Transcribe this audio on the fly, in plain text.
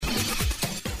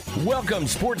Welcome,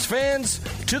 sports fans,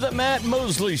 to the Matt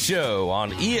Mosley Show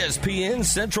on ESPN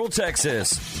Central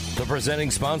Texas. The presenting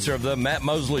sponsor of the Matt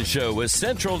Mosley Show is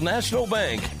Central National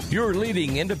Bank, your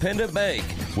leading independent bank,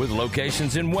 with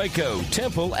locations in Waco,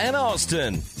 Temple, and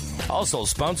Austin. Also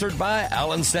sponsored by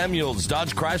Allen Samuels,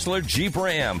 Dodge Chrysler Jeep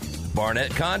Ram,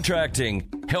 Barnett Contracting,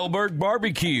 Hellberg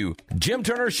Barbecue, Jim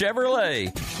Turner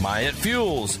Chevrolet, Myatt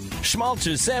Fuels,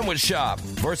 Schmaltz's Sandwich Shop,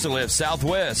 Versalift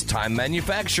Southwest, Time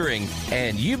Manufacturing,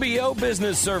 and UBO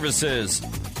Business Services.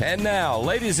 And now,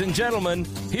 ladies and gentlemen,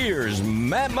 here's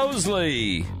Matt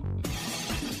Mosley.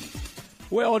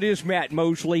 Well, it is Matt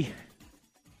Mosley.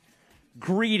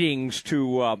 Greetings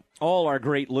to all our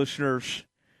great listeners,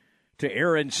 to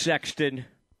Aaron Sexton,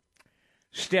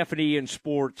 Stephanie in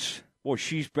sports. Boy,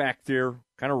 she's back there,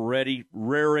 kind of ready,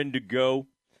 raring to go.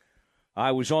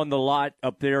 I was on the lot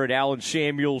up there at Allen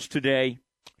Samuels today,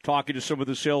 talking to some of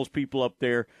the salespeople up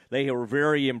there. They were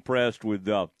very impressed with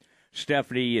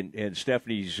Stephanie and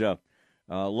Stephanie's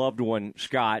loved one,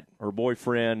 Scott, her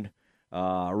boyfriend.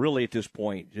 Really, at this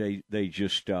point, they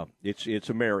just it's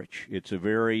a marriage. It's a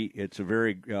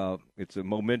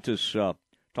momentous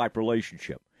type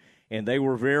relationship. And they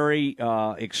were very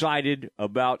excited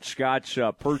about Scott's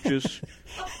purchase.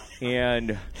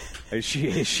 And is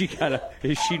she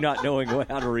not knowing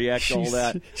how to react to all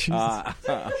that?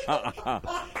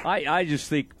 I just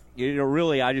think,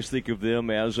 I just think of them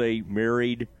as a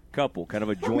married couple, kind of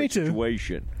a joint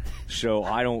situation. So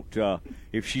I don't.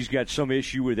 If she's got some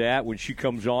issue with that, when she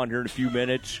comes on here in a few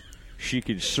minutes, she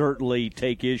can certainly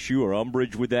take issue or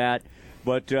umbrage with that.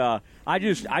 But I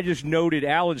just noted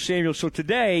Allen Samuels. So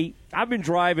today I've been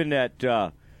driving that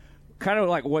kind of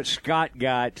like what Scott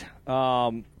got,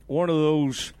 one of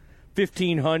those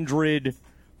 1500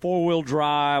 four-wheel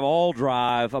drive, all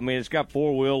drive. I mean, it's got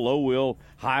four-wheel, low-wheel,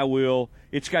 high-wheel.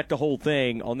 It's got the whole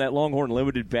thing on that Longhorn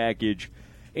Limited package.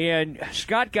 And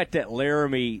Scott got that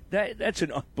Laramie. That's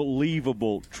an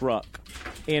unbelievable truck.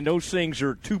 And those things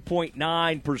are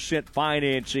 2.9%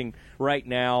 financing right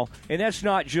now. And that's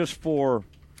not just for,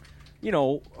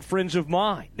 friends of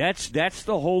mine. That's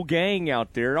the whole gang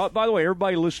out there. By the way,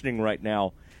 everybody listening right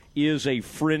now is a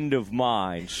friend of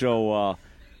mine. So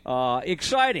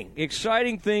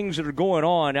exciting things that are going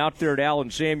on out there at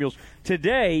Allen Samuels.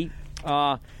 Today,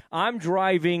 I'm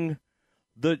driving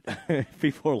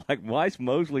people are like, why is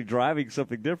Mosley driving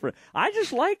something different? I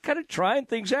just like kind of trying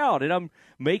things out, and I'm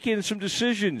making some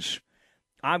decisions.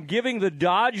 I'm giving the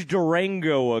Dodge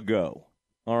Durango a go.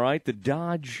 All right, the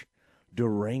Dodge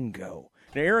Durango.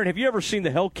 Now, Aaron, have you ever seen the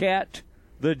Hellcat?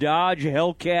 The Dodge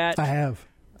Hellcat? I have.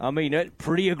 I mean, a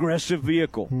pretty aggressive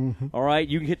vehicle. Mm-hmm. All right,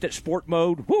 you can hit that sport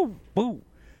mode. Woo, woo.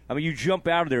 I mean, you jump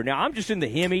out of there. Now, I'm just in the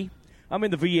Hemi. I'm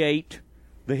in the V8.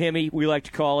 The Hemi, we like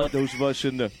to call it, those of us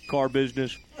in the car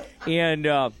business. And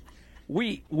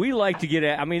we like to get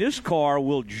at, I mean, this car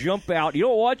will jump out. You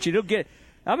know what? It'll get,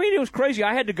 I mean, it was crazy.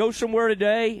 I had to go somewhere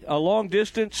today, a long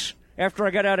distance, after I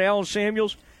got out of Allen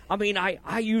Samuels. I mean, I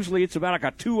usually, it's about like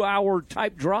a 2-hour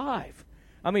type drive.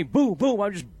 I mean, boom, boom,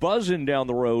 I'm just buzzing down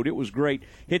the road. It was great.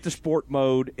 Hit the sport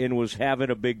mode and was having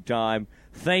a big time.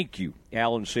 Thank you,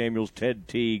 Allen Samuels, Ted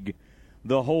Teague,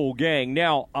 the whole gang.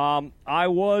 Now, I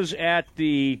was at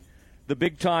the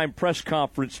big-time press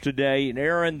conference today, and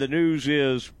Aaron, the news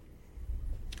is,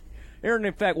 Aaron,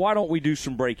 in fact, why don't we do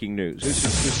some breaking news? This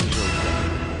is okay.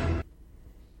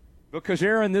 Because,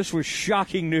 Aaron, this was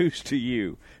shocking news to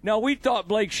you. Now, we thought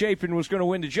Blake Shapen was going to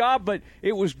win the job, but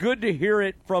it was good to hear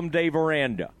it from Dave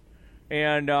Aranda.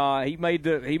 And he made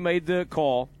the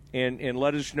call and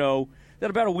let us know that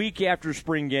about a week after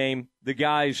spring game, the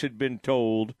guys had been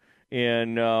told,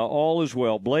 and all is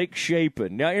well. Blake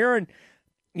Shapen. Now, Aaron,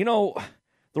 the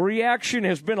reaction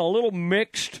has been a little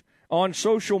mixed on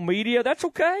social media. That's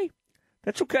okay.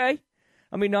 That's okay.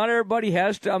 I mean, not everybody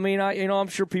has to. I mean, I'm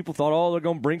sure people thought, they're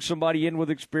going to bring somebody in with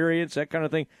experience, that kind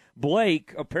of thing.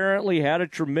 Blake apparently had a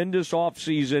tremendous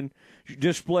offseason,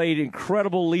 displayed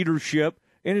incredible leadership,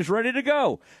 and is ready to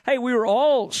go. Hey, we were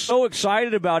all so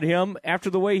excited about him after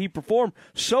the way he performed.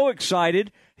 So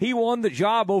excited. He won the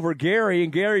job over Gary,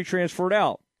 and Gary transferred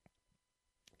out.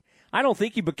 I don't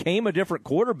think he became a different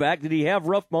quarterback. Did he have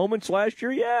rough moments last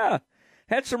year? Yeah.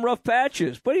 Had some rough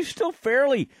patches, but he's still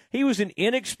he was an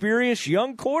inexperienced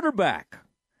young quarterback.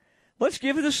 Let's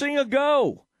give this thing a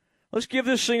go. Let's give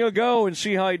this thing a go and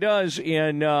see how he does.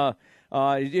 And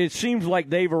it seems like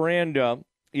Dave Aranda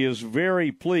is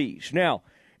very pleased. Now,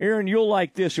 Aaron, you'll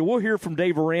like this, and we'll hear from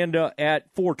Dave Aranda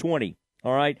at 4:20.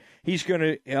 All right,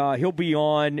 he'll be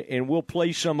on, and we'll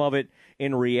play some of it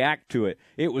and react to it.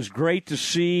 It was great to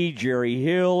see Jerry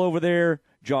Hill over there,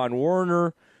 John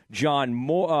Werner, John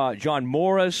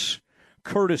Morris,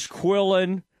 Curtis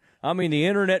Quillen, I mean, the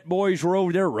internet boys were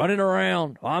over there running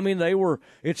around. I mean,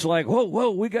 it's like, whoa,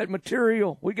 we got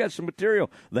material. We got some material.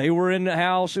 They were in the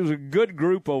house. It was a good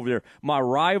group over there. My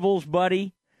Rivals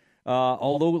buddy,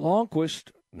 although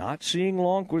Longquist, not seeing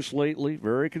Longquist lately,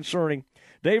 very concerning.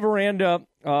 Dave Aranda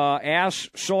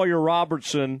asked Sawyer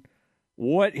Robertson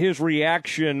what his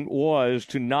reaction was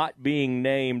to not being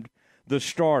named the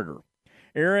starter.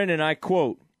 Aaron, and I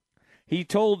quote, he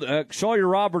told Sawyer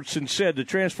Robertson said, the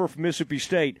transfer from Mississippi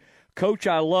State, "Coach,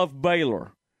 I love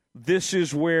Baylor. This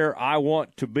is where I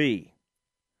want to be."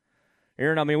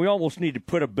 Aaron, I mean, we almost need to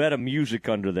put a bit of music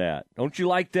under that. Don't you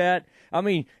like that? I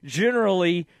mean,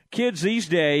 generally, kids these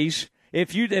days,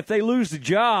 if they lose the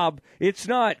job, it's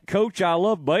not, "Coach, I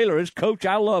love Baylor." It's, "Coach,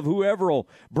 I love whoever will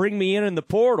bring me in the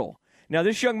portal." Now,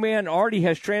 this young man already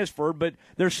has transferred, but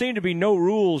there seem to be no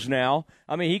rules now.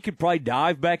 I mean, he could probably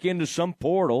dive back into some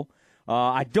portal.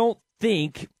 I don't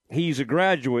think he's a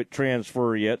graduate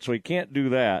transfer yet, so he can't do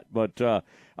that. But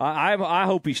I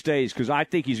hope he stays because I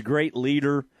think he's a great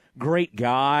leader, great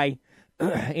guy.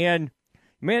 And,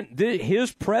 man,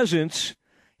 his presence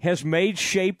has made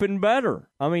Shapen better.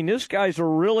 I mean, this guy's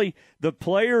the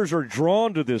players are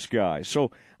drawn to this guy.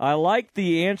 So I like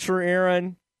the answer,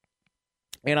 Aaron.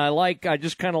 And I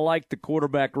just kind of like the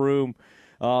quarterback room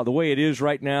the way it is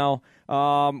right now.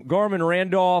 Garmin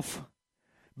Randolph,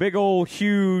 big old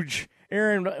huge.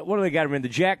 Aaron, what do they got him in? The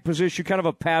jack position, kind of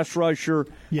a pass rusher.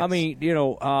 Yes. I mean,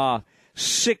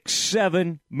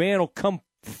 6'7", man will come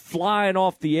flying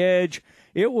off the edge.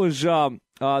 It was the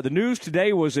news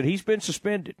today was that he's been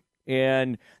suspended,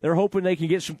 and they're hoping they can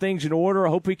get some things in order.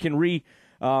 I hope he can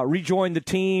rejoin the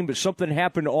team, but something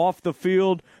happened off the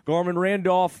field. Garmin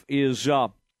Randolph is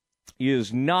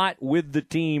not with the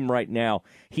team right now.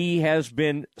 He has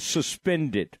been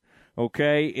suspended,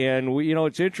 okay? And,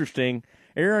 it's interesting.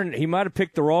 Aaron, he might have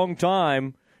picked the wrong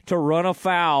time to run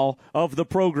afoul of the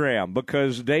program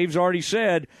because Dave's already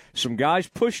said some guys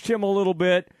pushed him a little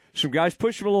bit,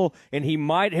 and he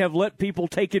might have let people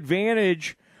take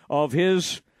advantage of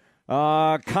his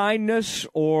kindness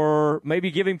or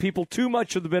maybe giving people too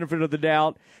much of the benefit of the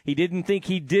doubt. He didn't think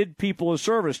he did people a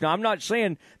service. Now, I'm not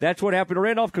saying that's what happened to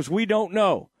Randolph because we don't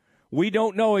know. We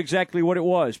don't know exactly what it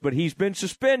was, but he's been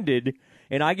suspended,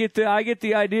 and I get the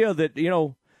idea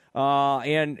that,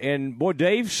 and boy,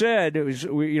 Dave said,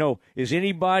 is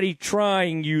anybody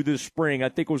trying you this spring? I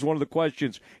think was one of the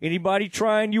questions. Anybody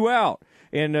trying you out?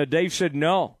 And Dave said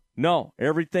no. No,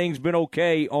 everything's been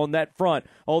okay on that front,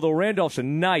 although Randolph's a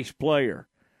nice player.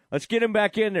 Let's get him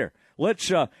back in there.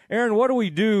 Aaron, what do we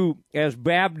do as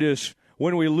Baptists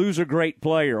when we lose a great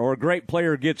player or a great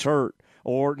player gets hurt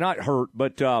or not hurt,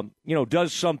 but,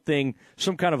 does something,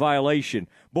 some kind of violation?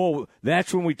 Boy,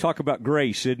 that's when we talk about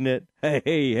grace, isn't it?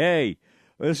 Hey.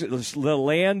 This is the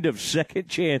land of second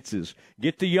chances.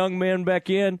 Get the young man back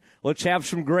in. Let's have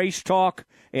some grace talk,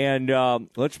 and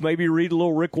let's maybe read a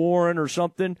little Rick Warren or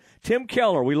something. Tim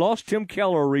Keller. We lost Tim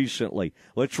Keller recently.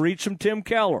 Let's read some Tim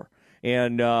Keller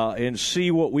and see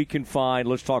what we can find.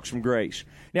 Let's talk some grace.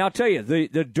 Now, I'll tell you,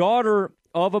 the daughter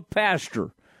of a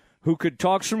pastor who could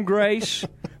talk some grace,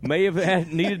 may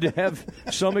have needed to have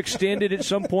some extended at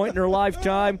some point in her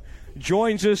lifetime,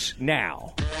 joins us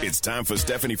now. It's time for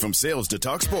Stephanie from Sales to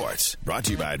Talk Sports. Brought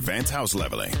to you by Advanced House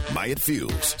Leveling, Myatt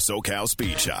Fuels, SoCal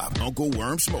Speed Shop, Uncle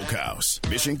Worm Smokehouse,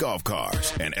 Mission Golf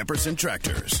Cars, and Epperson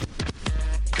Tractors.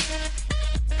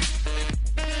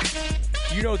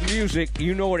 You know the music.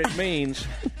 You know what it means.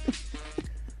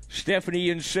 Stephanie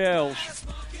in Sales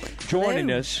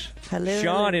joining us. Hello.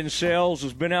 Sean in Sales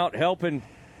has been out helping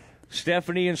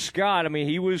Stephanie and Scott. I mean,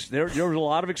 there was a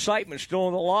lot of excitement still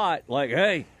in the lot. Like,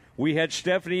 hey, we had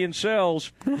Stephanie in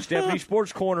Sales. Stephanie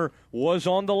Sports Corner was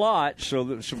on the lot, so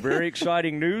there's some very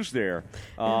exciting news there.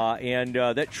 And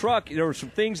that truck, there were some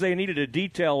things they needed a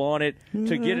detail on it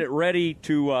to get it ready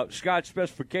to Scott's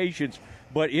specifications,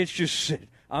 but it's just,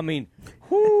 I mean,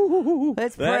 whoo,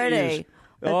 it's pretty.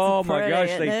 Oh, my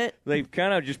gosh, they've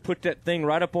kind of just put that thing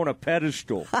right up on a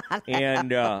pedestal.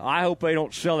 And I hope they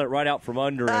don't sell it right out from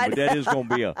under him, but that is going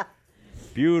to be a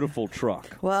beautiful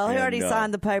truck. Well, he already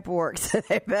signed the paperwork, so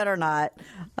they better not.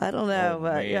 I don't know,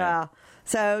 but man. Yeah.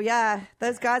 So, yeah,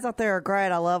 those guys out there are great.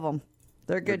 I love them.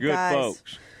 They're good guys.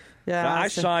 Folks. Yeah, now, I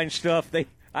sign stuff.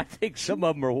 I think some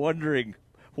of them are wondering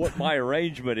what my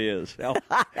arrangement is.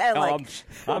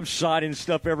 I'm signing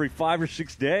stuff every 5 or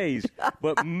 6 days,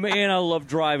 but man, I love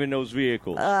driving those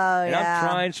vehicles. Oh, and yeah. I'm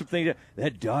trying some things.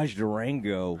 That Dodge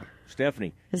Durango,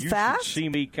 Stephanie, it's you fast? should see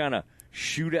me kind of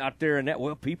shoot out there in that.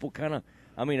 Well, people kind of,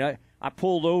 I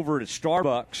pulled over at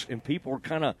Starbucks and people were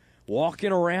kind of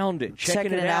walking around it,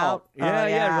 checking it out.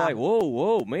 Yeah. Like,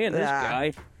 whoa, man, this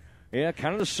guy. Yeah,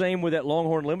 kind of the same with that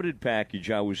Longhorn Limited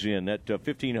package I was in, that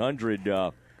 1500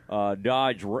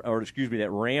 Dodge, that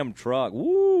Ram truck.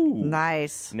 Woo!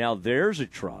 Nice. Now there's a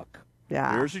truck.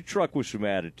 Yeah. There's a truck with some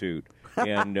attitude.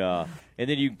 And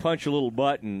then you can punch a little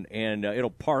button, and it'll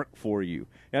park for you.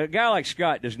 Now, a guy like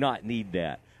Scott does not need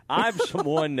that. I'm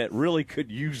someone that really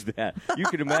could use that. You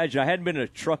can imagine. I hadn't been in a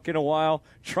truck in a while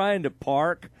trying to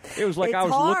park. It was like it's I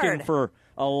was hard. looking for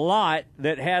a lot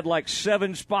that had like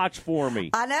 7 spots for me.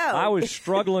 I know. I was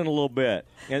struggling a little bit.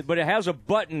 But it has a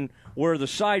button where the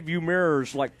side view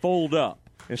mirrors like fold up.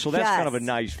 And so that's kind of a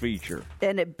nice feature.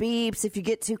 And it beeps if you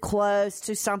get too close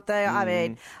to something. I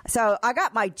mean, so I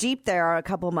got my Jeep there a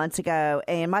couple of months ago,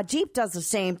 and my Jeep does the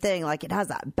same thing. Like, it has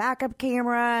that backup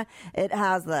camera. It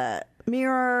has the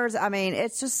mirrors. I mean,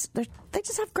 it's just, they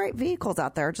just have great vehicles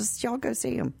out there. Just y'all go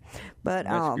see them. But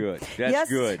that's good. That's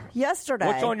good. Yesterday.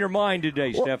 What's on your mind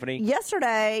today, Stephanie?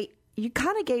 Yesterday, you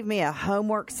kind of gave me a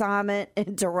homework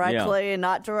assignment directly and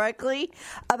not directly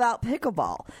about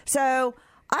pickleball. So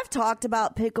I've talked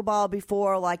about pickleball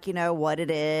before, like, you know, what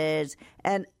it is.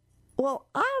 And, well,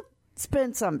 I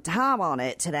spent some time on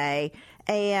it today.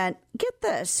 And get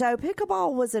this. So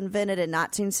pickleball was invented in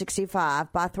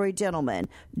 1965 by 3 gentlemen,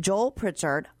 Joel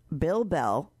Pritchard, Bill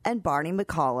Bell, and Barney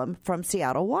McCollum from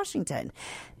Seattle, Washington.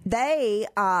 They,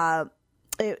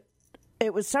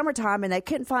 it was summertime and they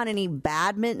couldn't find any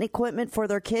badminton equipment for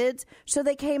their kids. So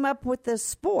they came up with this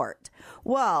sport.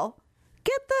 Well,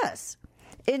 get this.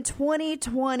 In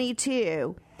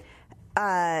 2022,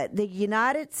 the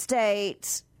United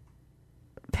States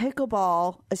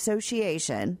Pickleball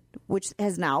Association, which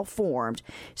has now formed,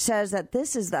 says that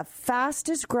this is the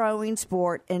fastest growing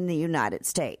sport in the United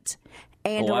States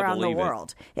and around the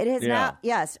world. It is now,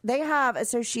 yes, they have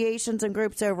associations and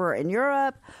groups over in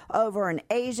Europe, over in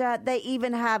Asia. They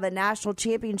even have a national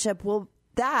championship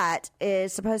that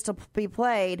is supposed to be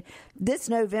played this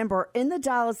November in the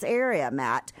Dallas area,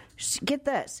 Matt. Get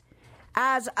this.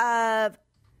 As of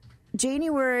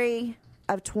January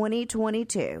of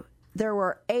 2022, there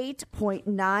were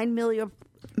 8.9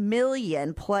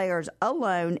 million players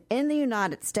alone in the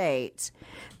United States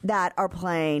that are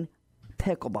playing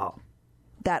pickleball,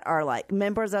 that are like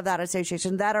members of that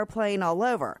association that are playing all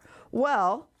over.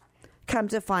 Well, come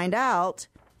to find out,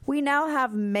 we now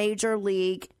have Major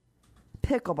League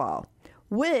Pickleball,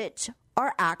 which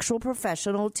are actual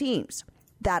professional teams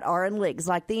that are in leagues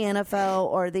like the NFL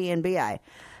or the NBA.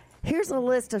 Here's a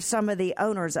list of some of the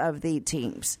owners of the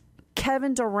teams.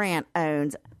 Kevin Durant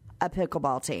owns a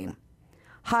pickleball team.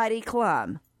 Heidi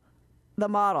Klum, the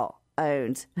model,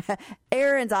 owns.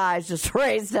 Aaron's eyes just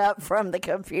raised up from the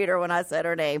computer when I said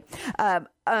her name.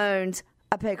 Owns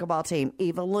a pickleball team.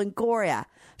 Eva Longoria,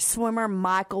 swimmer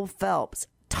Michael Phelps,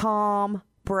 Tom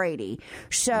Brady.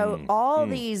 So all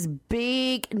these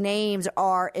big names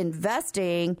are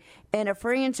investing in a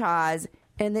franchise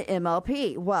in the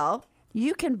MLP. Well,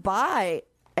 you can buy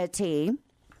a team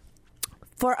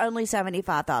for only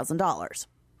 $75,000.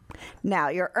 Now,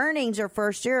 your earnings your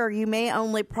first year, you may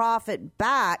only profit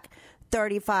back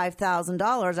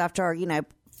 $35,000 after,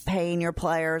 paying your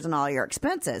players and all your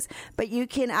expenses. But you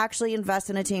can actually invest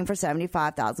in a team for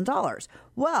 $75,000.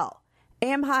 Well,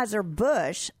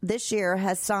 Anheuser-Busch this year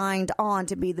has signed on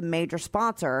to be the major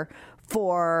sponsor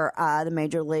for the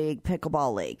Major League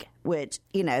Pickleball League, which,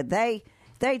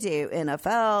 they do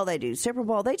NFL, they do Super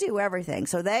Bowl, they do everything.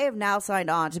 So they have now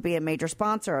signed on to be a major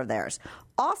sponsor of theirs.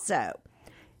 Also,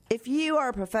 if you are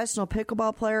a professional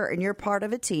pickleball player and you're part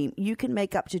of a team, you can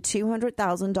make up to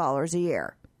 $200,000 a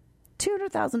year.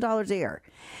 $200,000 a year.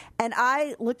 And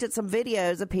I looked at some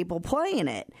videos of people playing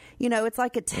it. It's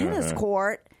like a tennis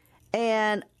court,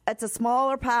 and it's a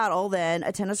smaller paddle than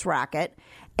a tennis racket.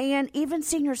 And even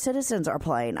senior citizens are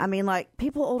playing. I mean, like,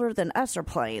 people older than us are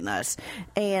playing this.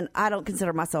 And I don't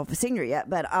consider myself a senior yet,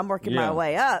 but I'm working my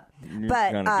way up. You're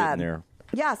but kind of getting there.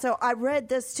 Yeah, so I read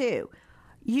this too.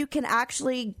 You can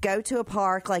actually go to a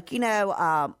park, like,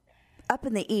 up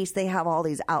in the East, they have all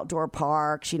these outdoor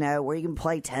parks, where you can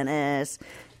play tennis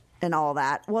and all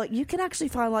that. Well, you can actually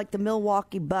find, like, the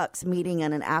Milwaukee Bucks meeting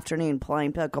in an afternoon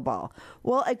playing pickleball.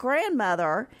 Well, a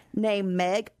grandmother named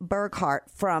Meg Burkhart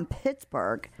from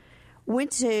Pittsburgh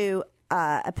went to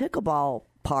a pickleball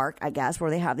park, I guess,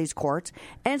 where they have these courts,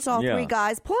 and saw 3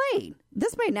 guys playing.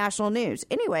 This made national news.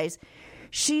 Anyways,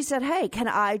 she said, "Hey, can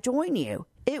I join you?"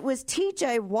 It was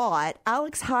T.J. Watt,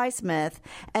 Alex Highsmith,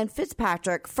 and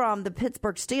Fitzpatrick from the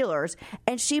Pittsburgh Steelers,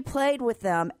 and she played with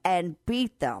them and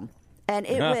beat them. And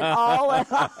it went all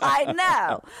I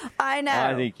know.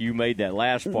 I think you made that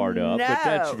last part up, No. but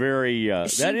that's very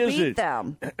She beat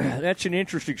them. That's an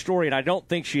interesting story, and I don't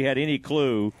think she had any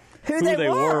clue who they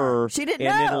were. She didn't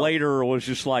know. And then later was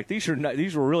just like, these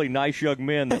were really nice young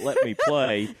men that let me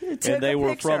play. And they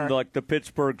were from the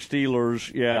Pittsburgh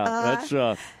Steelers. Yeah, that's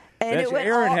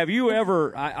Aaron, have you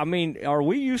ever, I mean, are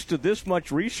we used to this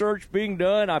much research being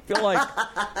done? I feel like.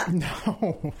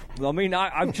 No. I mean,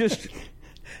 I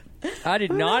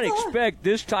did not expect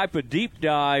this type of deep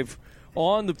dive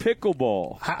on the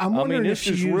pickleball. I'm wondering if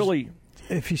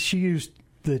she used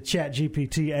the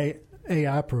ChatGPT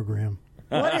AI program.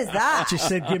 What is that? She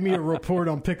said, give me a report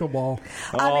on pickleball.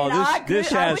 This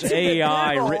has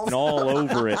AI written all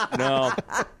over it. No.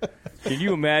 Can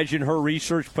you imagine her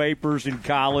research papers in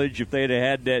college if they'd have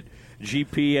had that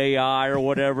GPAI or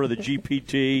whatever, the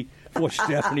GPT? Boy,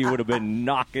 Stephanie would have been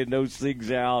knocking those things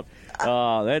out.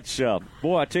 That's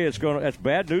boy, I tell you, that's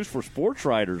bad news for sports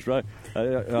writers, right?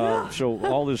 So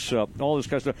all this kind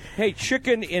of stuff. Hey,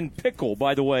 Chicken in Pickle,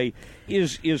 by the way,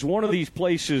 is one of these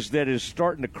places that is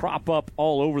starting to crop up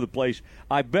all over the place.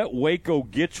 I bet Waco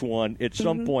gets one at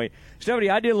some point. Stephanie,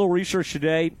 I did a little research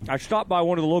today. I stopped by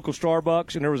one of the local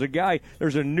Starbucks, and there was a guy.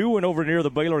 There's a new one over near the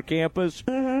Baylor campus,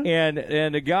 and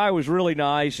the guy was really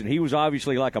nice, and he was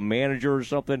obviously like a manager or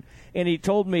something. And he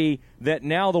told me that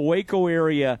now the Waco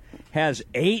area has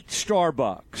 8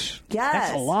 Starbucks. Yes,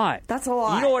 that's a lot. That's a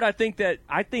lot. You know what? I think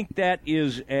that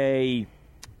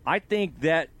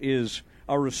is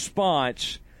a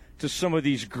response to some of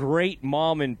these great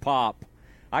mom and pop.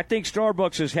 I think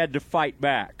Starbucks has had to fight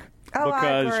back. Oh,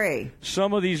 because I agree.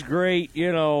 Some of these great,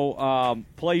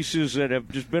 places that have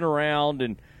just been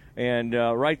around and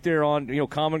right there on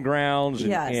common grounds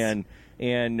and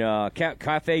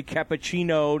Cafe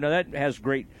Cappuccino. Now that has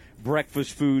great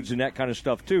breakfast foods and that kind of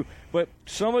stuff too. But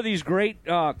some of these great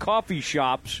coffee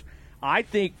shops, I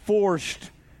think, forced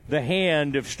the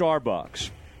hand of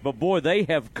Starbucks. But boy, they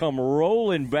have come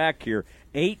rolling back here.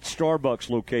 8 Starbucks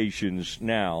locations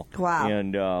now. Wow.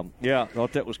 And, I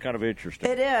thought that was kind of interesting.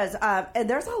 It is. And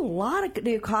there's a lot of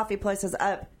new coffee places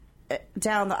up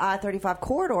down the I-35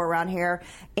 corridor around here.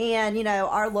 And,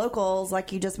 our locals,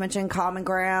 like you just mentioned, Common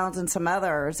Grounds and some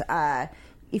others,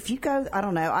 if you go, I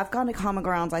don't know, I've gone to Common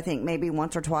Grounds, I think, maybe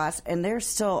once or twice, and there's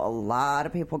still a lot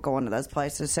of people going to those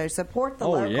places. So support the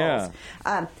locals.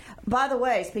 Yeah. By the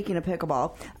way, speaking of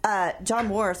pickleball, John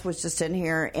Morris was just in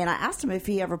here, and I asked him if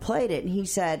he ever played it, and he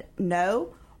said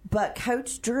no, but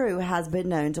Coach Drew has been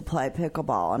known to play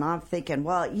pickleball. And I'm thinking,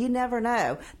 well, you never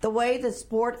know. The way the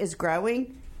sport is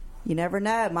growing, you never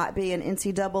know. It might be an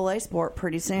NCAA sport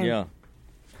pretty soon. Yeah.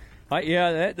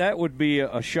 That would be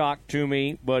a shock to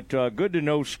me, but good to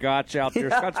know Scott's out there.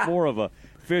 Scott's more of a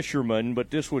fisherman, but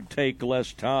this would take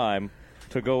less time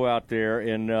to go out there,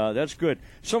 and that's good.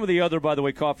 Some of the other, by the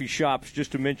way, coffee shops,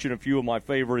 just to mention a few of my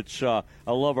favorites, I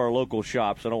love our local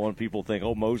shops. I don't want people to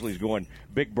think, Mosley's going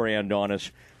big brand on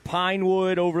us.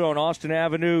 Pinewood over on Austin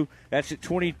Avenue, that's at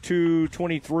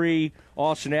 2223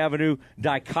 Austin Avenue.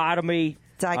 Dichotomy,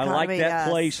 I like that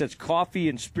place. That's coffee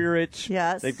and spirits.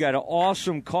 Yes. They've got an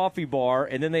awesome coffee bar,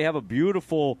 and then they have a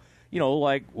beautiful,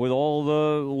 like with all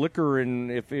the liquor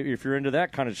and if you're into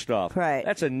that kind of stuff. Right.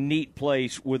 That's a neat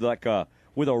place with a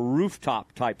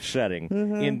rooftop type setting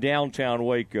in downtown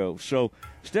Waco. So,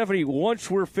 Stephanie,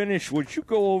 once we're finished, would you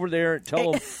go over there and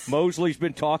tell them Mosley's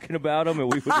been talking about them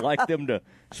and we would like them to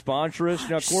sponsor us?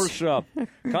 Now, of course,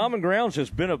 Common Grounds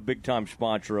has been a big-time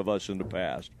sponsor of us in the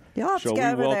past. You'll have to go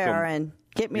over there and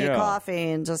get me a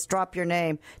coffee and just drop your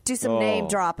name. Do some name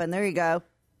dropping. There you go.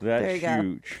 That's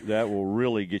huge. That will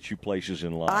really get you places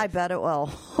in life. I bet it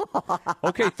will.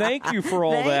 Okay, thank you for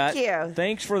all that. Thank you.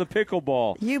 Thanks for the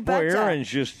pickleball. You betcha. Boy, Aaron's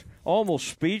just almost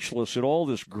speechless at all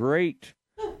this great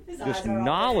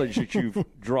knowledge that you've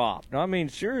dropped. I mean,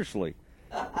 seriously.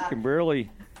 I can barely.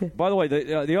 By the way,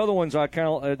 the other ones I kind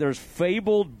of there's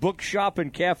Fabled Bookshop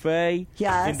and Cafe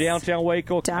in downtown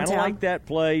Waco. Kind of like that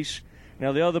place.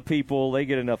 Now, the other people, they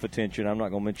get enough attention. I'm not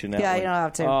going to mention that one. You don't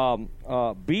have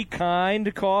to. Be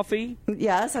Kind Coffee.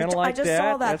 Yes, I just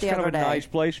saw that the other day. That's kind of a nice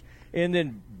place. And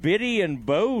then Biddy and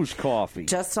Bo's Coffee.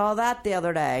 Just saw that the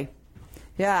other day.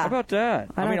 Yeah. How about that?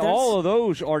 I mean, all of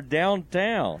those are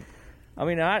downtown. I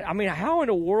mean, how in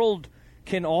the world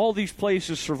can all these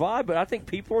places survive? But I think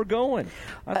people are going.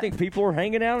 I think people are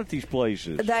hanging out at these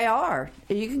places. They are.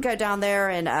 You can go down there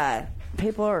and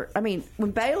people are,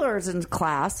 when Baylor's in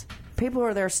class, people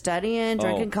are there studying,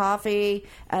 drinking coffee,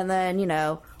 and then,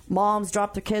 moms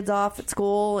drop their kids off at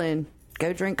school and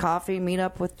go drink coffee, meet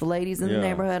up with the ladies in the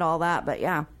neighborhood, all that. But,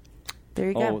 yeah, there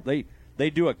you go. They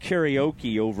do a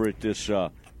karaoke over at this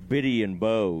Biddy and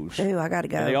Bo's. Ooh, I got to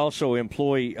go. And they also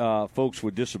employ folks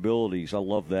with disabilities. I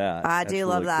love that. I do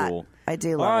love that. Cool. I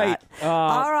do love that.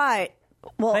 All right.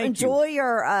 Well, enjoy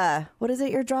your, what is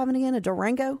it you're driving again, a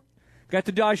Durango? Got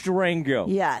the Dodge Durango.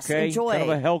 Yes, okay? enjoy. Kind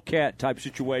of a Hellcat type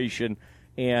situation.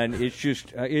 And it's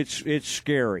just it's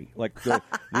scary, like the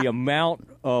amount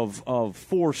of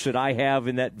force that I have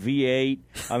in that V8.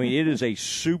 I mean, it is a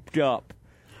souped up,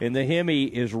 and the Hemi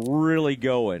is really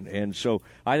going. And so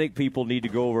I think people need to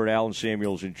go over at Allen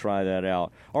Samuels and try that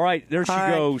out. All right, there she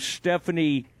goes,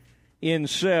 Stephanie in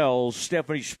Sales,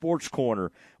 Stephanie Sports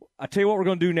Corner. I tell you what we're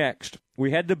going to do next.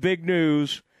 We had the big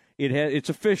news. It's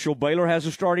official. Baylor has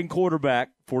a starting quarterback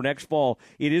for next fall.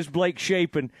 It is Blake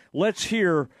Shapen. Let's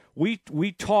hear. We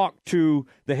talked to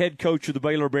the head coach of the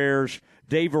Baylor Bears,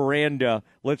 Dave Aranda.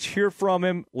 Let's hear from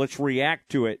him. Let's react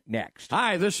to it next.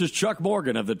 Hi, this is Chuck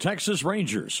Morgan of the Texas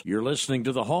Rangers. You're listening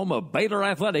to the home of Baylor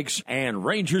Athletics and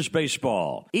Rangers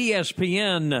Baseball,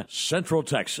 ESPN Central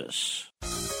Texas.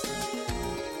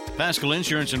 Pascal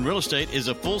Insurance and Real Estate is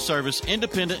a full-service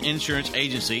independent insurance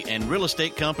agency and real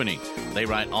estate company. They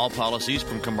write all policies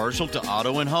from commercial to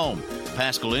auto and home.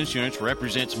 Pascal Insurance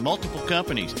represents multiple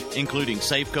companies, including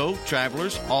Safeco,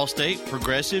 Travelers, Allstate,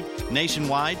 Progressive,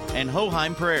 Nationwide, and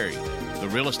Hoheim Prairie. The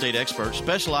real estate experts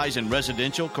specialize in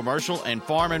residential, commercial, and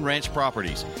farm and ranch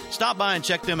properties. Stop by and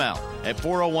check them out at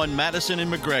 401 Madison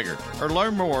and McGregor or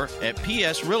learn more at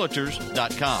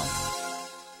psrealtors.com.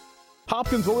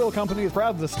 Hopkins Oil Company is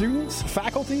proud of the students,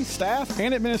 faculty, staff,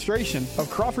 and administration of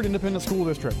Crawford Independent School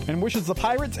District and wishes the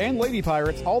Pirates and Lady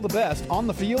Pirates all the best on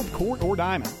the field, court, or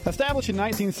diamond. Established in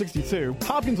 1962,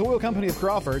 Hopkins Oil Company of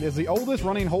Crawford is the oldest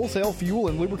running wholesale fuel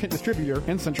and lubricant distributor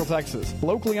in Central Texas.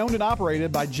 Locally owned and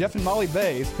operated by Jeff and Molly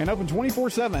Bays and open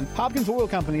 24/7, Hopkins Oil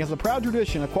Company has a proud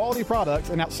tradition of quality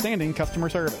products and outstanding customer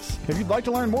service. If you'd like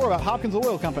to learn more about Hopkins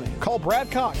Oil Company, call Brad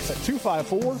Cox at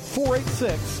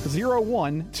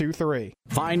 254-486-0123.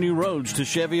 Find new roads to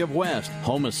Chevy of West,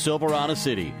 home of Silverado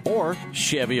City, or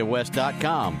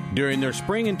ChevyofWest.com. During their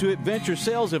Spring into Adventure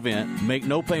sales event, make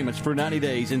no payments for 90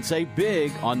 days and save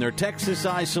big on their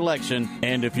Texas-sized selection.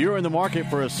 And if you're in the market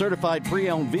for a certified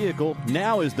pre-owned vehicle,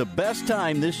 now is the best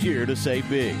time this year to save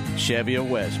big. Chevy of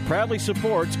West proudly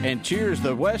supports and cheers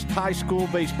the West High School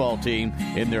baseball team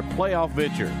in their playoff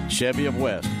venture. Chevy of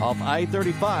West off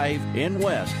I-35 in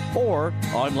West or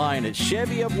online at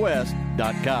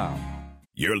ChevyofWest.com.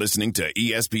 You're listening to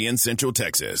ESPN Central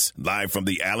Texas, live from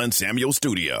the Allen Samuel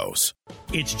Studios.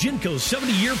 It's Genco's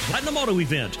 70-year Platinum Auto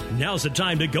Event. Now's the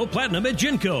time to go platinum at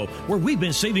Genco, where we've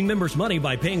been saving members money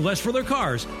by paying less for their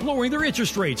cars, lowering their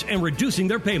interest rates, and reducing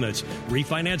their payments.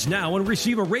 Refinance now and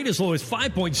receive a rate as low as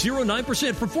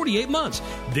 5.09% for 48 months.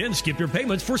 Then skip your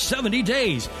payments for 70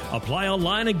 days. Apply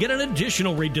online and get an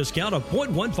additional rate discount of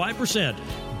 0.15%.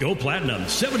 Go platinum.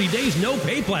 70 days, no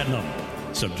pay platinum.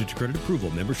 Subject to credit approval,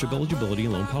 membership eligibility,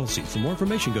 and loan policy. For more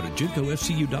information, go to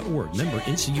GencoFCU.org. Member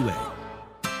NCUA.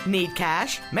 Need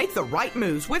cash? Make the right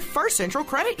moves with First Central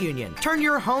Credit Union. Turn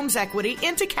your home's equity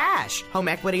into cash. Home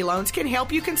equity loans can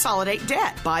help you consolidate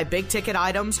debt, buy big-ticket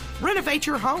items, renovate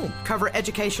your home, cover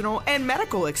educational and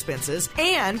medical expenses,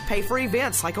 and pay for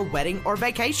events like a wedding or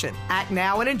vacation. Act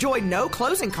now and enjoy no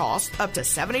closing costs up to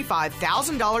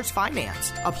 $75,000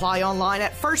 finance. Apply online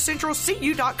at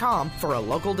firstcentralcu.com for a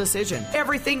local decision.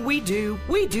 Everything we do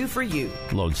for you.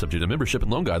 Loan subject to membership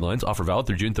and loan guidelines. Offer valid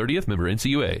through June 30th. Member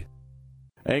NCUA.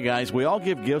 Hey guys, we all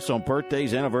give gifts on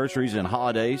birthdays, anniversaries, and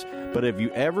holidays, but have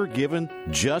you ever given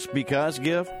just because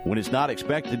gift? When it's not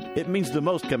expected, it means the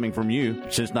most coming from you.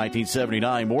 Since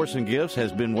 1979, Morrison Gifts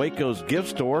has been Waco's gift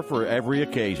store for every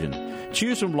occasion.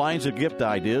 Choose from lines of gift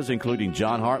ideas including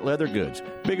John Hart leather goods,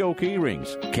 big old key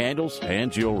rings, candles,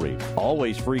 and jewelry.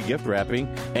 Always free gift wrapping,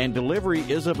 and delivery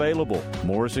is available.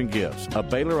 Morrison Gifts, a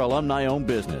Baylor alumni-owned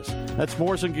business. That's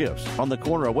Morrison Gifts on the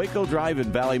corner of Waco Drive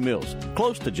and Valley Mills,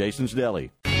 close to Jason's Deli.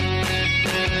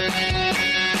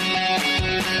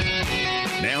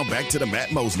 Now back to the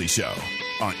Matt Mosley Show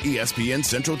on ESPN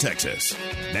Central Texas.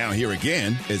 Now here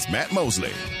again is Matt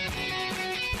Mosley.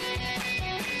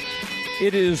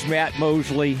 It is Matt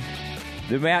Mosley,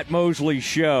 the Matt Mosley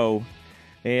Show,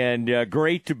 and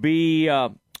great to be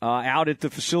out at the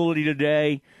facility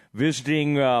today,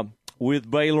 visiting with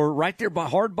Baylor right there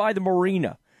hard by the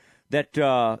marina. That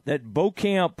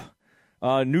Beaucamp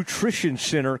Nutrition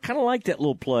Center, kind of like that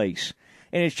little place.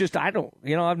 And it's just, I've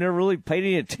never really paid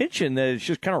any attention that it's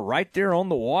just kind of right there on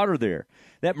the water there.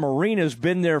 That marina's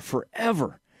been there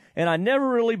forever. And I never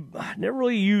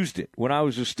really used it when I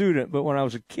was a student. But when I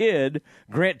was a kid,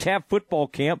 Grant Taft football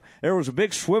camp, there was a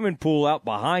big swimming pool out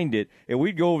behind it. And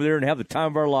we'd go over there and have the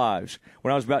time of our lives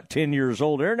when I was about 10 years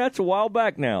old. And that's a while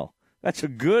back now. That's a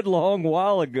good long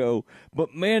while ago.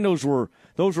 But, man, those were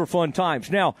fun times.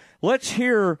 Now, let's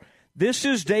hear, this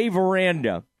is Dave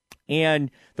Aranda.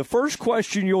 And the first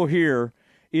question you'll hear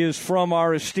is from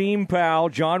our esteemed pal,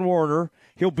 John Warner.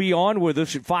 He'll be on with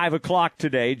us at 5 o'clock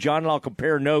today. John and I'll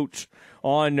compare notes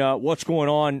on what's going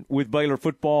on with Baylor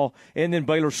football and then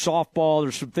Baylor softball.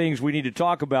 There's some things we need to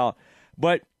talk about.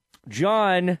 But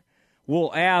John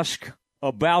will ask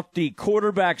about the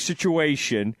quarterback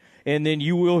situation, and then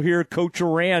you will hear Coach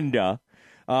Aranda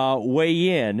weigh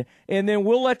in. And then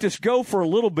we'll let this go for a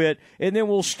little bit, and then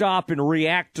we'll stop and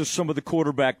react to some of the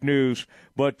quarterback news.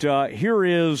 But here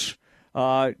is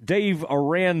Dave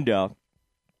Aranda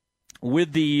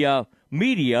with the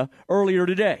media earlier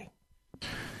today.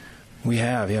 We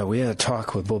had a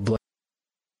talk with Bill Blake.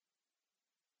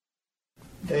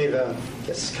 Dave,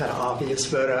 this is kind of obvious,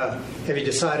 but have you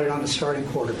decided on the starting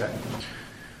quarterback?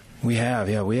 We had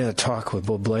a talk with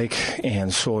Bill Blake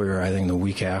and Sawyer, I think, the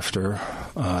week after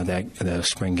the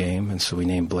spring game, and so we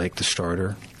named Blake the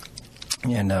starter.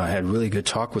 And I had a really good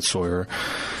talk with Sawyer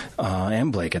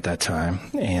and Blake at that time.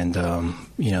 And,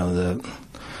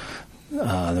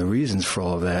 the reasons for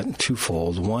all of that,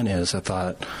 twofold. One is I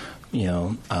thought,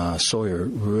 Sawyer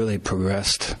really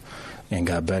progressed and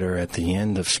got better at the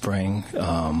end of spring.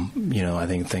 I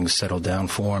think things settled down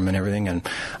for him and everything. And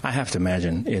I have to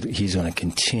imagine he's going to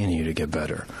continue to get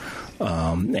better.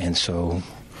 And so,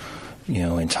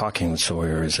 in talking with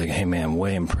Sawyer, it's like, hey, man,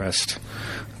 way impressed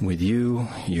with you.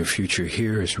 Your future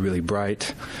here is really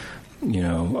bright.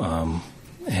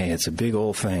 Hey, it's a big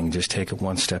old thing. Just take it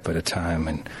one step at a time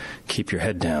and keep your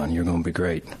head down. You're going to be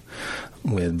great.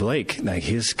 With Blake, like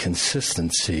his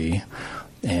consistency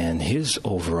and his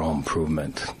overall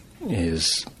improvement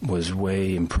was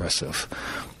way impressive.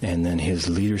 And then his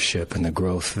leadership and the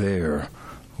growth there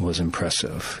was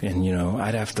impressive. And,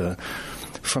 I'd have to,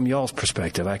 from y'all's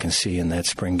perspective, I can see in that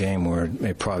spring game where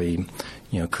it probably,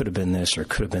 could have been this or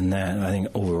could have been that. And I think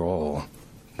overall,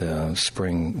 the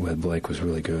spring with Blake was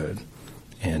really good.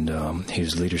 And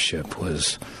his leadership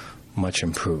was much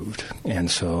improved.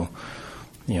 And so,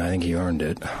 I think he earned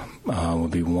it, would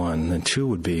be one. And two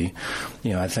would be,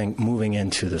 I think moving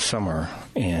into the summer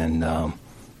and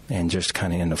just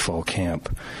kind of into fall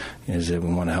camp is that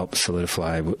we want to help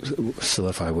solidify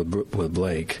with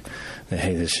Blake that,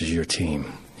 hey, this is your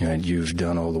team. You've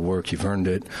done all the work. You've earned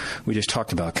it. We just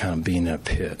talked about kind of being in a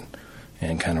pit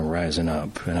and kind of rising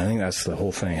up. And I think that's the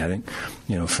whole thing. I think,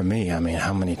 for me,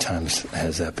 how many times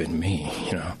has that been me,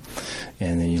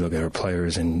 And then you look at our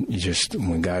players and you just,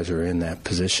 when guys are in that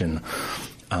position,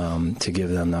 to give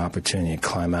them the opportunity to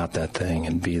climb out that thing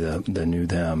and be the new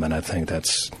them. And I think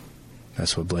that's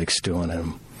what Blake's doing, and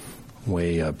I'm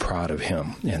way proud of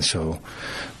him. And so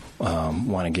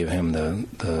want to give him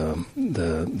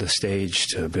the stage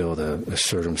to be able to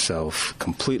assert himself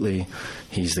completely.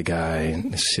 He's the guy.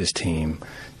 This is his team.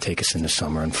 Take us into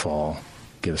summer and fall.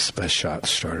 Give us the best shot to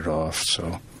start it off.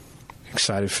 So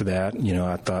excited for that.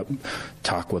 I thought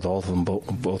talk with all of them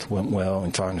both went well.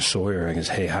 And talking to Sawyer, I guess,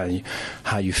 hey,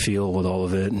 how you feel with all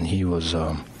of it? And he goes,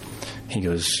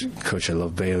 Coach, I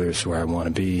love Baylor. It's where I want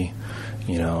to be.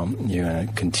 You're going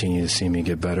to continue to see me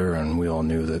get better. And we all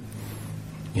knew that,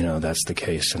 that's the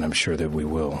case, and I'm sure that we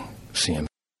will see him.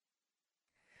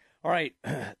 All right,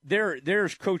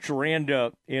 there's Coach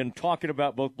Aranda in talking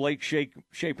about both Blake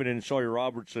Shapen and Sawyer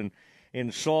Robertson.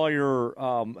 And Sawyer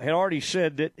had already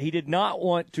said that he did not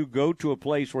want to go to a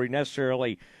place where he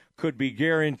necessarily could be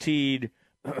guaranteed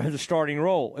the starting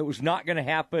role. It was not going to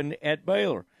happen at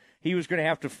Baylor. He was going to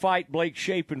have to fight Blake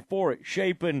Shapen for it.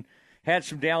 Shapen had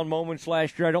some down moments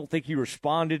last year. I don't think he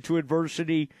responded to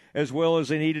adversity as well as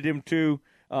they needed him to.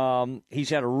 He's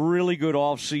had a really good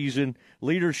offseason.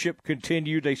 Leadership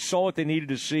continued. They saw what they needed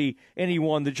to see, and he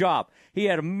won the job. He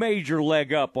had a major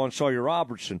leg up on Sawyer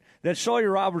Robertson. That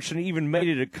Sawyer Robertson even made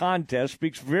it a contest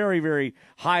speaks very, very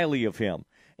highly of him.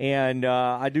 And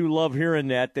I do love hearing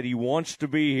that he wants to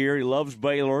be here. He loves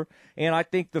Baylor. And I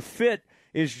think the fit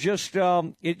is just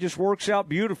it just works out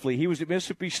beautifully. He was at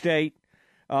Mississippi State.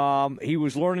 He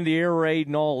was learning the air raid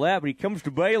and all that, but he comes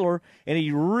to Baylor, and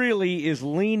he really is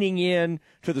leaning in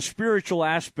to the spiritual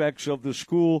aspects of the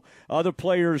school. Other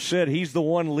players said he's the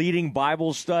one leading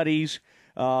Bible studies.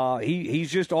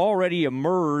 He's just already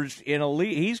emerged in a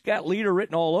lead. He's got leader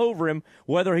written all over him,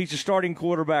 whether he's a starting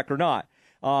quarterback or not.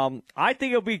 I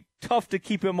think it'll be tough to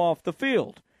keep him off the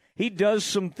field. He does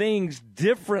some things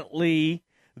differently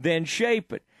than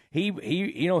Shapen. He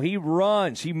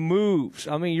runs, he moves.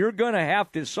 I mean, you're going to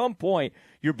have to, at some point,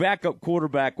 your backup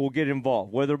quarterback will get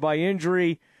involved, whether by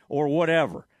injury or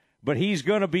whatever. But he's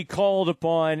going to be called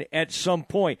upon at some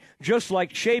point, just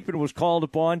like Shapen was called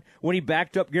upon when he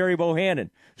backed up Gary Bohannon.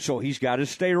 So he's got to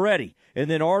stay ready. And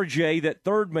then RJ, that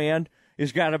third man,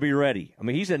 has got to be ready. I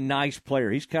mean, he's a nice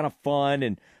player. He's kind of fun,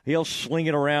 and he'll sling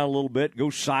it around a little bit, go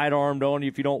sidearmed on you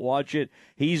if you don't watch it.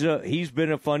 He's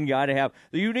been a fun guy to have.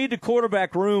 You need the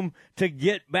quarterback room to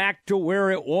get back to where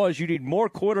it was. You need more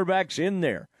quarterbacks in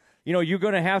there. You know, you're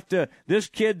going to have to – this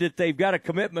kid that they've got a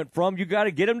commitment from, you got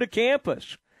to get him to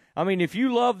campus. I mean, if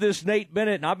you love this Nate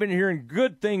Bennett, and I've been hearing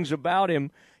good things about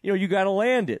him, you know, you got to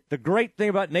land it. The great thing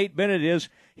about Nate Bennett is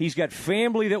he's got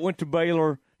family that went to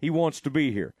Baylor. He wants to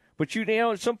be here. But you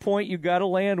know, at some point, you got to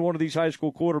land one of these high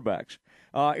school quarterbacks.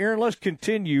 Aaron, let's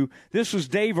continue. This was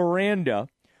Dave Aranda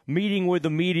meeting with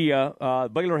the media,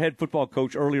 Baylor head football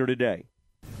coach, earlier today.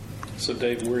 So,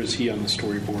 Dave, where is he on the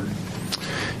storyboard?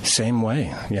 Same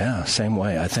way, yeah, same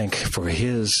way. I think for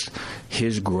his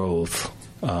growth,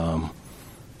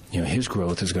 his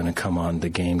growth is going to come on the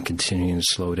game continuing to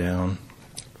slow down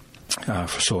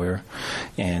for Sawyer,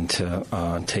 and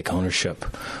to take ownership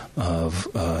of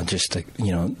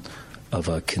of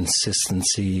a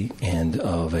consistency and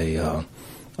of a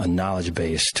knowledge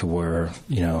base to where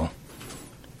there'll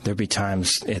be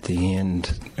times at the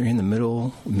end, or in the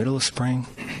middle of spring,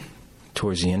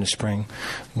 towards the end of spring,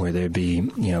 where there'd be,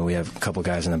 we have a couple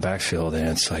guys in the backfield, and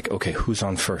it's like, okay, who's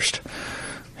on first?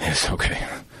 It's okay.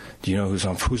 Do you know who's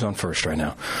on first right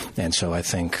now? And so I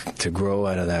think to grow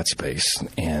out of that space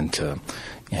and to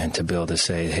be able to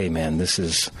say, hey man, this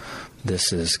is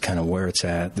kind of where it's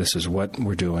at. This is what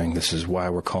we're doing. This is why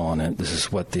we're calling it. This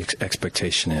is what the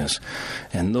expectation is.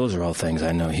 And those are all things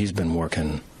I know he's been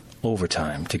working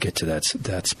overtime to get to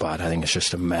that spot. I think it's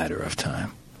just a matter of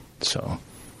time. So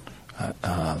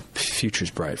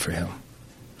future's bright for him.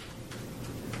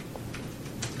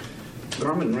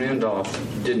 Garmin Randolph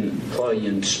didn't play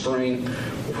in spring.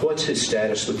 What's his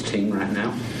status with the team right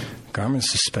now? Garmin's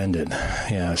suspended.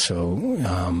 Yeah, so,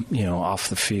 off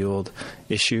the field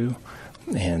issue.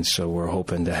 And so we're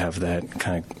hoping to have that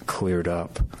kind of cleared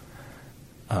up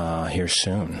here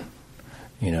soon.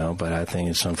 But I think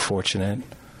it's unfortunate,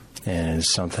 and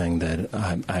it's something that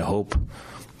I hope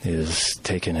is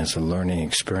taken as a learning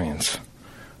experience.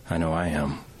 I know I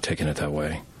am taking it that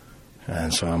way.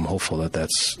 And so I'm hopeful that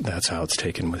that's how it's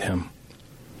taken with him.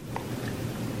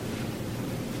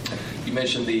 You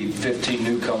mentioned the 15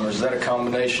 newcomers. Is that a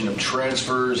combination of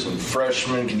transfers and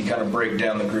freshmen? Can you kind of break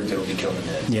down the group that will be coming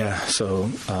in? Yeah, so,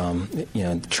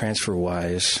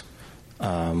 transfer-wise,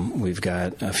 we've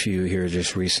got a few here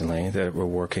just recently that we're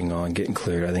working on getting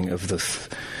cleared. I think of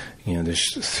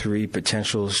there's 3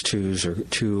 potentials,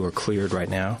 2 are cleared right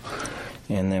now.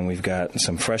 And then we've got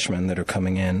some freshmen that are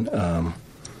coming in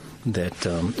that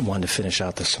wanted to finish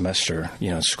out the semester,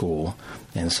 school,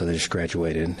 and so they just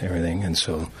graduated everything, and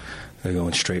so they're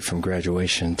going straight from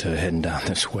graduation to heading down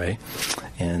this way.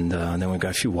 And then we've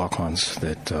got a few walk-ons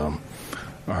that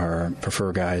are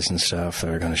prefer guys and stuff that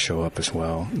are going to show up as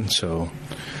well. And so,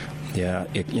 I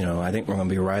think we're going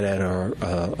to be right at our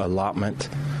allotment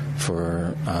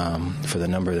for the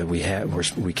number that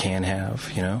we can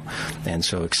have, and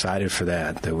so excited for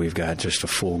that we've got just a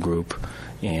full group,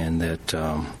 and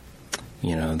that.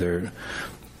 They're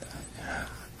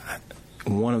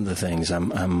one of the things I'm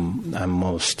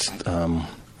most,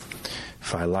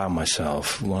 if I allow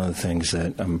myself, one of the things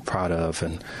that I'm proud of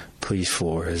and pleased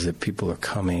for is that people are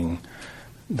coming.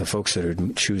 The folks that are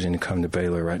choosing to come to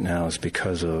Baylor right now is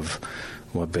because of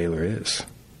what Baylor is,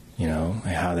 and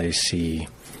how they see,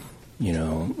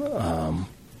 how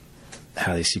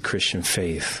they see Christian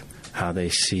faith, how they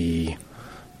see.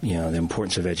 The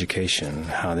importance of education,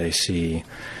 how they see,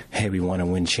 hey, we want to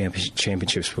win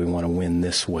championships, but we want to win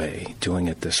this way, doing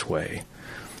it this way.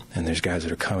 And there's guys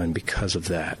that are coming because of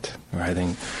that. Or I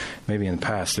think maybe in the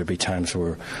past there'd be times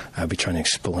where I'd be trying to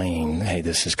explain, hey,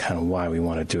 this is kind of why we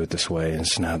want to do it this way, and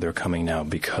so now they're coming now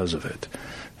because of it.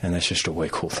 And that's just a way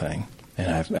cool thing.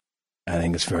 And I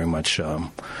think it's very much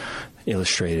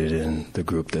illustrated in the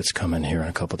group that's coming here in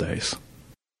a couple days.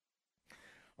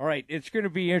 All right, it's going to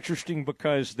be interesting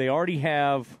because they already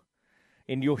have,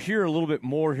 and you'll hear a little bit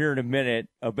more here in a minute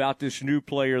about this new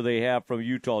player they have from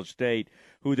Utah State,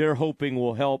 who they're hoping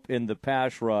will help in the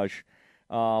pass rush.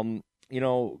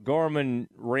 Garmin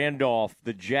Randolph,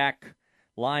 the jack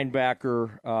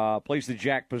linebacker, plays the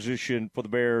jack position for the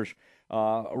Bears.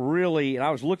 Really, and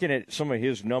I was looking at some of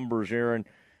his numbers, Aaron,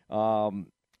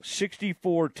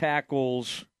 64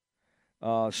 tackles,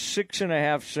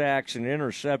 6.5 sacks, and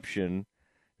interception.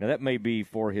 Now, that may be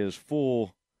for his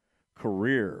full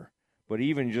career, but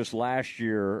even just last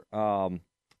year,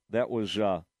 that was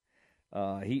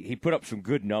he put up some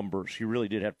good numbers. He really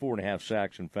did have 4.5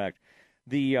 sacks, in fact.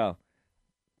 The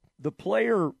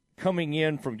player coming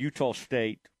in from Utah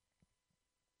State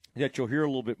that you'll hear a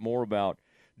little bit more about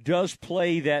does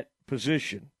play that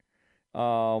position.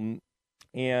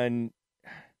 and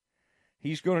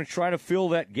he's going to try to fill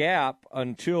that gap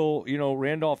until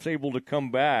Randolph's able to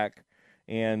come back,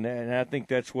 and I think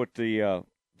that's what the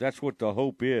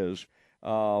hope is.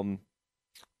 I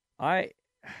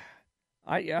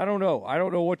don't know. I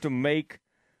don't know what to make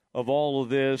of all of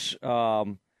this.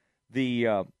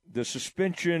 The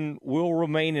suspension will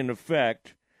remain in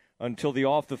effect until the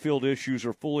off-the-field issues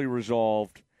are fully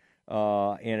resolved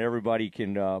and everybody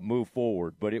can move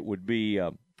forward. But it would be,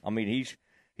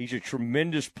 he's a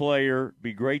tremendous player.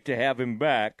 Be great to have him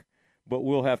back, but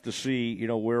we'll have to see,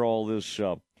 where all this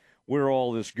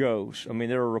goes. I mean,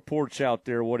 there are reports out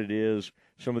there what it is.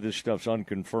 Some of this stuff's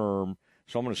unconfirmed,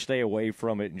 so I'm going to stay away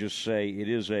from it and just say it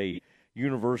is a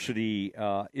university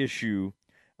issue,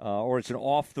 or it's an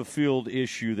off-the-field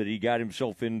issue that he got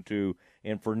himself into,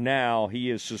 and for now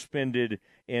he is suspended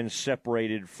and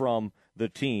separated from the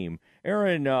team.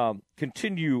 Aaron,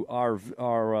 continue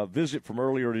our visit from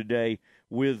earlier today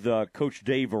with Coach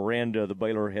Dave Aranda, the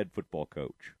Baylor head football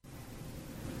coach.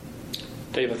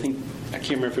 Dave, I can't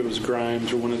remember if it was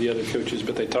Grimes or one of the other coaches,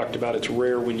 but they talked about it's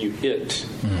rare when you hit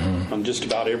on just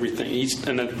about everything.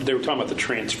 And they were talking about the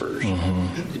transfers.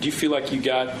 Did you feel like you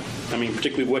got,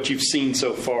 particularly what you've seen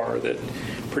so far, that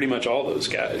pretty much all those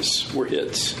guys were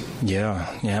hits?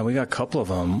 Yeah, we got a couple of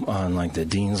them on like the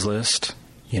dean's list,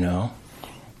 they're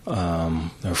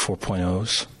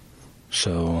 4.0s.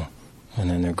 So, and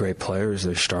then they're great players.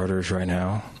 They're starters right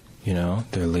now,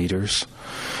 they're leaders.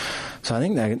 So I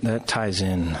think that ties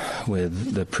in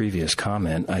with the previous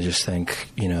comment. I just think,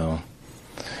 one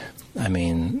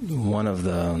of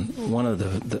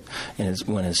the and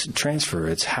when it's transfer,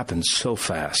 it's happened so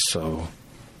fast. So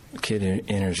a kid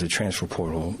enters the transfer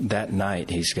portal that night,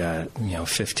 he's got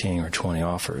 15 or 20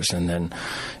 offers, and then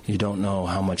you don't know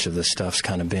how much of this stuff's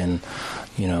kind of been,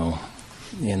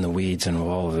 in the weeds and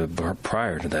all of it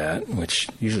prior to that. Which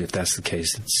usually, if that's the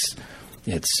case,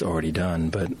 it's already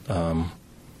done. But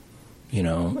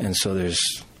and so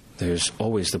there's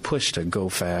always the push to go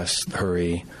fast,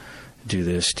 hurry, do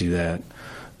this, do that.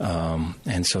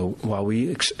 And so while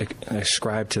we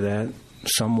ascribe to that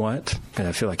somewhat, and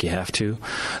I feel like you have to,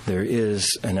 there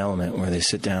is an element where they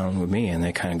sit down with me and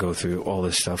they kind of go through all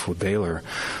this stuff with Baylor,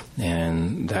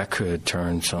 and that could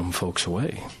turn some folks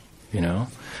away,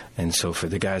 And so for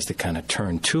the guys that kind of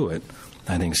turn to it,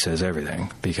 I think says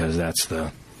everything, because that's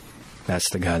the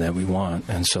guy that we want.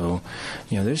 And so,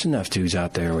 there's enough dudes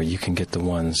out there where you can get the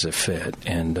ones that fit,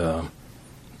 and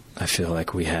I feel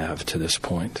like we have to this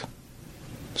point.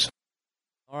 So.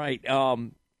 All right.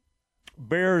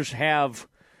 Bears have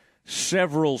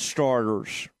several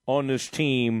starters on this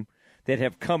team that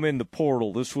have come in the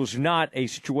portal. This was not a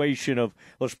situation of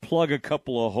let's plug a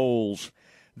couple of holes.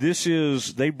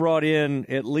 They brought in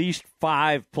at least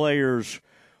 5 players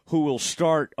who will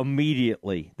start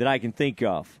immediately that I can think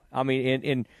of.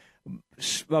 And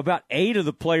about 8 of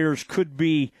the players could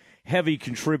be heavy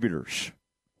contributors.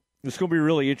 It's going to be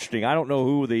really interesting. I don't know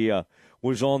who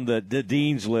was on the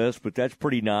dean's list, but that's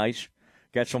pretty nice.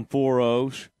 Got some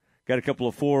 4.0s. Got a couple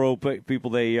of 4.0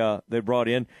 people they brought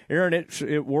in. Aaron,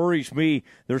 it worries me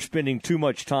they're spending too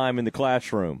much time in the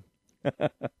classroom.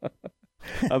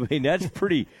 That's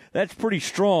pretty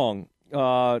strong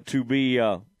to be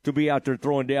out there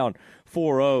throwing down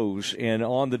 4.0s and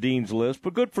on the dean's list,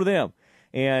 but good for them.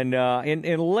 And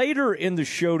later in the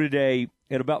show today,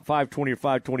 at about 5:20 or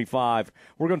 5:25,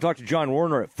 we're going to talk to John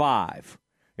Werner at 5.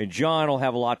 And John will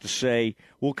have a lot to say.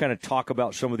 We'll kind of talk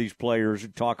about some of these players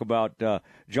and talk about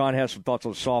John has some thoughts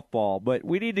on softball. But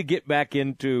we need to get back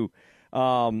into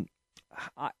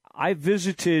I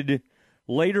visited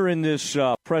later in this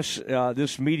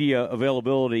this media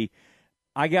availability.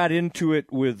 I got into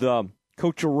it with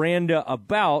Coach Aranda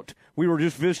about, we were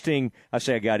just visiting, I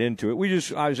got into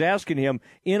it. I was asking him,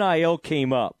 NIL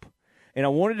came up, and I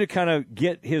wanted to kind of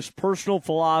get his personal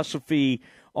philosophy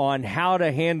on how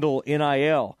to handle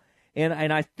NIL.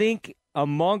 And I think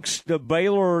amongst the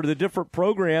Baylor, the different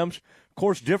programs, of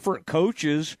course, different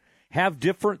coaches have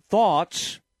different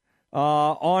thoughts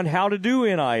on how to do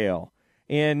NIL.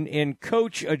 And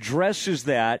Coach addresses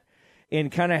that and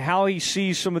kind of how he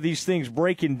sees some of these things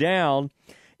breaking down.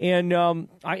 And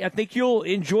I think you'll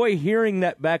enjoy hearing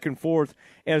that back and forth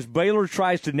as Baylor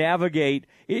tries to navigate,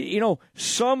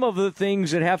 some of the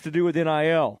things that have to do with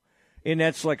NIL. And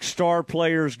that's like star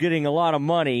players getting a lot of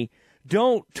money,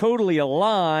 don't totally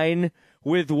align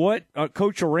with what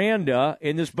Coach Aranda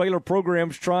and this Baylor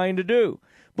program is trying to do.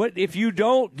 But if you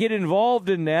don't get involved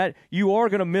in that, you are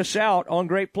going to miss out on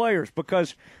great players,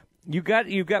 because you've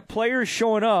got players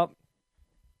showing up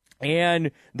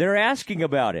and they're asking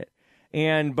about it.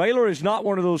 And Baylor is not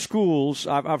one of those schools.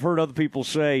 I've heard other people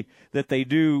say that they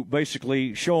do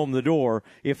basically show them the door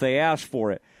if they ask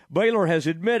for it. Baylor has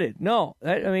admitted, no.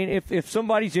 I mean, if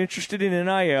somebody's interested in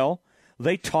NIL,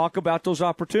 they talk about those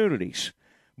opportunities.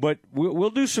 But we'll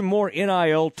do some more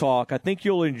NIL talk. I think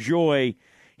you'll enjoy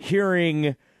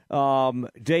hearing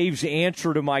Dave's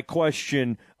answer to my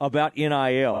question about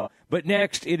NIL. But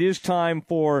next, it is time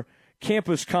for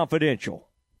Campus Confidential.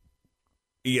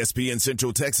 ESPN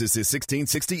Central Texas is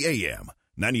 1660 AM,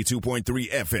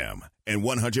 92.3 FM, and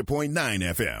 100.9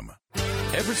 FM.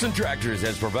 Epperson Tractors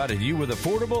has provided you with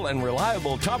affordable and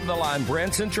reliable top-of-the-line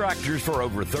Branson tractors for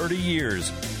over 30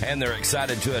 years. And they're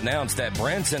excited to announce that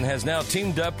Branson has now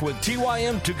teamed up with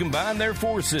TYM to combine their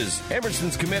forces.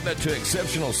 Epperson's commitment to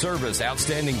exceptional service,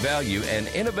 outstanding value, and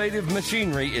innovative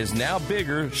machinery is now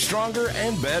bigger, stronger,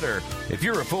 and better. If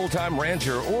you're a full-time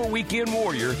rancher or weekend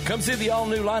warrior, come see the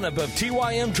all-new lineup of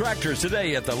TYM tractors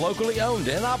today at the locally owned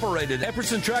and operated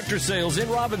Epperson Tractor Sales in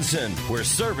Robinson, where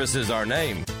service is our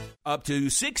name. Up to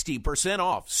 60%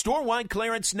 off. Store-wide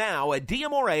clearance now at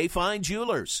DMRA Fine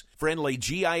Jewelers. Friendly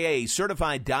GIA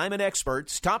certified diamond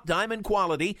experts, top diamond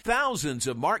quality, thousands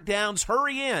of markdowns.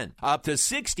 Hurry in. Up to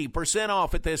 60%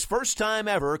 off at this first time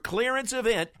ever clearance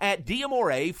event at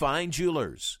DMRA Fine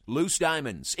Jewelers. Loose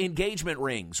diamonds, engagement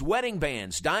rings, wedding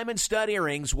bands, diamond stud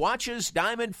earrings, watches,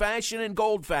 diamond fashion, and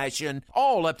gold fashion,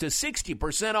 all up to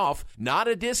 60% off. Not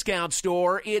a discount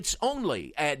store. It's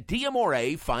only at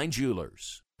DMRA Fine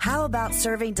Jewelers. How about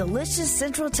serving delicious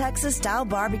Central Texas-style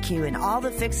barbecue and all the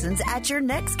fixins at your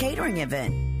next catering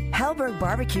event? Hellberg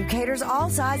Barbecue caters all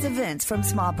size events from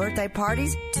small birthday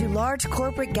parties to large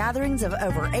corporate gatherings of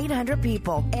over 800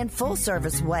 people and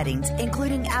full-service weddings,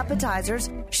 including appetizers,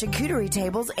 charcuterie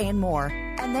tables, and more.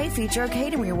 And they feature a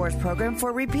catering rewards program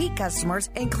for repeat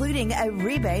customers, including a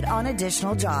rebate on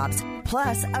additional jobs,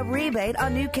 plus a rebate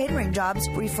on new catering jobs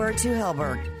referred to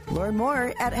Hellberg. Learn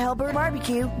more at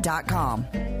hellbergbarbecue.com.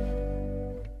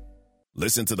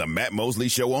 Listen to the Matt Mosley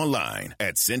Show online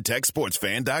at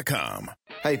syntechsportsfan.com.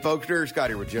 Hey, folks, Derek Scott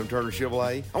here with Jim Turner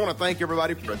Chevrolet. I want to thank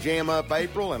everybody for the Jam Up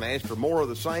April and ask for more of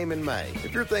the same in May.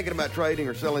 If you're thinking about trading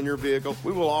or selling your vehicle,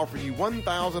 we will offer you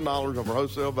 $1,000 over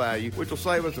wholesale value, which will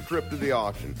save us a trip to the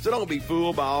auction. So don't be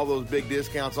fooled by all those big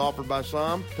discounts offered by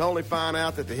some to only find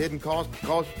out that the hidden cost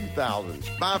costs you thousands.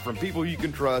 Buy from people you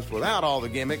can trust without all the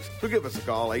gimmicks. So give us a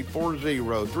call,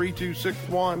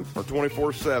 840-3261 or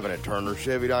 24/7 at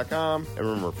turnerchevy.com. And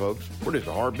remember, folks, we're just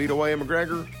a heartbeat away in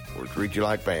McGregor. We'll treat you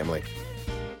like family.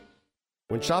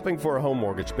 When shopping for a home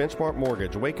mortgage, Benchmark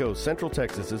Mortgage, Waco, Central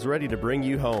Texas is ready to bring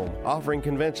you home, offering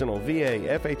conventional VA,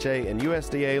 FHA, and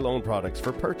USDA loan products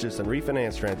for purchase and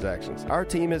refinance transactions. Our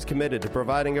team is committed to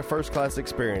providing a first-class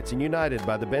experience and united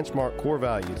by the Benchmark core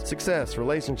values: success,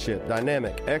 relationship,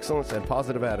 dynamic, excellence, and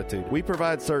positive attitude. We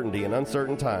provide certainty in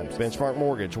uncertain times. Benchmark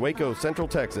Mortgage, Waco, Central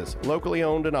Texas, locally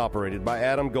owned and operated by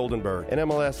Adam Goldenberg,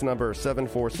 NMLS number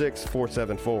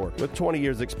 746474, with 20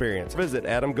 years experience. Visit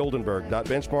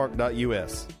adamgoldenberg.benchmark.us.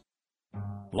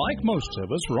 Like most of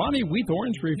us, Ronnie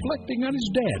Weathorn's reflecting on his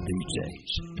dad these days.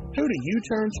 Who do you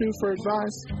turn to for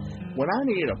advice? When I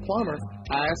needed a plumber,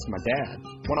 I asked my dad.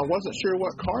 When I wasn't sure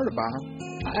what car to buy,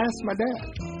 I asked my dad.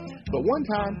 But one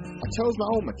time, I chose my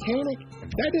old mechanic.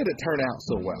 That didn't turn out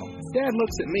so well. Dad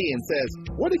looks at me and says,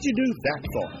 "What did you do that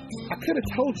for?" I could have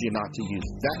told you not to use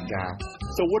that guy.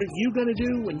 So what are you going to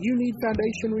do when you need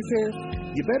foundation repair?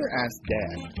 You better ask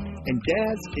Dad. And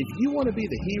dads, if you want to be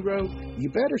the hero, you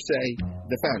better say,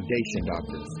 the Foundation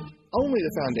Doctor. Only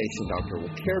the Foundation Doctor will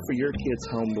care for your kids'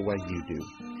 home the way you do.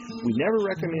 We never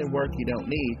recommend work you don't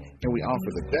need, and we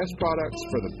offer the best products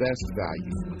for the best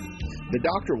value. The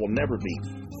doctor will never be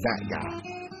that guy.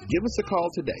 Give us a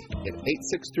call today at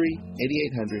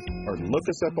 863-8800 or look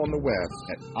us up on the web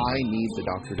at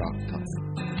ineedthedoctor.com.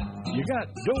 You got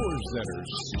doors that are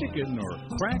sticking or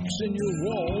cracks in your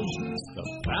walls, the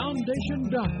Foundation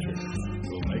Doctor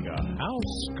will make a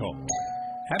house call.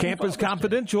 Campus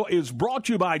Confidential is brought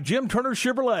to you by Jim Turner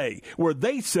Chevrolet, where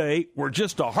they say we're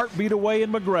just a heartbeat away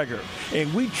in McGregor,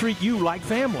 and we treat you like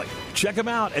family. Check them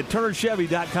out at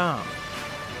turnerchevy.com.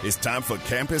 It's time for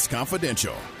Campus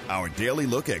Confidential, our daily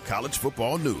look at college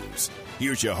football news.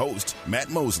 Here's your host, Matt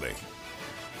Mosley.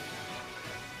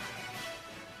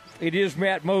 It is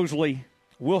Matt Mosley.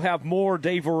 We'll have more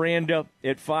Dave Aranda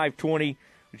at 5:20.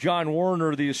 John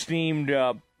Warner, the esteemed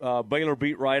Baylor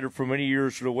beat writer for many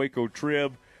years for the Waco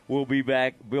Trib, will be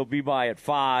back. We'll be by at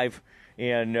 5,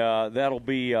 and that'll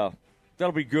be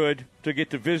good to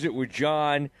get to visit with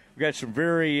John. We've got some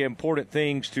very important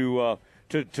things to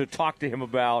talk to him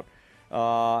about,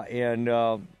 and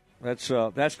That's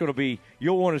going to be –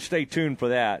 you'll want to stay tuned for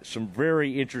that. Some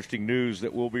very interesting news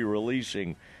that we'll be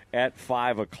releasing at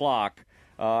 5 o'clock.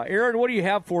 Aaron, what do you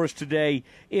have for us today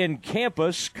in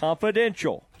Campus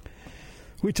Confidential?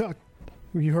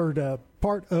 We heard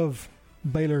part of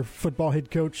Baylor football head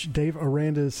coach Dave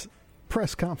Aranda's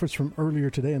press conference from earlier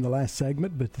today in the last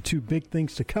segment, but the two big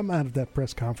things to come out of that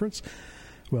press conference,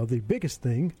 well, the biggest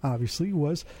thing, obviously,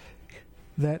 was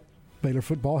that Baylor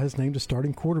football has named a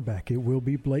starting quarterback. It will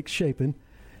be Blake Shapen.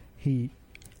 He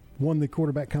won the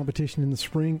quarterback competition in the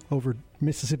spring over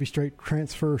Mississippi State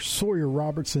transfer Sawyer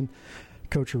Robertson.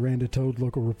 Coach Aranda told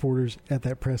local reporters at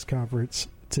that press conference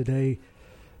today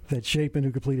that Shapen,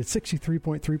 who completed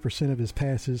 63.3% of his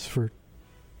passes for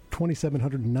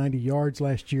 2,790 yards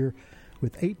last year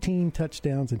with 18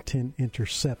 touchdowns and 10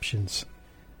 interceptions.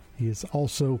 He is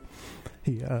also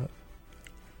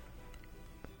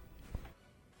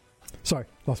sorry,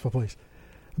 lost my place.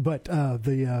 But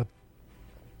the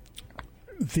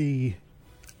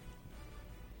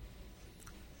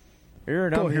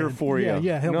Aaron, I'm here for you.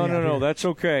 Yeah, help me out No, here. that's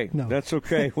okay. No. That's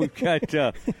okay. We've got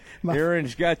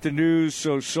Aaron's got the news.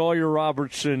 So Sawyer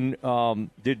Robertson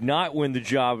did not win the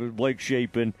job with Blake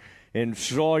Shapen, and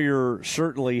Sawyer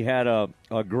certainly had a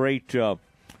great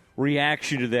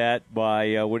reaction to that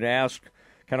by when asked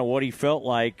kind of what he felt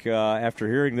like after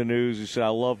hearing the news. He said, "I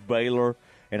love Baylor,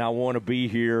 and I want to be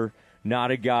here. Not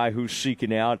a guy who's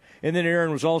seeking out." And then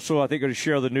Aaron was also, I think, going to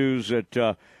share the news that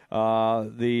the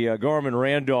Garmin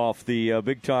Randolph, the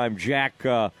big-time Jack,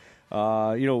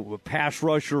 pass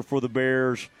rusher for the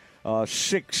Bears,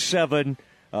 6'7",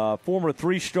 former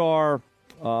three-star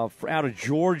out of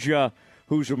Georgia,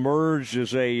 who's emerged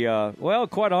as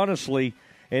quite honestly,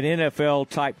 an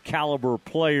NFL-type caliber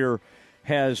player,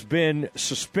 has been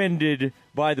suspended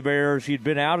by the Bears. He'd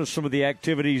been out of some of the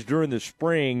activities during the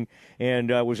spring and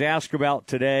was asked about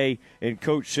today, and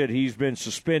Coach said he's been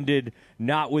suspended,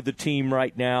 not with the team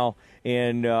right now,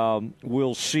 and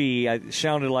we'll see. It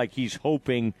sounded like he's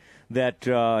hoping that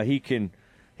he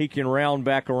can round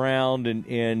back around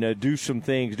and do some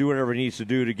things, do whatever he needs to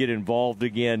do to get involved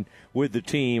again with the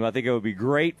team. I think it would be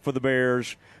great for the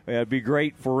Bears. It'd be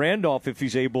great for Randolph if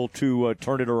he's able to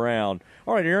turn it around.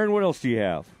 All right, Aaron, what else do you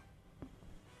have?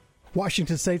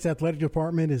 Washington State's athletic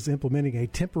department is implementing a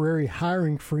temporary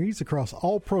hiring freeze across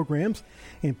all programs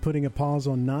and putting a pause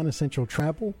on non-essential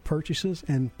travel, purchases,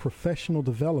 and professional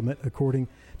development, according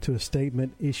to a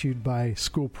statement issued by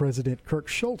school president Kirk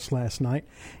Schultz last night.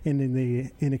 And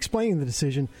in explaining the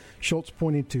decision, Schultz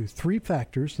pointed to three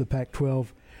factors. The Pac-12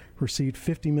 received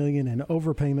 $50 million in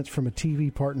overpayments from a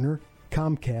TV partner,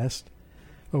 Comcast,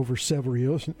 over several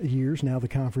years. Now the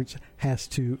conference has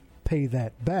to pay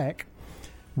that back.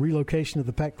 Relocation of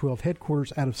the Pac-12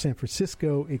 headquarters out of San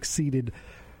Francisco exceeded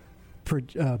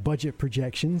budget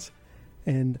projections.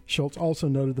 And Schultz also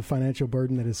noted the financial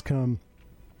burden that has come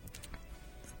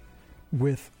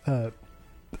with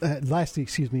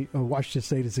Washington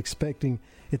State is expecting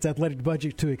its athletic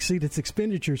budget to exceed its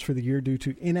expenditures for the year due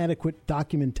to inadequate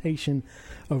documentation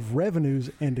of revenues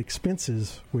and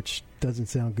expenses, which doesn't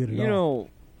sound good at all.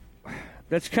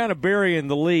 That's kind of burying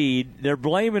the lead. They're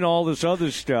blaming all this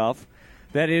other stuff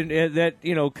that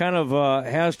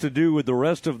has to do with the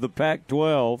rest of the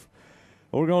Pac-12.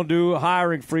 We're going to do a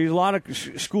hiring freeze. A lot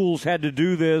of schools had to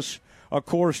do this, of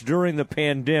course, during the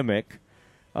pandemic.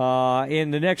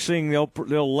 And the next thing,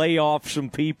 they'll lay off some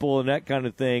people and that kind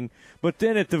of thing. But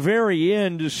then at the very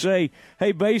end to say,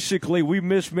 hey, basically we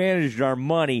mismanaged our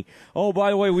money. Oh, by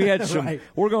the way, we had some right.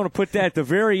 We're going to put that at the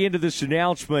very end of this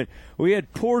announcement. We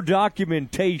had poor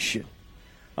documentation.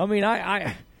 I mean,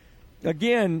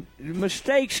 again,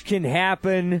 mistakes can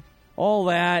happen, all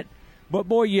that. But,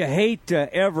 boy, you hate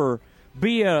to ever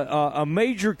be a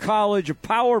major college, a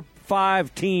Power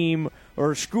 5 team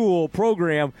or school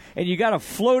program, and you got to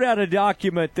float out a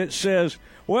document that says,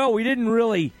 well, we didn't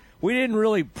really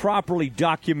properly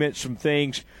document some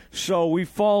things, so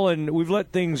we've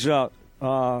let things get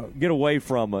away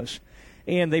from us.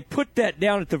 And they put that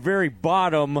down at the very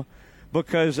bottom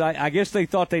because I guess they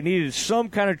thought they needed some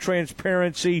kind of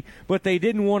transparency, but they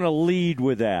didn't want to lead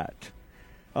with that.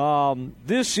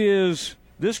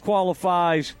 This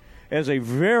qualifies as a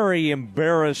very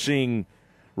embarrassing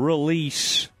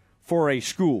release for a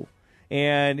school,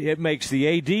 and it makes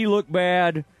the AD look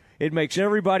bad. It makes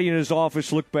everybody in his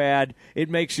office look bad. It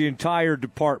makes the entire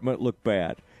department look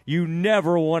bad. You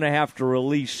never want to have to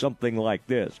release something like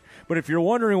this. But if you're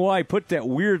wondering why I put that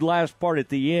weird last part at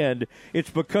the end, it's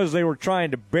because they were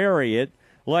trying to bury it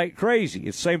like crazy.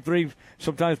 It's the same thing.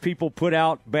 Sometimes people put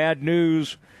out bad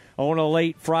news on a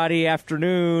late Friday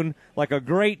afternoon, like a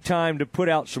great time to put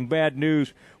out some bad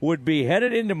news would be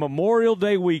headed into Memorial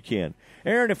Day weekend.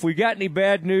 Aaron, if we got any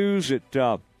bad news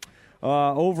at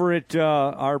over at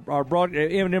our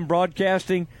M&M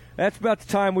Broadcasting, that's about the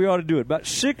time we ought to do it. About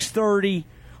 6:30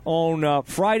 on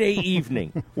Friday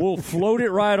evening. We'll float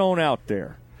it right on out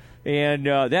there. And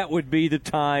that would be the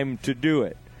time to do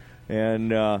it.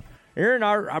 And, Aaron,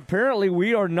 apparently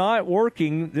we are not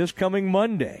working this coming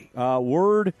Monday.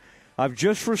 I've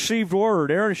just received word.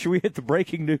 Aaron, should we hit the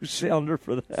breaking news sounder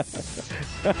for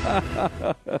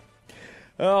that?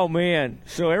 Oh, man.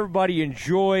 So everybody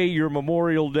enjoy your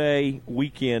Memorial Day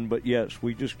weekend. But, yes,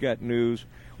 we just got news.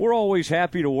 We're always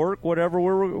happy to work, whatever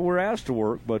we're asked to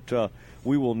work. But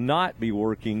we will not be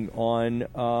working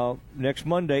on next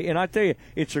Monday. And I tell you,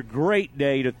 it's a great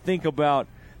day to think about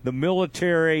the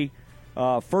military,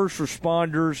 first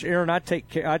responders. Aaron, I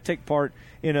take part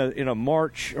in a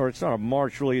march, or it's not a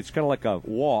march really. It's kind of like a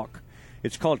walk.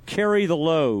 It's called Carry the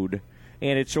Load,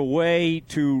 and it's a way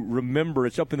to remember.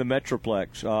 It's up in the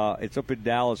Metroplex. It's up in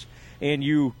Dallas, and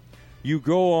you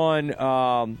go on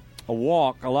a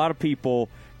walk. A lot of people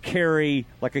carry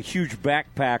like a huge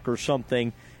backpack or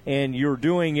something, and you're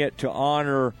doing it to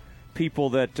honor people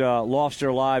that lost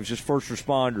their lives as first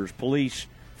responders, police,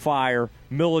 fire,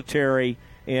 military,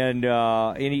 and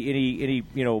any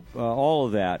all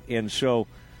of that. And so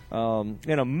an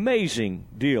amazing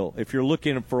deal if you're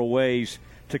looking for ways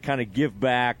to kind of give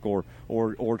back or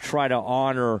try to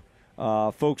honor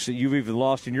folks that you've even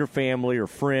lost in your family or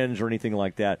friends or anything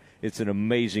like that. It's an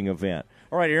amazing event.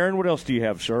 All right, Aaron, what else do you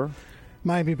have, sir?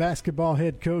 Miami basketball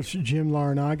head coach Jim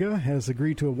Larranaga has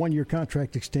agreed to a one-year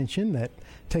contract extension that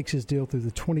takes his deal through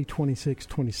the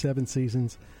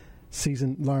 2026-27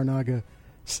 season. Larranaga,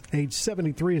 age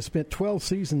 73, has spent 12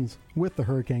 seasons with the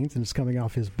Hurricanes and is coming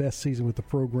off his best season with the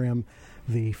program,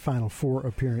 the Final Four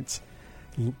appearance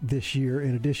this year.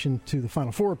 In addition to the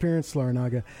Final Four appearance,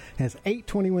 Larranaga has 8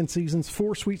 20-win seasons,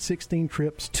 4 Sweet 16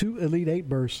 trips, 2 Elite 8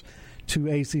 berths, 2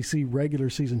 ACC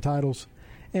regular season titles,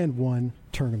 and 1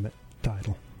 tournament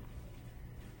title.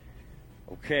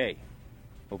 Okay,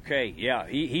 yeah,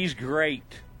 he's great.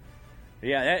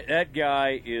 Yeah, that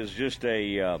guy is just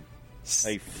a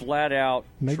flat out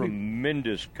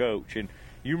tremendous coach. And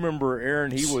you remember, Aaron,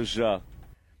 he was. Go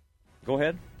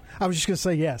ahead. I was just going to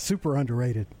say, yeah, super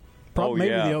underrated. Maybe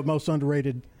the most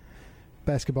underrated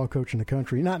basketball coach in the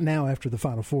country. Not now after the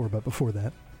Final Four, but before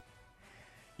that.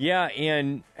 Yeah,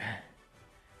 and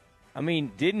I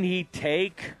mean, didn't he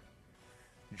take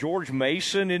George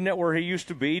Mason, isn't that where he used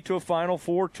to be, to a Final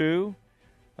Four too?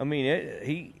 I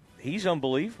mean, he's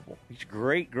unbelievable. He's a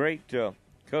great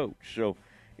coach. So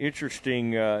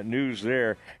interesting news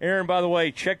there. Aaron, by the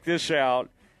way, check this out.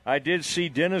 I did see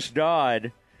Dennis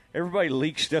Dodd. Everybody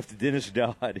leaks stuff to Dennis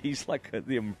Dodd. He's like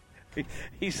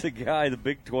he's the guy the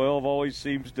Big 12 always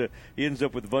seems to. He ends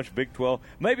up with a bunch of Big 12.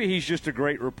 Maybe he's just a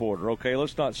great reporter. Okay,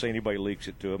 let's not say anybody leaks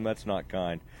it to him. That's not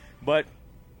kind. But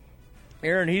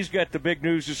Aaron, he's got the big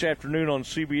news this afternoon on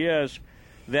CBS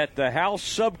that the House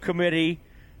subcommittee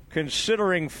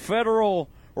considering federal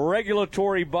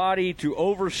regulatory body to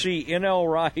oversee NIL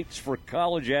rights for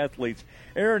college athletes.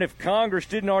 Aaron, if Congress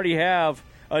didn't already have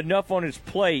enough on its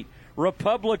plate,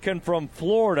 Republican from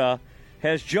Florida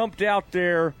has jumped out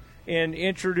there and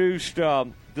introduced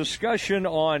discussion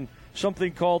on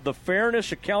something called the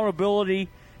Fairness, Accountability,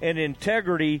 and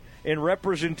Integrity in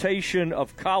Representation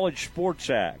of College Sports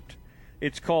Act.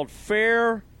 It's called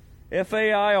FAIR,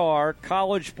 F-A-I-R,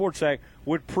 College Sports Act,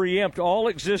 would preempt all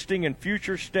existing and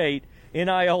future state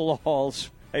NIL laws,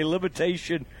 a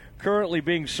limitation currently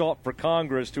being sought for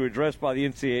Congress to address by the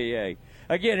NCAA.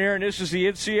 Again, Aaron, this is the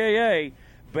NCAA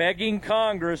begging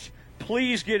Congress,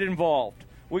 please get involved.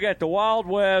 We got the Wild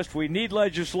West. We need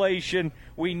legislation.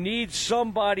 We need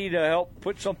somebody to help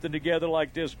put something together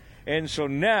like this. And so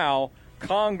now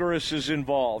Congress is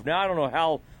involved. Now, I don't know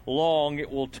how long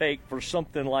it will take for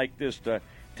something like this to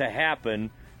happen,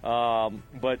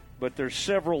 but there's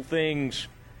several things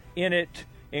in it,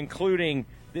 including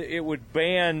it would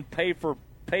ban pay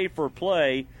for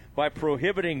play by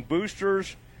prohibiting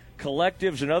boosters,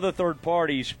 collectives, and other third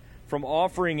parties from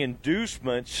offering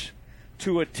inducements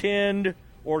to attend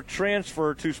or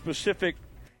transfer to specific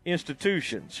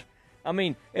institutions. I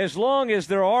mean, as long as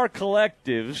there are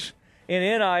collectives in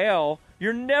NIL,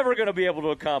 you're never going to be able to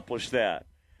accomplish that.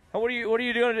 What are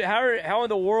you doing? How in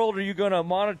the world are you going to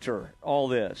monitor all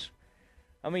this?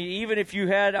 I mean, even if you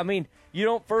had, you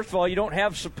don't. First of all, you don't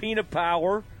have subpoena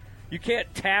power. You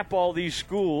can't tap all these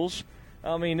schools.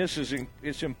 I mean,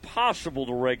 it's impossible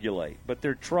to regulate, but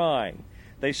they're trying.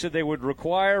 They said they would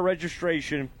require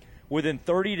registration within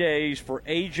 30 days for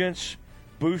agents,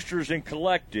 boosters and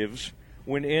collectives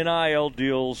when NIL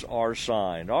deals are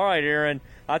signed. All right, Aaron,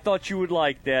 I thought you would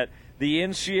like that. The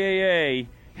NCAA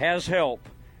has help,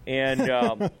 and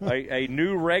a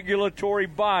new regulatory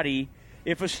body,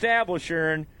 if established,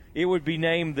 Aaron, it would be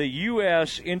named the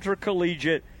U.S.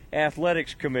 Intercollegiate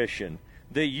Athletics Commission,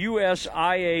 the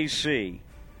USIAC.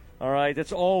 All right,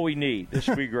 that's all we need. This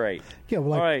would be great. Yeah,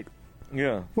 well, all right.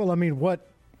 Yeah. Well, I mean, what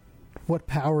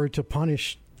power to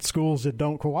punish schools that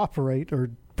don't cooperate or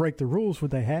break the rules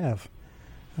would they have?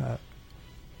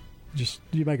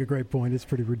 You make a great point. It's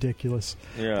pretty ridiculous.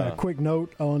 Yeah. Quick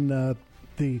note on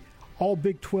the All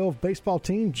Big 12 baseball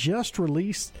team just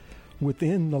released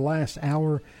within the last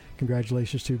hour.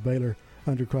 Congratulations to Baylor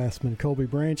underclassmen Colby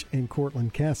Branch and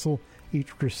Cortland Castle. Each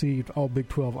received All Big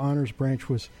 12 honors. Branch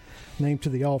was named to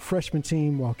the All Freshman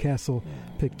team, while Castle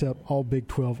picked up All Big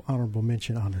 12 honorable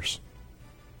mention honors.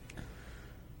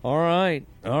 All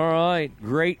right.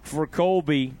 Great for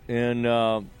Colby. And,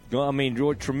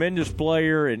 tremendous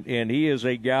player, and he is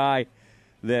a guy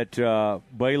that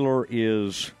Baylor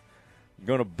is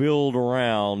going to build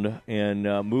around and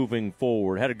moving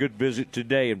forward. Had a good visit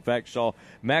today. In fact, saw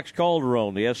Max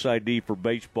Calderon, the SID for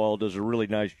baseball, does a really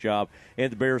nice job.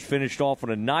 And the Bears finished off on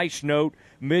a nice note.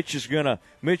 Mitch is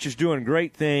doing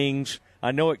great things.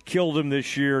 I know it killed them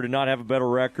this year to not have a better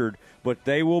record, but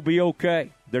they will be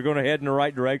okay. They're going to head in the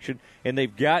right direction, and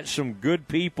they've got some good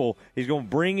people. He's going to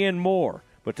bring in more,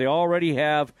 but they already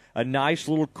have a nice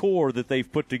little core that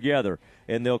they've put together,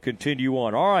 and they'll continue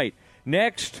on. All right,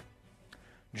 next,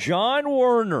 John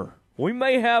Werner. We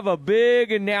may have a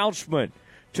big announcement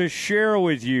to share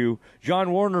with you.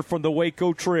 John Werner from the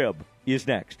Waco Trib is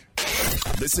next.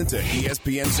 Listen to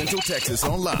ESPN Central Texas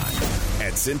online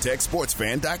at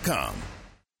centexsportsfan.com.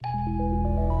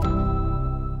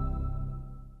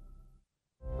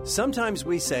 Sometimes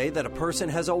we say that a person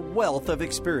has a wealth of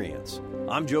experience.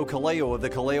 I'm Joe Kaleo of the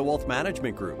Kaleo Wealth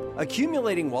Management Group.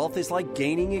 Accumulating wealth is like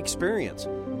gaining experience.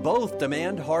 Both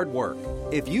demand hard work.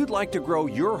 If you'd like to grow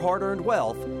your hard-earned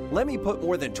wealth, let me put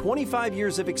more than 25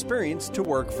 years of experience to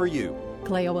work for you.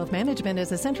 Kaleo Wealth Management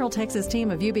is a Central Texas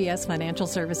team of UBS Financial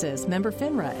Services, member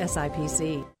FINRA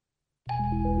SIPC.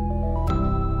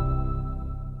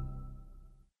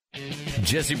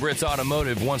 Jesse Britt's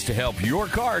Automotive wants to help your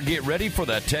car get ready for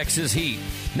the Texas heat.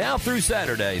 Now through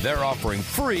Saturday, they're offering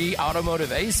free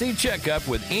automotive AC checkup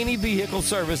with any vehicle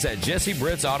service at Jesse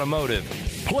Britt's Automotive.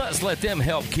 Plus, let them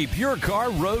help keep your car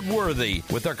roadworthy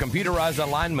with their computerized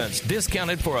alignments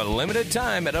discounted for a limited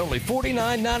time at only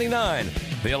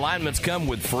 $49.99. The alignments come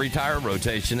with free tire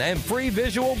rotation and free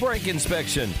visual brake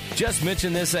inspection. Just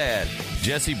mention this ad.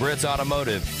 Jesse Britt's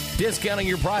Automotive. Discounting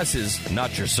your prices,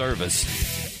 not your service.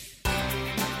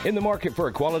 In the market for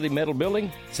a quality metal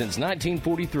building? Since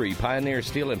 1943, Pioneer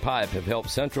Steel and Pipe have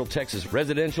helped Central Texas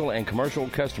residential and commercial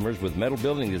customers with metal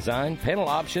building design, panel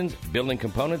options, building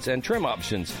components, and trim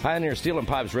options. Pioneer Steel and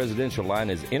Pipe's residential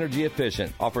line is energy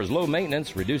efficient, offers low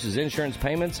maintenance, reduces insurance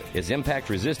payments, is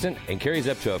impact resistant, and carries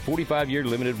up to a 45-year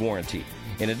limited warranty.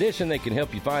 In addition, they can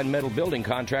help you find metal building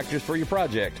contractors for your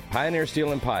project. Pioneer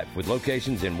Steel and Pipe, with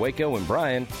locations in Waco and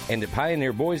Bryan, and at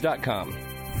pioneerboys.com.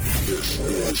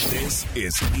 This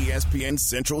is ESPN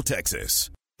Central Texas.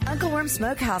 Uncle Worm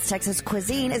Smokehouse Texas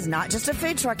Cuisine is not just a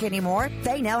food truck anymore.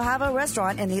 They now have a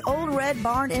restaurant in the Old Red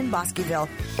Barn in Bosqueville.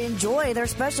 Enjoy their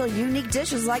special unique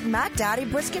dishes like Mac Daddy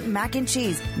Brisket Mac and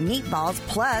Cheese, meatballs,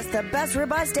 plus the best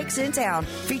ribeye steaks in town,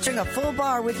 featuring a full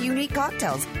bar with unique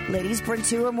cocktails. Ladies, bring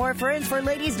 2 or more friends for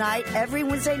Ladies' Night every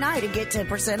Wednesday night and get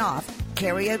 10% off.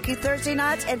 Karaoke Thursday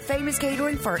nights, and famous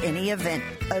catering for any event.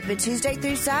 Open Tuesday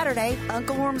through Saturday.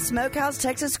 Uncle Worm Smokehouse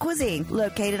Texas Cuisine,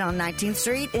 located on 19th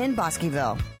Street in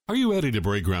Bosqueville. Are you ready to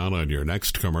break ground on your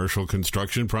next commercial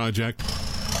construction project?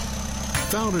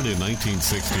 Founded in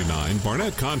 1969,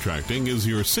 Barnett Contracting is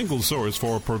your single source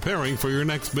for preparing for your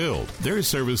next build. Their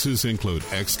services include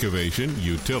excavation,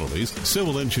 utilities,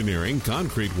 civil engineering,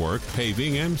 concrete work,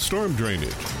 paving, and storm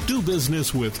drainage. Do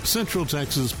business with Central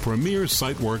Texas' premier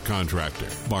site work contractor,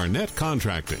 Barnett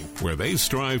Contracting, where they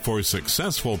strive for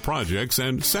successful projects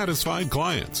and satisfied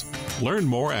clients. Learn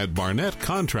more at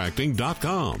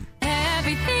barnettcontracting.com.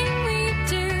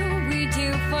 Everything we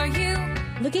do for you.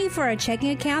 Looking for a checking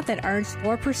account that earns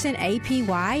 4%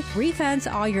 APY,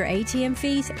 refunds all your ATM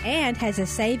fees, and has a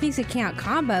savings account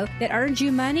combo that earns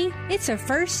you money? It's a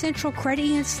First Central Credit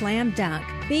Union slam dunk.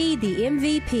 Be the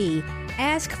MVP.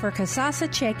 Ask for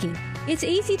Kasasa Checking. It's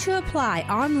easy to apply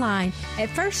online at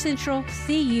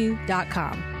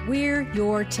firstcentralcu.com. We're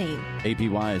your team.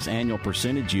 APY is annual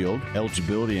percentage yield.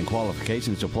 Eligibility and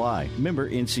qualifications apply. Member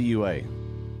NCUA.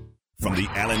 From the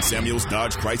Allen Samuels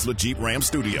Dodge Chrysler Jeep Ram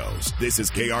Studios, this is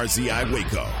KRZI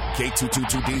Waco,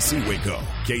 K222DC Waco,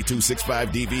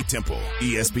 K265DV Temple,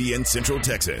 ESPN Central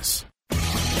Texas.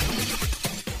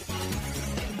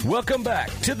 Welcome back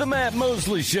to the Matt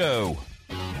Mosley Show.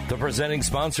 The presenting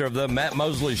sponsor of the Matt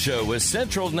Mosley Show is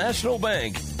Central National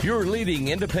Bank, your leading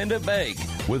independent bank,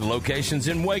 with locations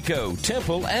in Waco,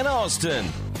 Temple, and Austin.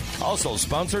 Also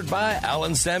sponsored by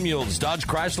Allen Samuels Dodge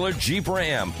Chrysler Jeep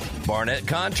Ram, Barnett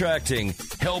Contracting,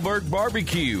 Hellberg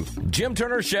Barbecue, Jim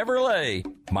Turner Chevrolet,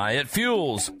 Myatt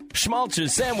Fuels,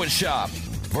 Schmaltz's Sandwich Shop,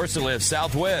 VersaLift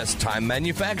Southwest Time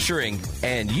Manufacturing,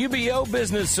 and UBO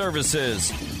Business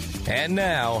Services. And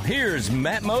now, here's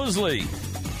Matt Mosley.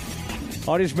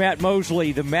 On his Matt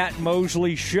Mosley, the Matt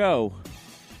Mosley Show.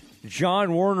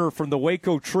 John Werner from the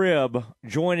Waco Trib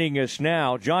joining us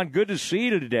now. John, good to see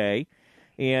you today.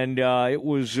 And it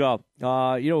was,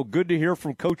 good to hear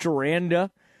from Coach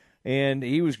Aranda. And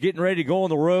he was getting ready to go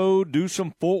on the road, do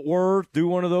some footwork, do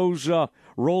one of those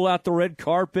roll out the red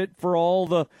carpet for all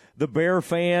the Bear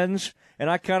fans. And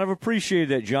I kind of appreciated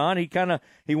that, John.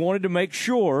 He wanted to make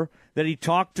sure that he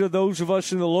talked to those of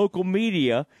us in the local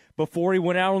media before he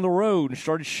went out on the road and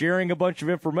started sharing a bunch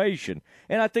of information.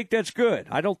 And I think that's good.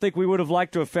 I don't think we would have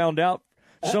liked to have found out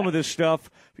some of this stuff,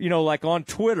 like on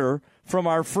Twitter from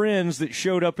our friends that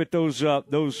showed up at those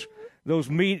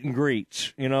meet and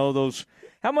greets.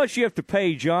 How much you have to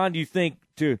pay, John, do you think,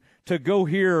 to go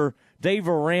hear Dave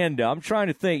Aranda? I'm trying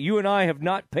to think. You and I have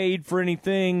not paid for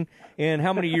anything in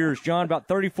how many years, John? About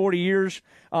 30, 40 years?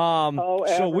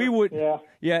 So we would,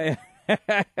 yeah.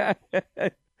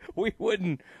 we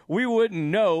wouldn't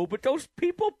know, but those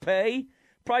people pay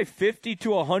probably $50 to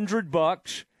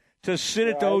 $100 to sit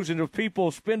at those, and if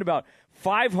people spend about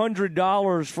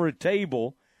 $500 for a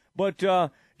table. But,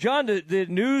 John, the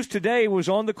news today was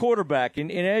on the quarterback,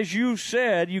 and as you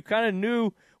said, you kind of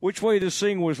knew which way this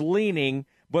thing was leaning,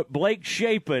 but Blake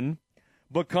Shapen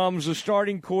becomes the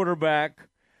starting quarterback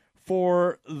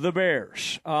for the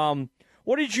Bears.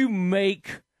 What did you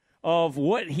make of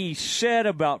what he said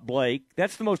about Blake?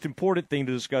 That's the most important thing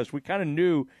to discuss. We kind of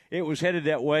knew it was headed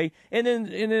that way. And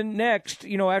then next,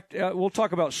 after, we'll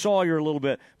talk about Sawyer a little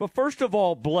bit. But first of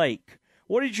all, Blake,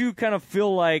 what did you kind of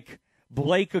feel like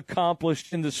Blake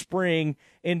accomplished in the spring?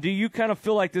 And do you kind of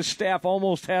feel like this staff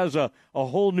almost has a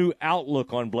whole new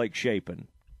outlook on Blake Shapen?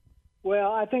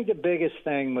 Well, I think the biggest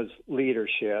thing was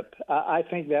leadership. I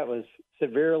think that was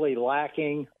severely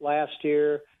lacking last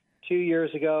year. 2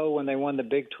 years ago when they won the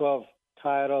Big 12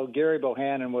 title, Gary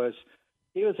Bohannon was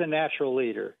a natural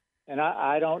leader. And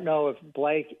I don't know if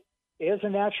Blake is a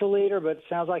natural leader, but it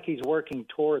sounds like he's working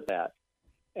toward that.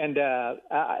 And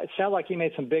it sounds like he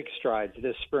made some big strides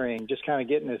this spring, just kind of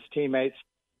getting his teammates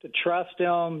to trust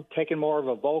him, taking more of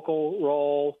a vocal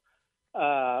role.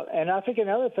 And I think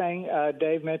another thing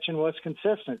Dave mentioned was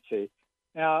consistency.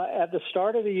 Now, at the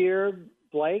start of the year,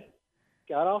 Blake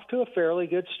got off to a fairly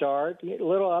good start, a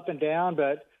little up and down,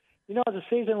 but, as the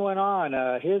season went on,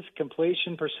 his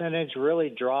completion percentage really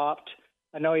dropped.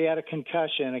 I know he had a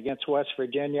concussion against West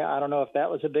Virginia. I don't know if that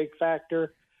was a big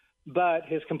factor, but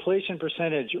his completion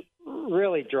percentage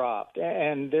really dropped,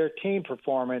 and their team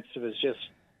performance was just,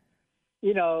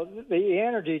 the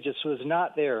energy just was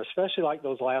not there, especially like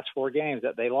those last 4 games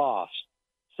that they lost.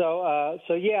 So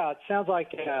yeah, it sounds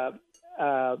like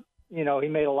he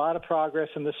made a lot of progress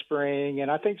in the spring,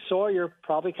 and I think Sawyer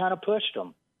probably kind of pushed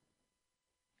him.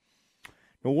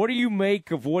 Now, what do you make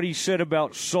of what he said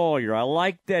about Sawyer? I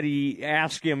like that he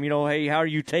asked him, hey, how are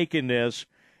you taking this?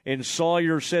 And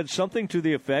Sawyer said something to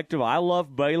the effect of, I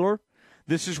love Baylor.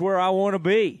 This is where I want to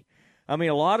be. I mean,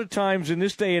 a lot of times in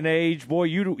this day and age, boy,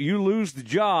 you lose the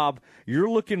job, you're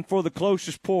looking for the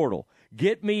closest portal.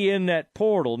 Get me in that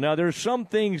portal. Now, there's some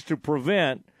things to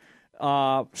prevent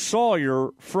Sawyer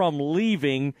from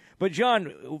leaving. But,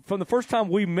 John, from the first time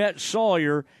we met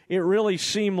Sawyer, it really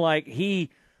seemed like he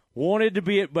wanted to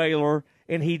be at Baylor,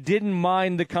 and he didn't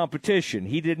mind the competition.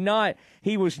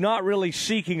 He was not really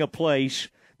seeking a place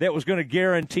that was going to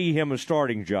guarantee him a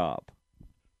starting job.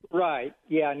 Right.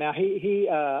 Yeah. Now, he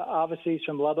obviously is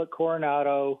from Lubbock,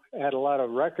 Coronado, had a lot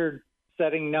of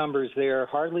record-setting numbers there,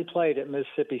 hardly played at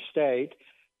Mississippi State,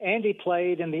 and he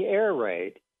played in the air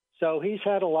raid. So he's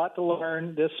had a lot to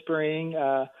learn this spring.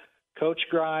 Coach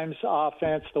Grimes'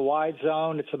 offense, the wide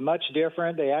zone, it's a much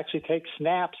different. They actually take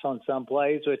snaps on some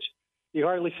plays, which you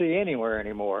hardly see anywhere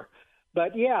anymore.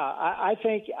 But, yeah, I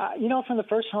think, from the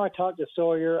first time I talked to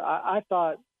Sawyer, I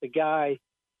thought the guy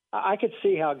 – I could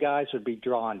see how guys would be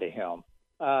drawn to him.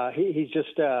 He's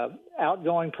just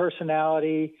outgoing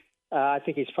personality. I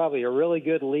think he's probably a really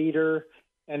good leader.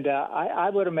 And I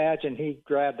would imagine he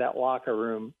grabbed that locker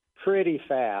room pretty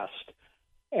fast.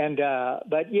 And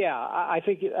but yeah, I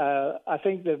think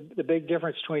the big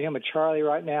difference between him and Charlie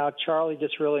right now, Charlie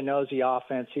just really knows the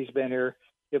offense. He's been here;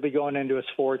 he'll be going into his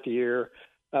 4th year.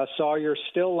 Sawyer's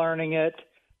still learning it,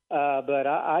 but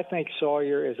I think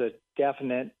Sawyer is a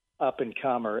definite up and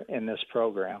comer in this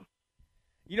program.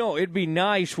 You know, it'd be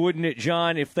nice, wouldn't it,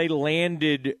 John, if they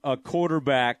landed a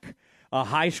quarterback, a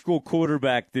high school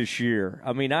quarterback this year?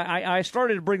 I mean, I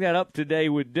started to bring that up today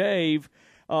with Dave.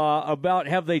 About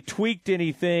have they tweaked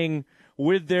anything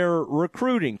with their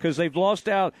recruiting, because they've lost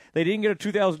out. They didn't get a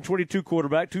 2022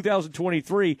 quarterback,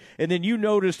 2023, and then you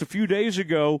noticed a few days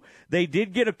ago they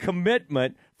did get a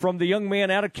commitment from the young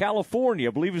man out of California.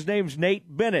 I believe his name's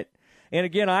Nate Bennett. And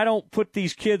again, I don't put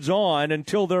these kids on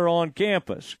until they're on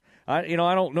campus. I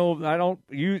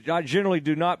generally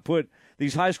do not put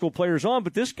these high school players on,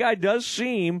 but this guy does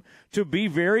seem to be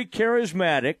very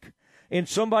charismatic. And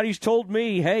somebody's told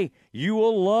me, hey, you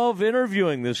will love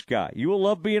interviewing this guy. You will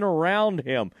love being around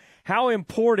him. How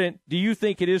important do you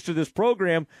think it is to this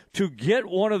program to get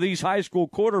one of these high school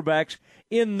quarterbacks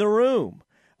in the room?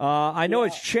 I know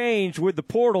it's changed with the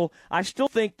portal. I still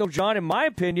think, though, John, in my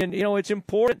opinion, it's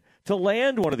important to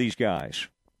land one of these guys.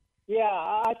 Yeah,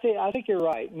 I think you're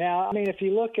right. Now, I mean, if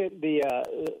you look at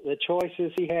the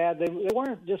choices he had, they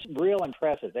weren't just real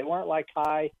impressive. They weren't like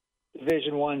high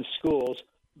Division I schools.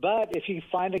 But if you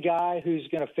find a guy who's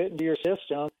going to fit into your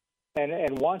system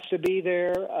and wants to be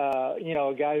there,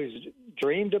 a guy who's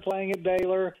dreamed of playing at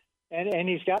Baylor, and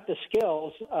he's got the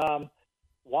skills,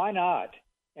 why not?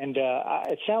 And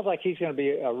it sounds like he's going to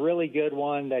be a really good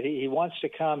one, that he wants to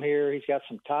come here. He's got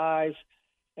some ties.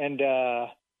 And,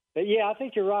 but, yeah, I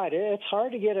think you're right. It's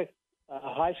hard to get a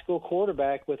high school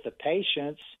quarterback with the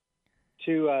patience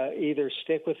to either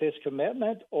stick with his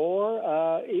commitment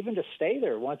or even to stay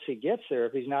there once he gets there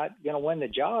if he's not going to win the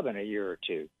job in a year or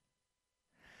two.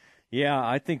 Yeah,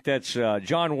 I think that's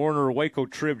John Warner, Waco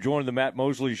Trib, joining the Matt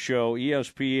Mosley Show,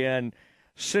 ESPN,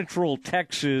 Central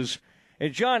Texas.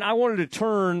 And, John, I wanted to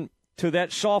turn to that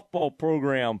softball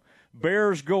program.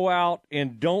 Bears go out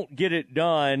and don't get it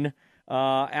done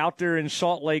out there in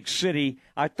Salt Lake City.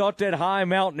 I thought that high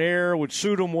mountain air would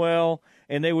suit them well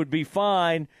and they would be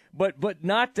fine. But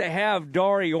not to have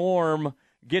Dari Orm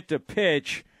get to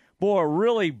pitch, boy,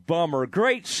 really bummer.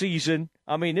 Great season.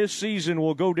 I mean, this season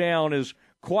will go down as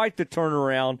quite the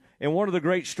turnaround and one of the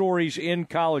great stories in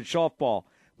college softball.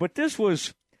 But that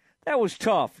was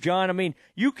tough, John. I mean,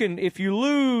 if you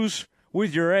lose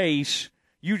with your ace,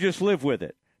 you just live with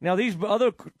it. Now, these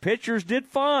other pitchers did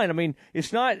fine. I mean,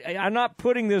 I'm not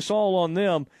putting this all on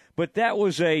them, but that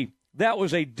was a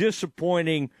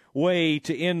disappointing way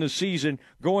to end the season,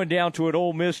 going down to an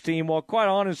Ole Miss team. Well, quite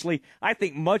honestly, I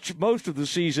think most of the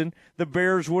season the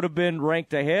Bears would have been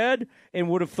ranked ahead and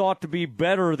would have thought to be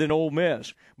better than Ole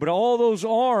Miss. But all those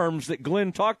arms that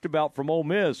Glenn talked about from Ole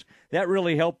Miss, that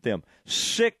really helped them.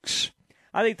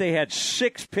 I think they had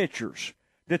 6 pitchers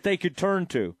that they could turn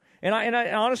to. And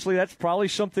I honestly, that's probably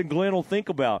something Glenn will think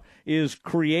about, is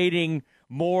creating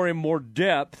more and more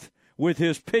depth with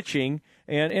his pitching.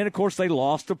 And of course, they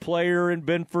lost a player in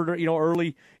Benford,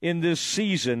 early in this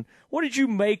season. What did you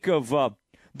make of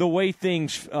the way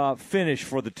things finished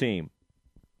for the team?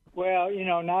 Well,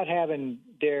 not having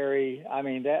Derry, I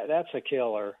mean, that's a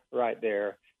killer right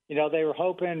there. They were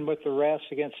hoping with the rest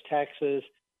against Texas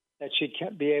that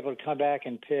she'd be able to come back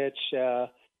and pitch.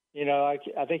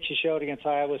 I think she showed against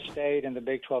Iowa State in the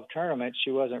Big 12 tournament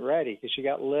she wasn't ready because she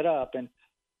got lit up. And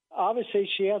obviously,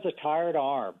 she has a tired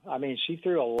arm. I mean, she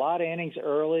threw a lot of innings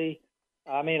early.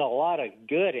 I mean, a lot of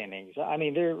good innings. I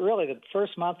mean, the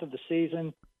first month of the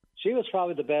season, she was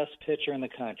probably the best pitcher in the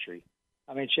country.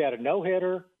 I mean, she had a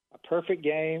no-hitter, a perfect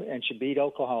game, and she beat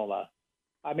Oklahoma.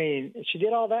 I mean, she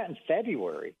did all that in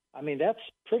February. I mean, that's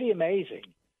pretty amazing.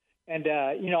 And,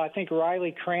 I think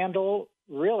Riley Crandall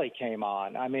really came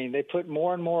on. I mean, they put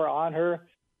more and more on her.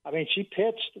 I mean, she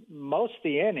pitched most of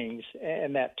the innings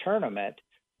in that tournament.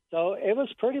 So it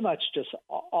was pretty much just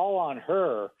all on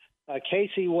her.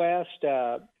 Casey West,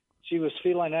 she was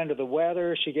feeling under the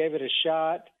weather. She gave it a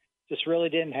shot, just really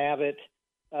didn't have it.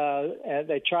 And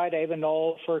they tried Ava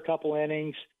Knoll for a couple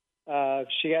innings.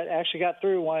 She actually got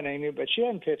through one inning, but she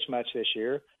hadn't pitched much this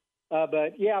year.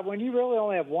 But, yeah, when you really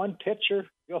only have one pitcher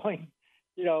going,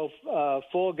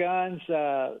 full guns,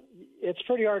 it's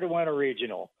pretty hard to win a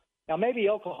regional. Now, maybe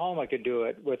Oklahoma could do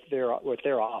it with their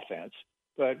offense.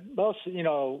 But most,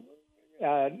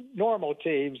 normal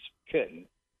teams couldn't.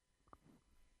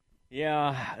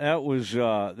 Yeah, that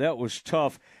was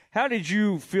tough. How did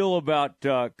you feel about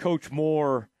Coach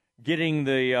Moore getting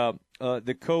the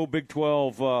Big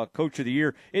 12 Coach of the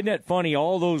Year. Isn't that funny?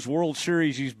 All those World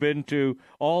Series he's been to,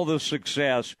 all the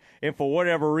success, and for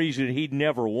whatever reason, he'd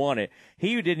never won it.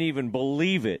 He didn't even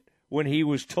believe it when he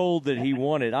was told that he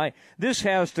won it. This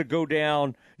has to go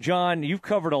down. John, you've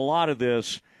covered a lot of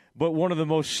this, but one of the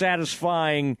most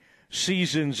satisfying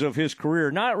seasons of his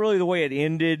career. Not really the way it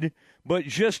ended, but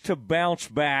just to bounce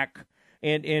back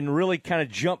and really kind of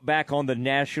jump back on the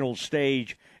national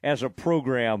stage as a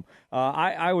program.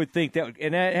 I would think that,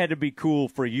 and that had to be cool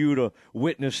for you to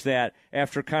witness that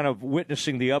after kind of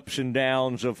witnessing the ups and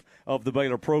downs of the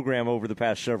Baylor program over the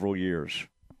past several years.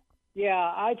 Yeah,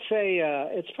 I'd say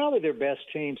it's probably their best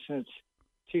team since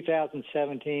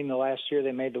 2017, the last year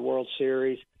they made the World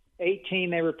Series. 18,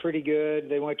 they were pretty good.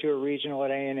 They went to a regional at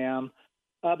A&M.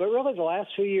 But really the last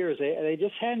 2 years, they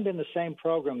just hadn't been the same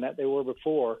program that they were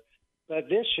before. But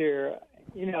this year,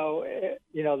 they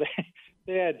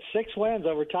had 6 wins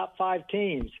over top 5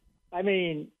 teams. I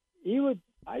mean, you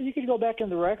could go back in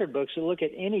the record books and look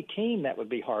at any team that would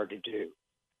be hard to do.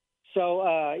 So,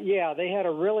 they had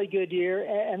a really good year,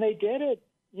 and they did it,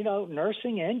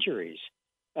 nursing injuries.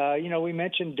 We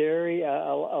mentioned Derry,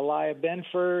 Elia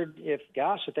Benford. If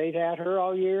they'd had her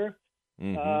all year,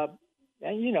 and,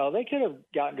 they could have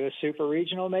gotten to a super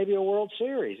regional, maybe a World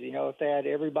Series, if they had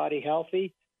everybody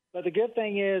healthy. But the good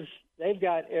thing is they've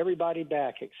got everybody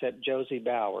back except Josie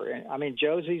Bauer. And, I mean,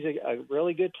 Josie's a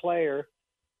really good player,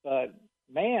 but,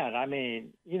 man,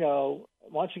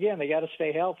 once again, they got to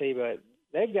stay healthy, but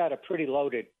they've got a pretty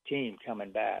loaded team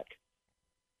coming back.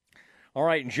 All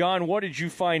right, John, what did you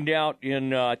find out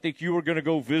I think you were going to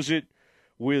go visit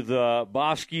with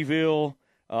Bosqueville.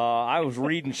 I was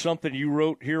reading something you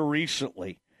wrote here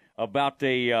recently about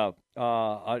this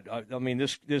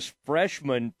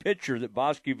freshman pitcher that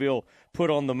Bosqueville put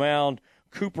on the mound,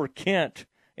 Cooper Kent,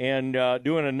 and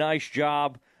doing a nice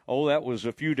job. Oh, that was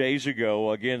a few days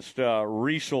ago against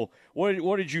Riesel.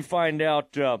 What did you find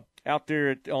out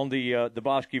there on the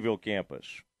Bosqueville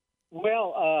campus?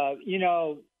 Well,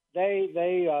 they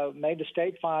made the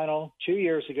state final 2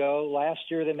 years ago. Last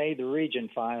year they made the region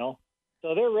final.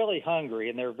 So they're really hungry,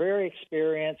 and they're very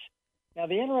experienced. Now,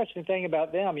 the interesting thing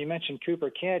about them, you mentioned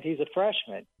Cooper Kent. He's a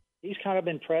freshman. He's kind of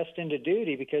been pressed into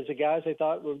duty because the guys they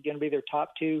thought were going to be their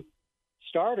top 2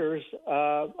 starters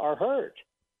are hurt.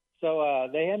 So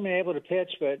they haven't been able to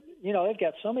pitch, but, they've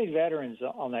got so many veterans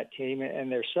on that team,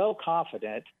 and they're so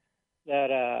confident that,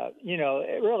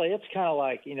 it's kind of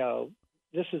like,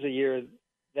 this is a year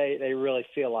they really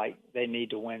feel like they need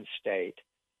to win state,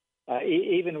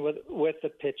 even with the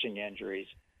pitching injuries.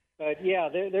 But, yeah,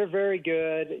 they're very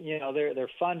good. They're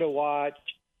fun to watch.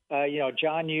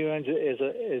 John Ewens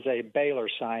is a Baylor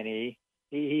signee.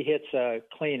 He hits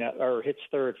cleanup or hits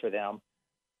third for them.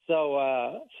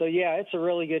 So it's a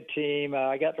really good team.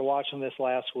 I got to watch them this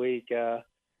last week. They're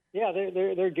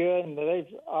good, and they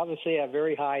obviously have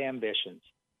very high ambitions.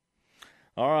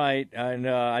 All right, and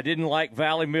I didn't like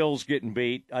Valley Mills getting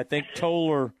beat. I think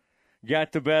Toller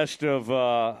got the best of,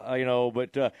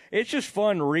 but it's just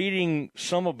fun reading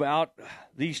some about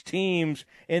these teams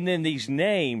and then these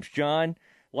names, John,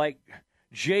 like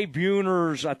Jay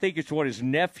Buhner's, I think it's his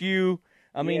nephew.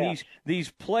 I mean, these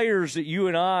players that you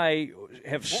and I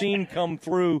have seen come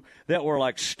through that were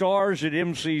like stars at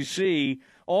MCC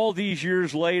all these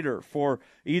years later for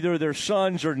either their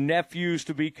sons or nephews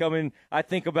to be coming. I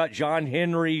think about John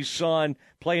Henry's son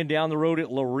playing down the road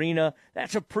at Lorena.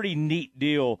 That's a pretty neat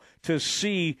deal to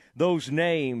see those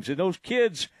names. And those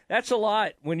kids, that's a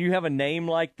lot when you have a name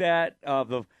like that,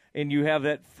 and you have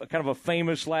that kind of a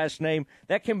famous last name.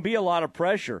 That can be a lot of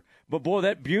pressure. But, boy,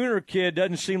 that Buhner kid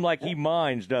doesn't seem like he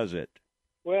minds, does it?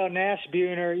 Well, Nash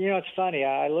Buhner, it's funny.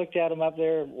 I looked at him up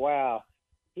there. Wow.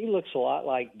 He looks a lot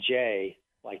like Jay,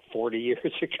 like 40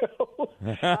 years ago.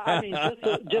 I mean,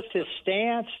 just his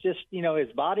stance, just,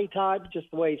 his body type, just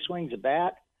the way he swings a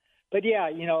bat. But, yeah,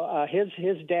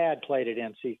 his dad played at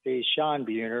MCC, Sean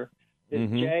Buhner.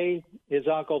 Jay, his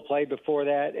uncle, played before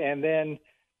that. And then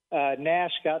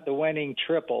Nash got the winning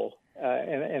triple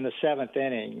in the 7th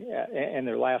inning in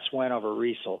their last win over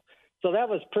Riesel. So that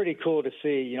was pretty cool to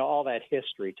see, all that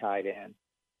history tied in.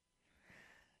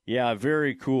 Yeah,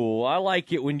 very cool. I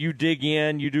like it when you dig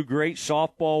in. You do great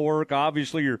softball work,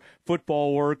 obviously your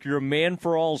football work. You're a man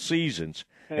for all seasons.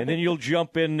 And then you'll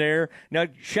jump in there. Now,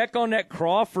 check on that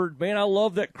Crawford. Man, I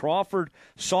love that Crawford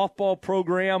softball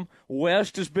program.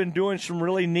 West has been doing some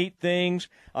really neat things.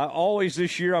 Always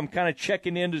this year I'm kind of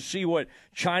checking in to see what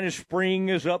China Spring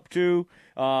is up to.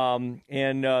 That's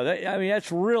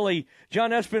really, John,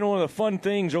 that's been one of the fun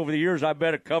things over the years, I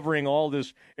bet, of covering all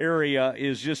this area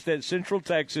is just that Central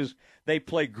Texas, They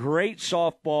play great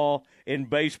softball and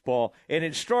baseball, and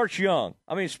it starts young.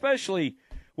 I mean, especially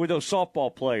with those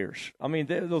softball players. I mean,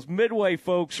 those Midway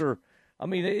folks are, I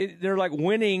mean, they're like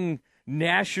winning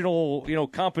national,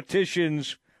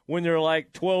 competitions when they're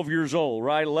like 12 years old,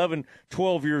 right? 11,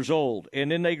 12 years old. And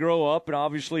then they grow up, and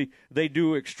obviously they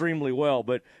do extremely well.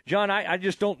 But, John, I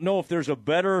just don't know if there's a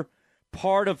better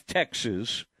part of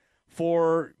Texas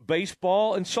for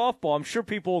baseball and softball. I'm sure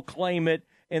people will claim it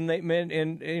in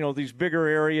these bigger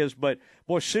areas, but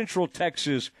boy, Central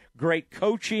Texas, great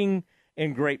coaching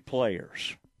and great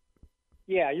players.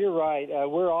 Yeah, you're right.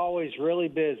 We're always really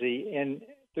busy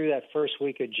through that first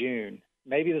week of June,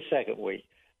 maybe the second week.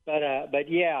 But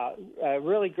yeah,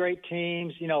 really great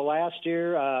teams. Last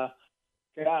year, I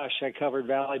covered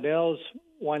Valley Mills,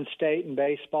 won state in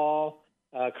baseball.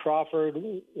 Crawford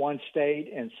won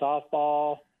state in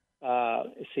softball.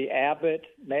 Abbott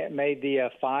made the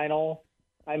final.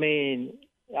 I mean,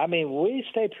 we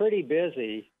stay pretty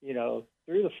busy,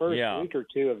 through the first week or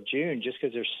two of June, just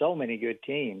because there's so many good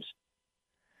teams.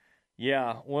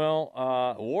 Yeah, well,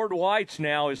 Ward White's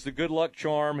now is the good luck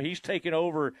charm. He's taken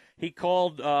over. He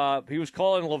was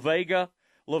calling La Vega.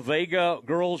 La Vega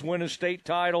girls win a state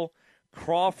title.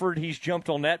 Crawford, he's jumped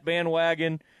on that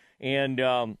bandwagon, and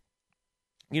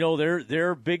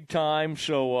they're big time.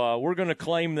 So we're going to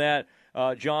claim that.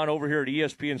 John, over here at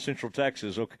ESPN Central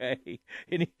Texas, okay?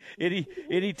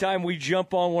 Anytime we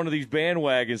jump on one of these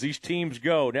bandwagons, these teams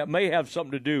go. That may have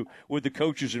something to do with the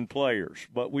coaches and players,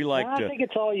 but we like to. I think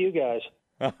it's all you guys.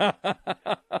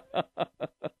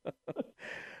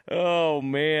 Oh,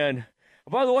 man.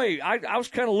 By the way, I was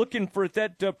kind of looking for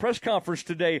that press conference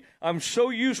today. I'm so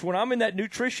used when I'm in that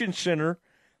nutrition center,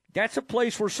 that's a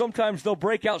place where sometimes they'll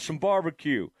break out some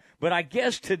barbecue. But I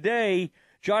guess today,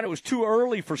 John, it was too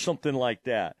early for something like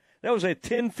that. That was a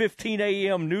 10:15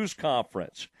 a.m. news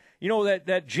conference.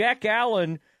 That Jack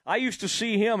Allen, I used to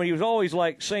see him, and he was always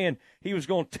like saying he was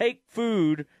going to take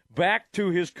food back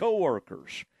to his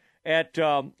coworkers at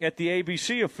the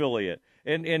ABC affiliate,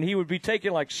 and he would be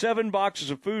taking like 7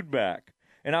 boxes of food back.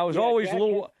 And I was always Jack a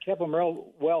little kept them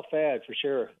real well fed for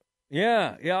sure.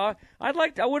 Yeah. I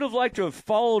would have liked to have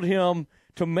followed him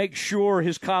to make sure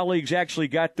his colleagues actually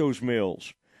got those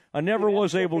meals. I never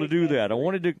was able to do that. I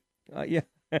wanted to,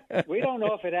 We don't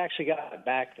know if it actually got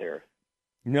back there.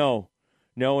 No,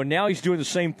 and now he's doing the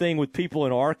same thing with people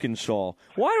in Arkansas.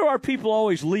 Why do our people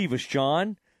always leave us,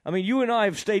 John? I mean, you and I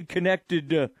have stayed connected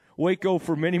to Waco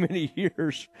for many, many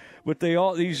years, but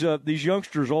these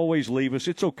youngsters always leave us.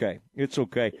 It's okay.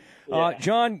 Yeah.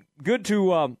 John, good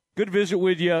to visit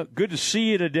with you. Good to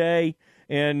see you today,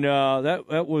 and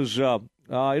that was.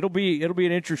 It'll be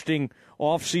an interesting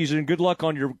off season. Good luck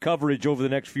on your coverage over the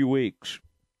next few weeks.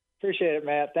 Appreciate it,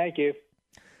 Matt. Thank you.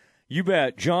 You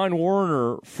bet. John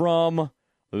Werner from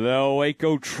the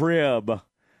Waco Trib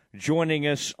joining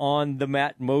us on the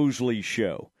Matt Mosley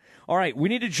Show. All right, we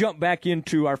need to jump back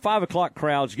into our 5 o'clock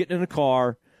crowds getting in the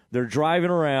car. They're driving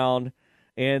around,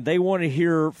 and they want to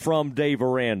hear from Dave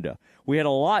Aranda. We had a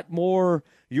lot more.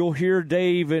 You'll hear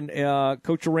Dave and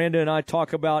Coach Aranda and I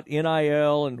talk about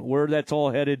NIL and where that's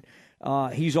all headed.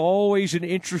 He's always an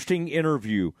interesting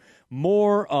interview.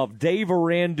 More of Dave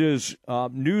Aranda's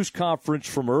news conference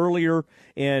from earlier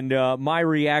and my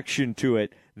reaction to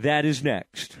it. That is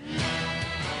next.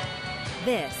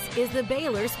 This is the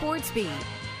Baylor Sports Beat,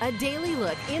 a daily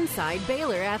look inside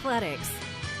Baylor athletics.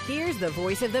 Here's the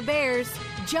voice of the Bears,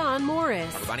 John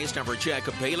Morris. Everybody, it's time for a check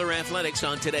of Baylor athletics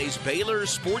on today's Baylor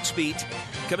Sports Beat.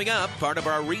 Coming up, part of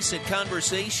our recent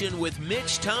conversation with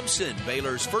Mitch Thompson,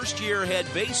 Baylor's first-year head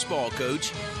baseball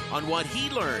coach, on what he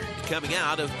learned coming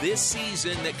out of this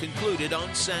season that concluded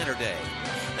on Saturday.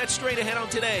 That's straight ahead on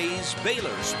today's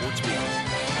Baylor Sports Beat.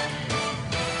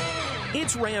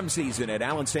 It's Ram season at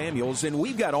Allen Samuels, and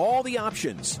we've got all the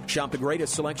options. Shop the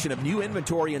greatest selection of new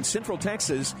inventory in Central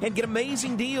Texas and get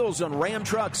amazing deals on Ram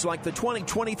trucks like the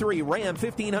 2023 Ram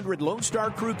 1500 Lone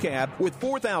Star Crew Cab with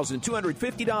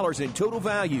 $4,250 in total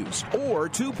values, or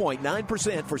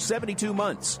 2.9% for 72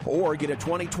 months. Or get a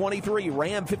 2023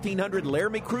 Ram 1500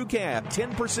 Laramie Crew Cab,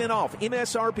 10% off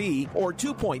MSRP, or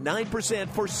 2.9%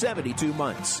 for 72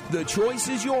 months. The choice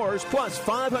is yours, plus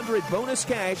 $500 bonus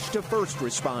cash to first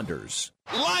responders.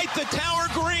 Light the tower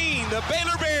green. The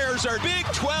Baylor Bears are Big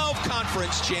 12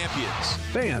 Conference champions.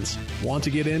 Fans, want to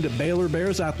get into Baylor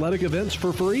Bears athletic events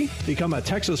for free? Become a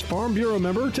Texas Farm Bureau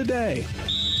member today.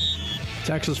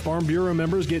 Texas Farm Bureau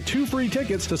members get 2 free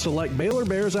tickets to select Baylor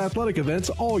Bears athletic events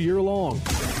all year long.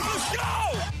 Let's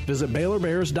go! Visit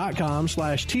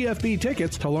BaylorBears.com/TFB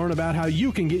tickets to learn about how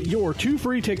you can get your 2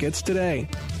 free tickets today.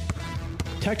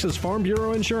 Texas Farm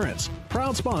Bureau Insurance,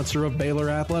 proud sponsor of Baylor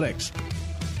Athletics.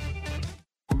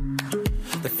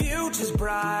 future's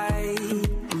bright.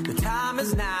 The time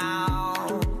is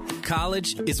now.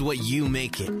 College is what you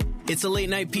make it. It's a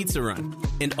late-night pizza run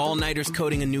and all-nighters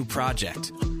coding a new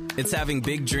project. It's having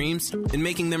big dreams and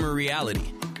making them a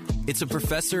reality. It's a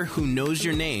professor who knows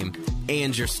your name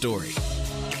and your story.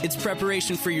 It's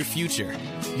preparation for your future,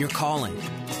 your calling,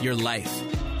 your life.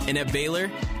 And at Baylor,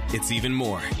 it's even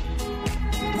more.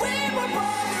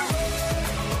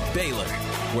 Baylor,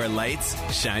 where lights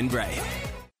shine bright.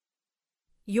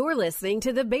 You're listening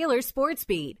to the Baylor Sports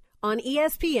Beat on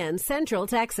ESPN Central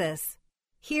Texas.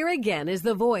 Here again is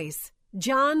the voice,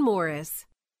 John Morris.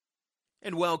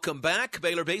 And welcome back.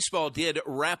 Baylor baseball did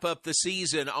wrap up the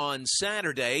season on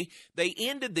Saturday. They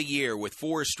ended the year with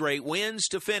 4 straight wins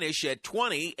to finish at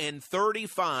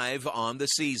 20-35 on the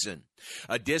season.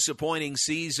 A disappointing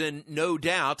season, no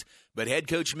doubt, but head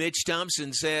coach Mitch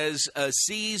Thompson says a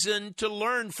season to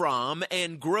learn from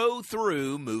and grow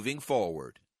through moving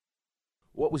forward.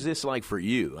 What was this like for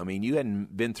you? I mean, you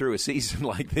hadn't been through a season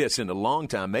like this in a long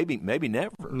time, maybe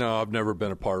never. No, I've never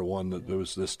been a part of one that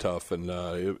was this tough, and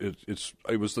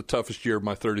it was the toughest year of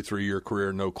my 33-year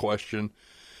career, no question.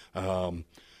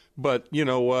 But you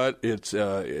know what? It's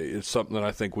something that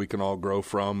I think we can all grow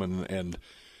from, and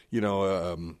you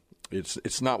know,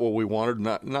 it's not what we wanted,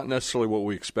 not necessarily what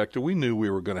we expected. We knew we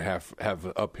were going to have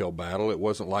an uphill battle. It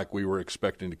wasn't like we were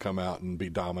expecting to come out and be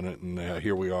dominant, and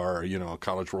here we are, you know, a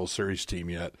College World Series team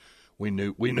yet. We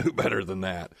knew better than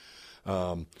that.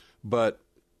 But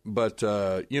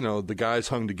you know, the guys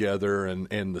hung together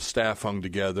and the staff hung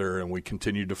together, and we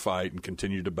continued to fight and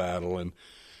continued to battle, and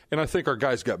I think our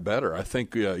guys got better. I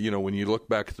think you know, when you look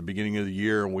back at the beginning of the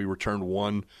year and we returned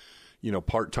one, you know,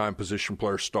 part-time position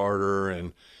player starter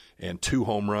and 2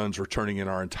 home runs returning in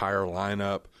our entire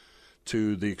lineup,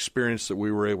 to the experience that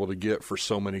we were able to get for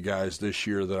so many guys this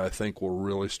year that I think will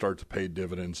really start to pay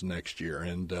dividends next year.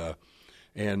 And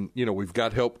you know, we've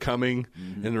got help coming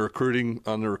in the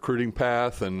recruiting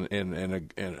path, and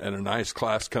a nice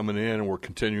class coming in, and we're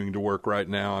continuing to work right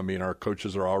now. I mean, our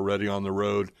coaches are already on the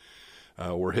road.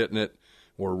 We're hitting it.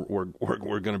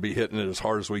 We're going to be hitting it as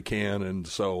hard as we can, and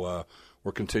so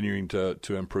we're continuing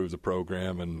to improve the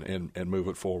program and move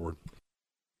it forward.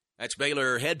 That's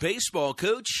Baylor head baseball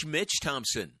coach Mitch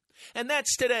Thompson. And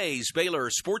that's today's Baylor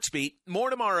Sports Beat.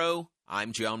 More tomorrow.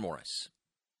 I'm John Morris.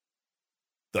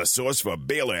 The source for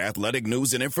Baylor athletic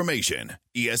news and information,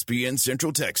 ESPN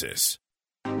Central Texas.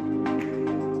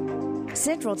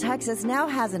 Central Texas now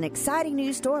has an exciting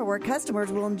new store where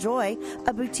customers will enjoy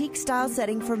a boutique-style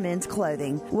setting for men's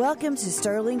clothing. Welcome to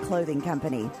Sterling Clothing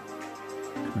Company.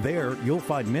 There, you'll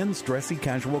find men's dressy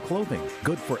casual clothing,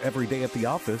 good for every day at the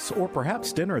office or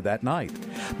perhaps dinner that night.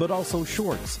 But also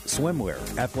shorts, swimwear,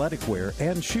 athletic wear,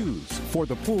 and shoes for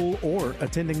the pool or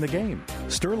attending the game.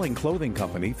 Sterling Clothing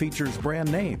Company features brand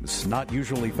names not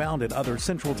usually found in other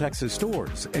Central Texas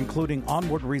stores, including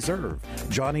Onward Reserve,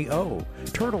 Johnny O,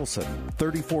 Turtleson,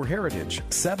 34 Heritage,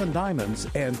 7 Diamonds,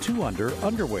 and 2 Under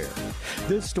underwear.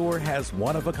 This store has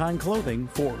one-of-a-kind clothing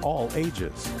for all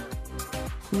ages.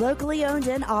 Locally owned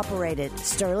and operated,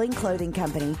 Sterling Clothing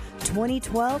Company,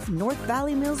 2012 North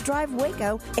Valley Mills Drive,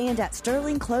 Waco, and at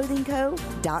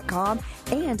sterlingclothingco.com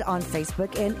and on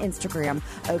Facebook and Instagram.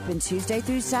 Open Tuesday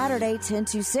through Saturday, 10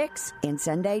 to 6, and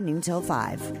Sunday, noon till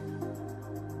 5.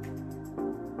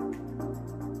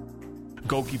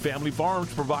 Goki Family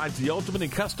Farms provides the ultimate in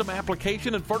custom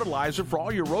application and fertilizer for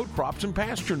all your road crops and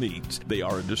pasture needs. They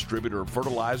are a distributor of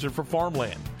fertilizer for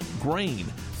farmland, grain,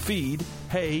 feed,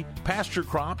 hay, pasture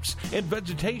crops, and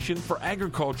vegetation for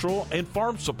agricultural and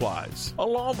farm supplies,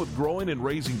 along with growing and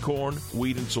raising corn,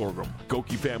 wheat, and sorghum.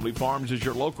 Goki Family Farms is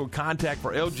your local contact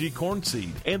for LG corn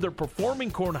seed and their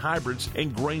performing corn hybrids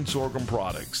and grain sorghum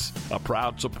products. A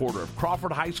proud supporter of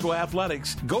Crawford High School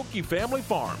athletics, Goki Family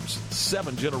Farms,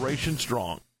 7 generations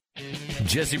strong.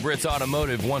 Jesse Britt's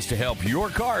Automotive wants to help your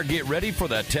car get ready for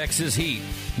the Texas heat.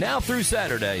 Now through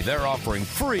Saturday, they're offering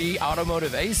free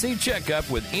automotive AC checkup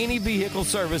with any vehicle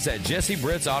service at Jesse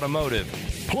Britt's Automotive.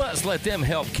 Plus, let them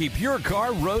help keep your car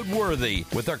roadworthy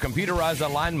with their computerized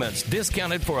alignments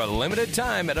discounted for a limited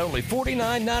time at only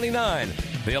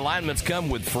 $49.99. The alignments come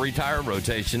with free tire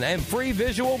rotation and free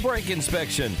visual brake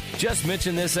inspection. Just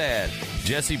mention this ad.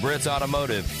 Jesse Britt's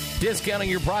Automotive. Discounting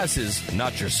your prices,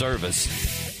 not your service.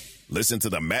 Listen to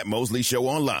the Matt Mosley Show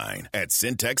online at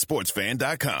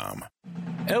syntechsportsfan.com.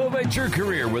 Elevate your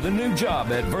career with a new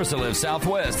job at VersaLift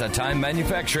Southwest, a time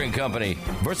manufacturing company.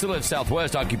 VersaLift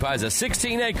Southwest occupies a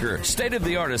 16-acre,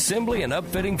 state-of-the-art assembly and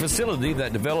upfitting facility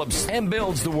that develops and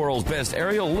builds the world's best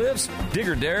aerial lifts,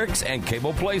 digger derricks, and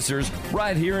cable placers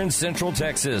right here in Central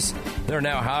Texas. They're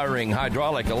now hiring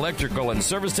hydraulic, electrical, and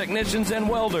service technicians and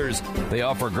welders. They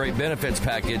offer a great benefits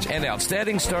package and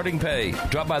outstanding starting pay.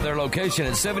 Drop by their location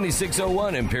at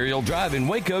 7601 Imperial Drive in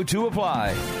Waco to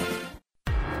apply.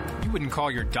 You wouldn't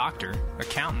call your doctor,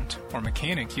 accountant, or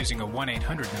mechanic using a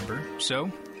 1-800 number, so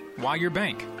why your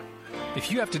bank?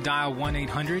 If you have to dial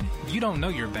 1-800, you don't know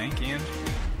your bank and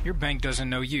your bank doesn't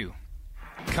know you.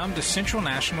 Come to Central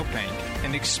National Bank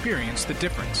and experience the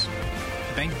difference.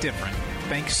 Bank different.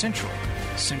 Bank Central.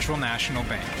 Central National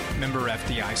Bank. Member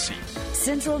FDIC.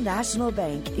 Central National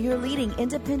Bank, your leading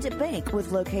independent bank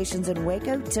with locations in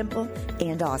Waco, Temple,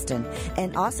 and Austin,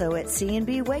 and also at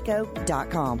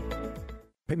cnbwaco.com.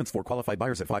 Payments for qualified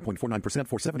buyers at 5.49%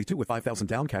 for 72 with 5,000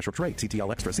 down, cash or trade.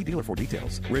 TTL Extra. See dealer for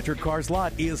details. Richard Carr's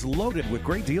lot is loaded with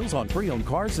great deals on pre-owned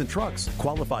cars and trucks.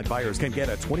 Qualified buyers can get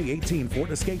a 2018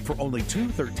 Ford Escape for only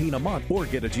 $213 a month, or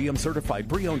get a GM certified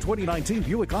pre-owned 2019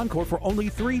 Buick Encore for only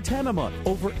 $310 a month.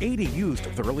 Over 80 used,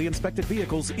 thoroughly inspected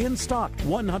vehicles in stock.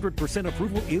 100%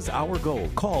 approval is our goal.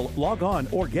 Call, log on,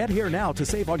 or get here now to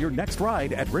save on your next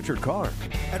ride at Richard Carr.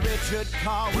 At Richard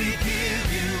Carr, we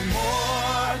give you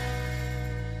more.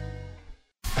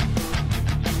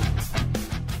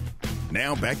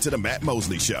 Now back to the Matt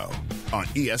Mosley Show on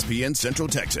ESPN Central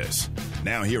Texas.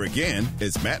 Now here again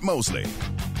is Matt Mosley.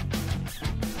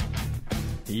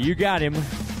 You got him.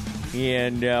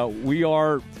 And we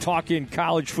are talking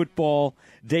college football.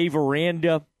 Dave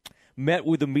Aranda met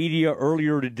with the media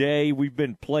earlier today. We've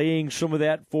been playing some of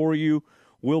that for you.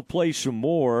 We'll play some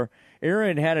more.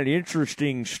 Aaron had an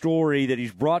interesting story that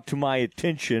he's brought to my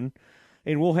attention.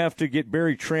 And we'll have to get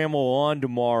Barry Trammell on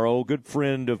tomorrow, good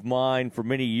friend of mine for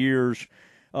many years.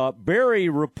 Barry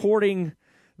reporting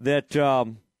that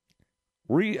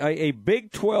a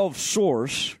Big 12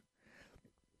 source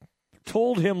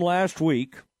told him last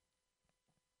week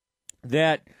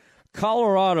that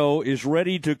Colorado is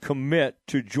ready to commit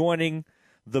to joining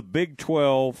the Big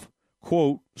 12,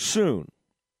 quote, soon.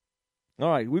 All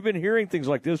right, we've been hearing things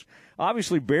like this.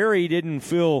 Obviously, Barry didn't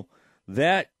feel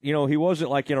that, he wasn't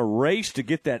like in a race to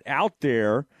get that out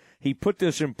there. He put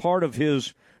this in part of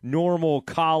his normal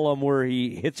column where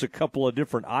he hits a couple of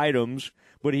different items,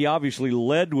 but he obviously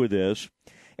led with this.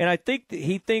 And I think that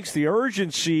he thinks the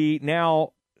urgency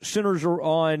now centers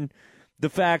on the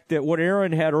fact that what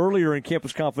Aaron had earlier in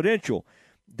Campus Confidential,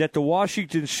 that the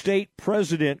Washington State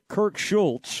president, Kirk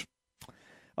Schultz,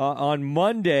 on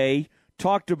Monday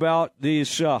talked about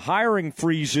these hiring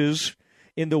freezes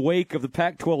in the wake of the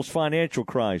Pac-12's financial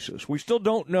crisis. We still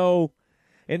don't know,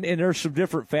 and there's some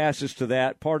different facets to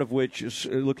that, part of which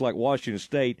it looked like Washington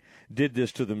State did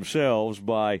this to themselves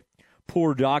by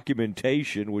poor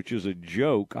documentation, which is a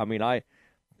joke. I mean, I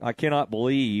cannot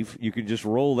believe you can just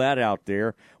roll that out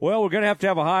there. Well, we're going to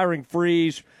have a hiring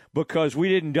freeze because we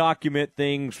didn't document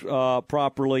things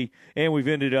properly, and we've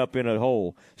ended up in a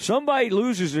hole. Somebody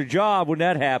loses their job when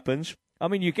that happens. I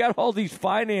mean, you got all these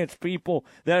finance people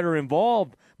that are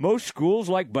involved. Most schools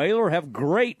like Baylor have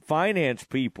great finance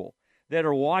people that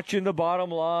are watching the bottom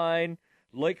line,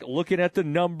 like looking at the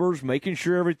numbers, making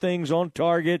sure everything's on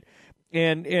target.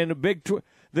 And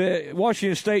the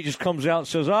Washington State just comes out and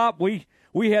says,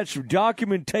 we had some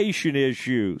documentation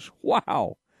issues.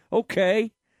 Wow.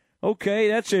 Okay,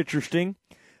 that's interesting.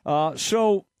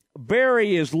 So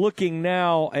Barry is looking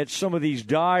now at some of these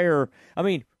dire – I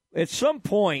mean, at some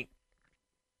point,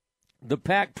 the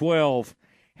Pac-12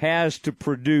 has to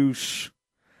produce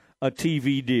a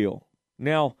TV deal.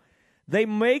 Now, they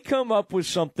may come up with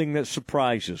something that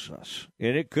surprises us,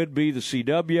 and it could be the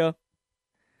CW.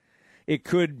 It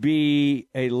could be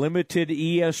a limited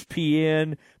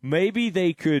ESPN. Maybe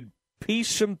they could piece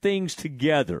some things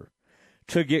together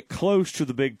to get close to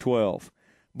the Big 12.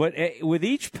 But with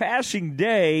each passing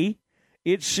day,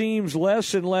 it seems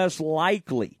less and less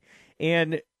likely.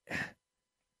 And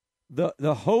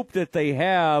the hope that they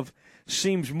have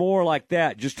seems more like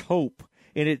that, just hope.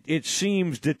 And it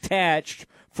seems detached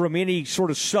from any sort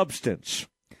of substance.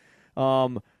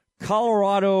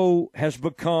 Colorado has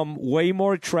become way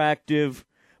more attractive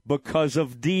because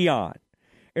of Deion.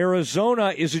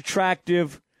 Arizona is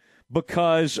attractive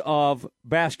because of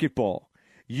basketball.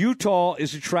 Utah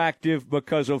is attractive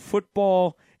because of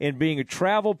football and being a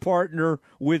travel partner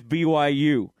with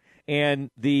BYU. And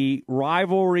the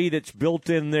rivalry that's built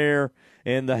in there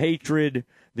and the hatred,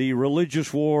 the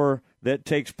religious war that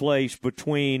takes place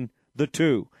between the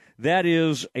two. That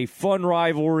is a fun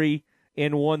rivalry,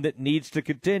 and one that needs to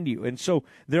continue. And so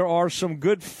there are some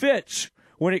good fits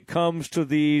when it comes to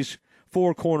these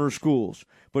four-corner schools.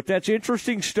 But that's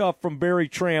interesting stuff from Barry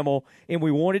Trammell, and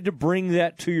we wanted to bring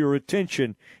that to your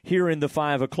attention here in the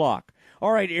 5 o'clock.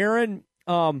 All right, Aaron,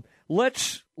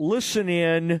 let's listen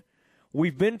in.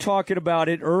 We've been talking about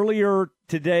it. Earlier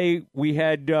today, we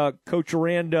had Coach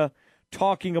Aranda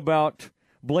talking about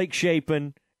Blake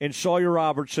Shapen and Sawyer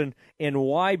Robertson and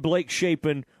why Blake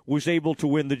Shapen was able to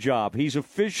win the job. He's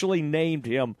officially named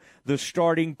him the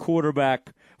starting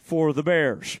quarterback for the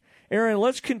Bears. Aaron,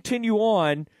 let's continue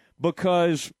on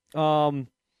because one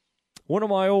of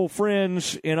my old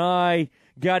friends and I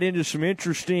got into some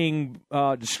interesting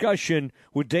discussion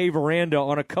with Dave Aranda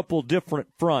on a couple different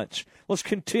fronts. Let's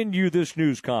continue this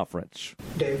news conference.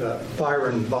 Dave,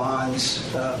 Byron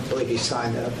Bonds, I believe he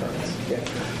signed up.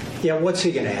 Yeah, what's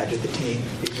he going to add to the team?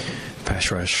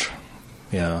 Pass rush.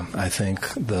 Yeah, I think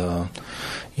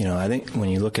I think when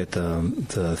you look at the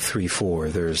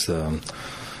 3-4,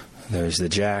 there's the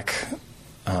jack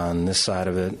on this side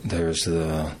of it. There's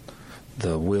the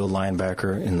wheel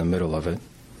linebacker in the middle of it.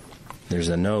 There's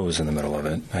a nose in the middle of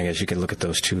it. I guess you could look at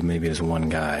those two maybe as one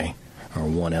guy or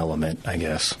one element, I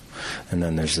guess. And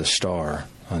then there's the star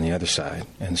on the other side.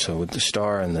 And so with the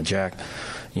star and the jack,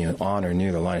 on or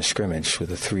near the line of scrimmage with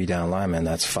a 3-down lineman,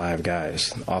 that's 5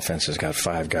 guys. The offense has got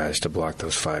 5 guys to block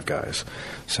those 5 guys.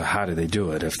 So how do they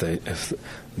do it? If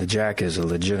the jack is a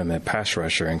legitimate pass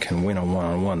rusher and can win a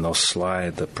one-on-one, they'll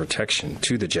slide the protection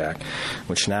to the jack,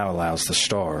 which now allows the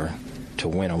star to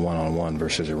win a one-on-one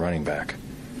versus a running back.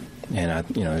 And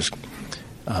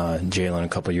Jalen a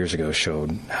couple years ago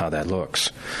showed how that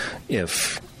looks.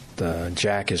 If the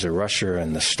jack is a rusher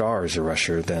and the star is a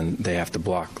rusher, then they have to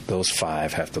block, those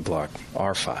 5 have to block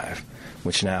our 5,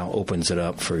 which now opens it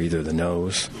up for either the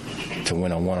nose to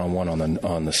win a one-on-one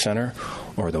on the center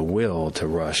or the will to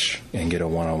rush and get a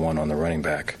one-on-one on the running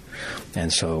back.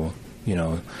 And so,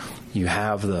 you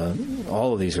have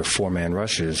all of these are 4-man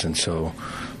rushes, and so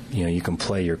you can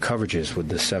play your coverages with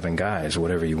the 7 guys,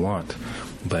 whatever you want.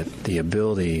 But the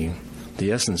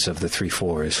essence of the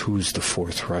 3-4 is who's the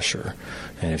 4th rusher.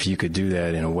 And if you could do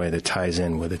that in a way that ties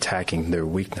in with attacking their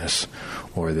weakness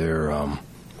or their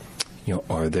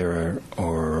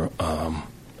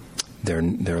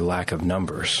lack of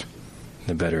numbers,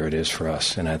 the better it is for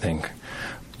us. And I think,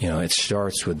 it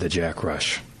starts with the jack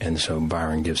rush. And so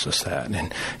Byron gives us that.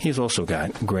 And he's also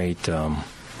got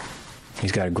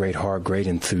he's got a great heart, great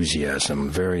enthusiasm,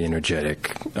 very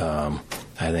energetic. I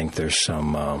think there's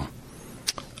some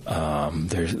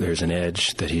there's an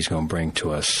edge that he's going to bring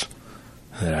to us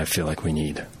that I feel like we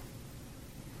need.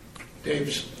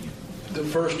 Dave's the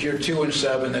first year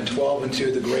 2-7, then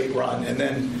 12-2, the great run, and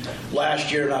then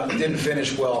last year didn't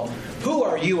finish well. Who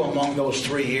are you among those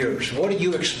 3 years? What do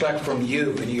you expect from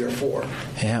you in year 4?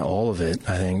 Yeah, all of it.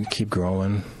 I think keep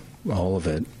growing, all of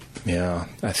it. Yeah,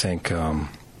 I think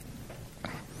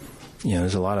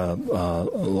there's a lot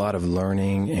of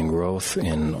learning and growth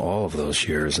in all of those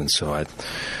years, and so I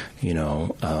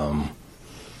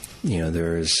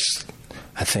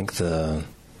think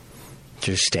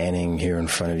just standing here in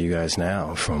front of you guys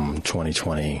now from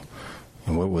 2020,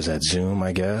 and what was that, Zoom,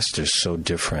 I guess, just so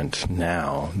different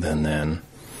now than then.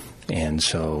 And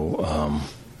so,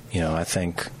 I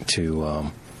think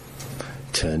to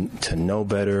know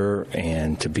better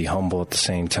and to be humble at the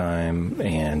same time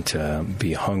and to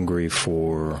be hungry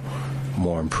for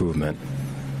more improvement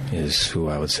is who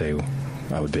I would say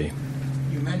I would be.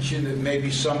 You mentioned that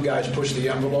maybe some guys pushed the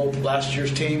envelope last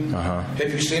year's team.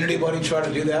 Have you seen anybody try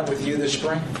to do that with you this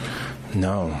spring?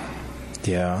 No.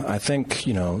 Yeah, I think,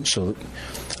 so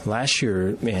last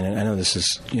year, and I know this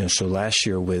is, so last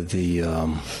year with the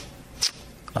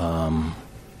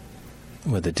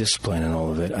discipline and all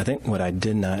of it, I think what I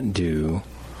did not do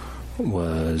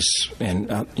was, and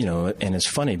it's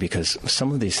funny because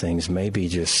some of these things may be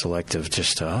just selective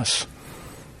just to us,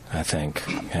 I think.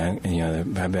 And,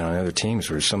 I've been on other teams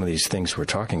where some of these things we're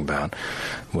talking about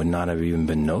would not have even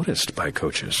been noticed by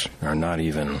coaches or not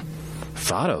even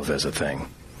thought of as a thing,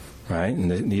 right?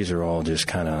 And these are all just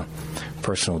kind of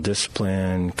personal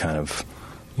discipline, kind of,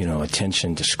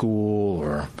 attention to school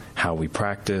or how we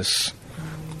practice.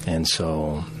 And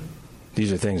so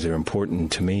these are things that are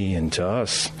important to me and to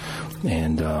us,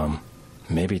 and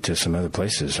maybe to some other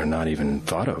places are not even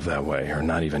thought of that way or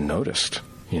not even noticed,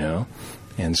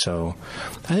 And so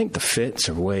I think the fit's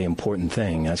a way important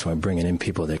thing. That's why bringing in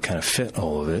people that kind of fit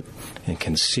all of it and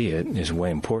can see it is way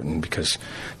important, because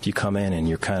if you come in and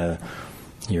you're kind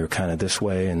of this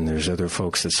way and there's other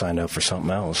folks that signed up for something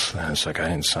else, and it's like, I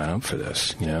didn't sign up for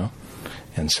this,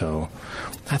 And so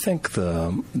I think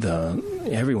the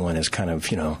everyone is kind of,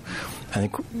 I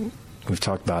think we've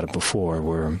talked about it before,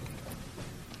 where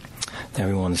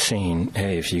everyone's seen,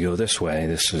 hey, if you go this way,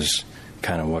 this is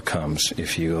kind of what comes.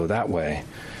 If you go that way,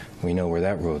 we know where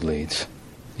that road leads.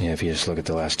 If you just look at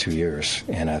the last 2 years,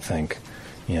 and I think,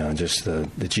 just the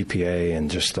GPA and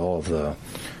just all of the,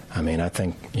 I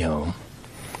think,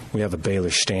 we have a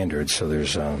Baylor standard, so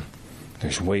there's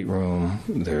weight room,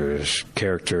 there's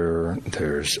character,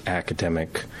 there's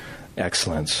academic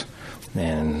excellence,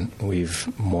 and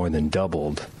we've more than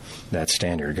doubled that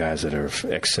standard, guys that have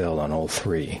excelled on all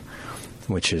three,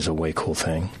 which is a way cool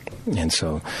thing. And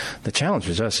so the challenge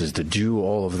with us is to do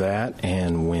all of that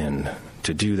and win,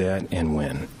 to do that and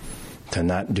win, to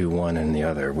not do one and the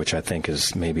other, which I think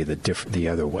is maybe the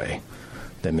other way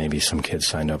that maybe some kids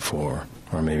signed up for,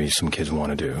 or maybe some kids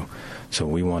want to do. So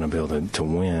we want to be able to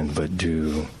win, but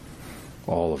do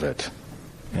all of it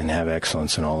and have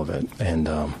excellence in all of it. And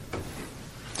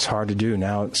it's hard to do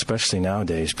now, especially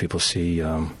nowadays. People see,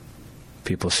 I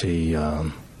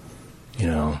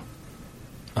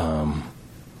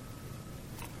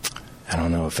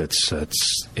don't know if it's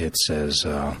as,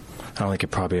 I don't think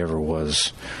it probably ever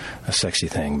was a sexy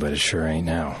thing, but it sure ain't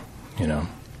now,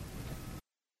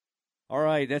 All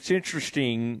right, that's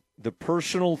interesting. The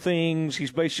personal things,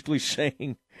 he's basically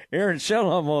saying, Aaron said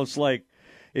almost like,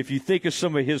 if you think of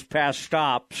some of his past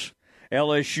stops,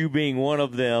 LSU being one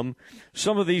of them,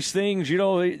 some of these things,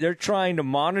 they're trying to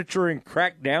monitor and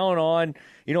crack down on,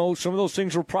 some of those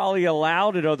things were probably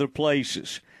allowed at other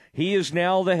places. He is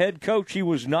now the head coach. He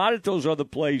was not at those other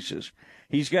places.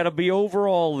 He's got to be over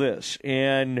all this.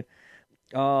 And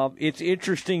it's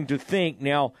interesting to think.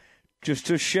 Now, just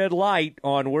to shed light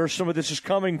on where some of this is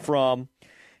coming from,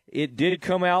 it did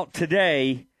come out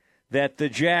today that the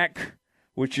Jack,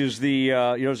 which is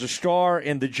there's a star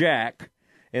and the Jack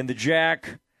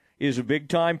is a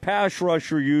big-time pass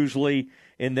rusher usually,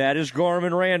 and that is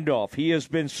Garmin Randolph. He has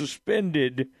been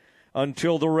suspended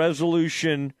until the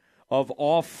resolution of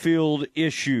off-field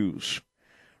issues.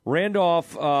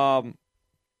 Randolph,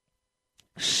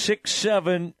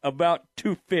 6'7", about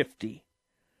 250.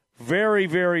 Very,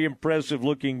 very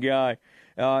impressive-looking guy.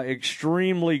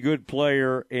 Extremely good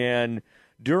player. And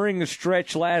during the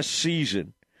stretch last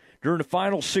season, during the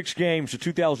final 6 games of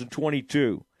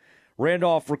 2022,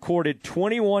 Randolph recorded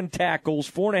 21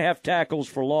 tackles, 4.5 tackles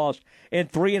for loss,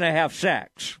 and 3.5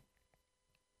 sacks.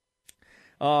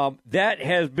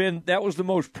 That was the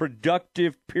most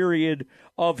productive period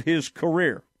of his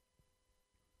career.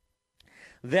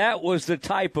 That was the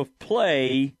type of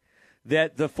play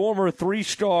that the former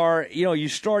 3-star, you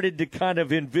started to kind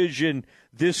of envision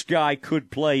this guy could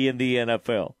play in the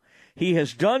NFL. He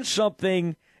has done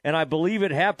something, and I believe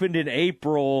it happened in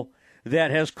April,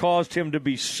 that has caused him to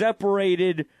be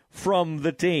separated from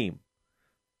the team.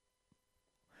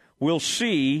 We'll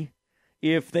see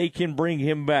if they can bring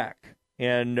him back.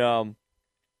 And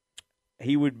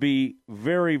he would be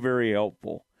very, very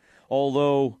helpful.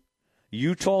 Although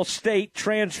Utah State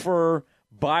transfer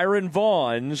Byron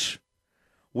Vaughns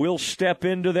will step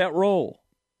into that role.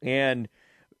 And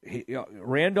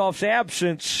Randolph's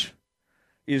absence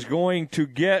is going to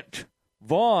get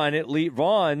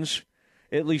Vaughns,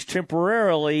 at least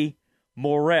temporarily,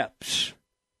 more reps.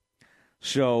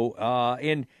 So,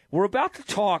 and we're about to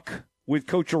talk with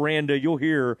Coach Aranda, you'll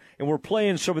hear, and we're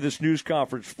playing some of this news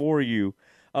conference for you,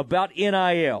 about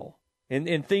NIL.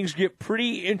 And things get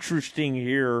pretty interesting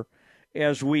here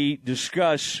as we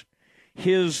discuss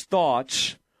his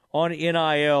thoughts on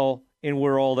NIL and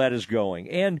where all that is going.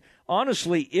 And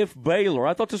honestly, if Baylor,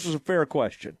 I thought this was a fair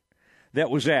question that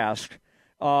was asked,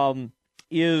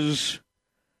 is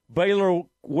Baylor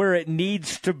where it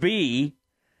needs to be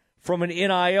from an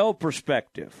NIL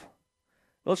perspective?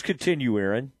 Let's continue,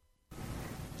 Aaron.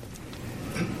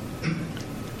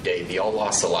 Dave, y'all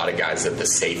lost a lot of guys at the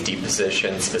safety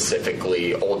position,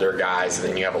 specifically older guys, and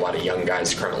then you have a lot of young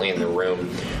guys currently in the room.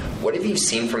 What have you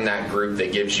seen from that group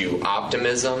that gives you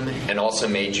optimism and also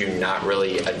made you not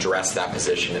really address that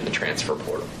position in the transfer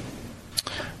portal?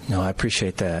 No, I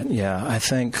appreciate that. Yeah, I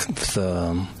think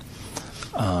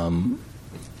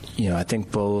I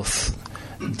think both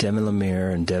Devin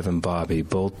Lemire and Devin Bobby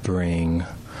both bring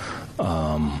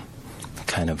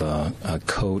kind of a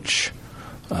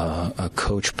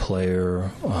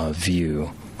coach-player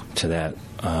view to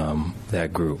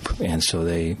that group, and so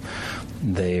they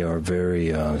are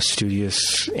very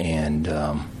studious and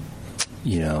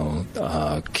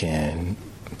can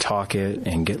talk it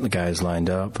and get the guys lined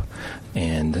up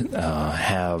and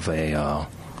have a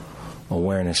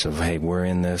awareness of, hey, we're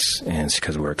in this and it's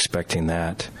because we're expecting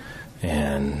that,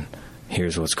 and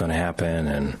here's what's going to happen,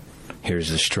 and here's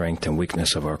the strength and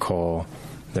weakness of our call.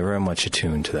 They're very much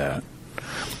attuned to that.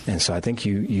 And so I think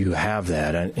you have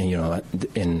that,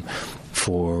 and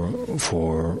for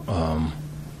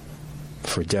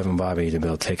Devin Bobby to be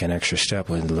able to take an extra step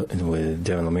with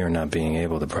Devin Lemire not being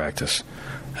able to practice,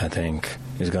 I think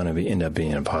is going to end up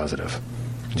being a positive.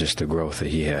 Just the growth that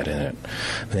he had in it.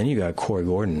 But then you got Corey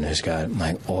Gordon, who's got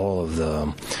like all of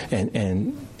the,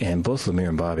 and both Lemire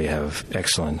and Bobby have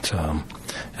excellent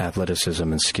athleticism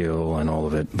and skill and all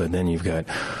of it. But then you've got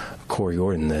Corey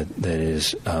Gordon that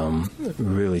is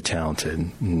really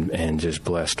talented and just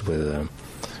blessed with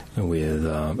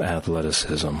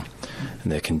athleticism,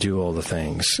 and that can do all the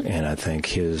things. And I think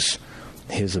his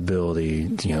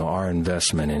ability, our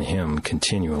investment in him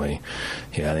continually,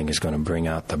 I think is going to bring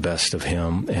out the best of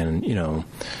him. And,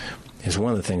 is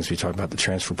one of the things we talk about the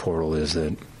transfer portal is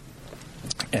that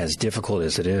as difficult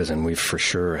as it is, and we for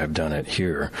sure have done it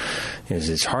here, is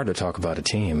it's hard to talk about a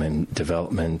team and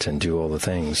development and do all the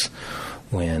things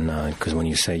because when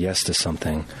you say yes to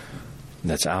something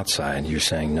that's outside, you're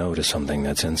saying no to something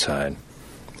that's inside.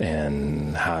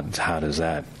 And how does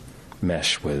that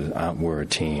mesh with we're a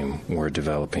team, we're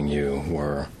developing you,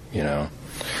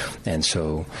 and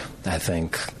so I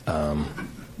think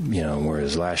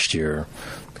whereas last year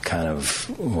kind of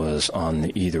was on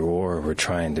the either or, we're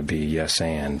trying to be yes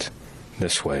and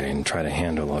this way and try to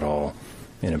handle it all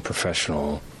in a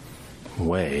professional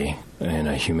way, in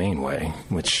a humane way,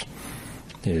 which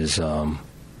is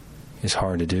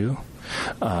hard to do.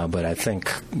 But I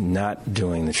think not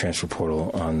doing the transfer portal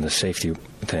on the safety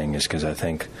thing is because I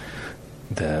think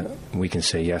that we can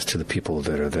say yes to the people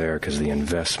that are there because the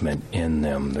investment in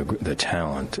them, the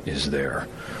talent is there.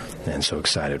 And so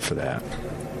excited for that.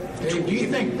 Dave, do you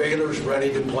think Baylor's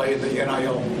ready to play the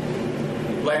NIL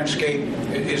landscape?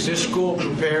 Is this school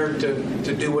prepared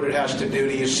to do what it has to do?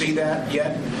 Do you see that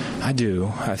yet? I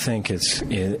do. I think it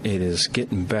is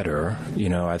getting better.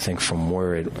 I think from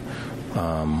where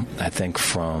I think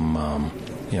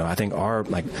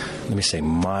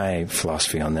my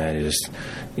philosophy on that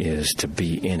is to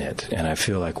be in it, and I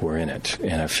feel like we're in it,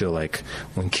 and I feel like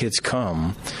when kids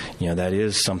come, that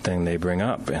is something they bring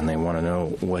up, and they want to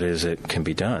know what is it can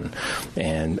be done,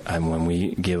 and when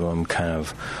we give them kind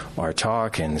of our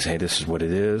talk and say this is what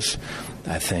it is,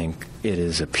 I think it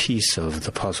is a piece of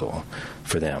the puzzle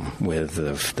for them with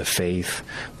the faith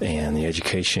and the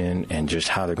education and just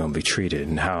how they're going to be treated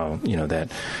and how,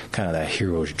 that kind of that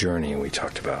hero's journey we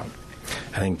talked about.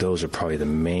 I think those are probably the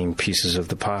main pieces of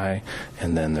the pie,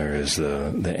 and then there is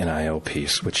the NIL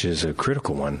piece, which is a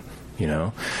critical one,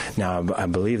 Now, I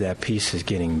believe that piece is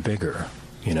getting bigger.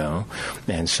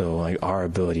 And so like our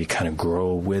ability to kind of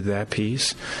grow with that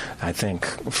piece, I think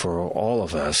for all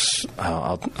of us,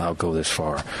 I'll go this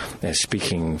far as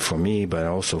speaking for me, but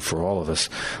also for all of us,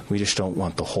 we just don't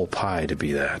want the whole pie to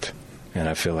be that. And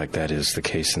I feel like that is the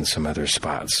case in some other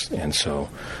spots. And so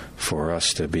for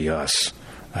us to be us,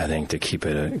 I think to keep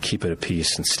it a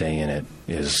piece and stay in it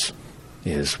is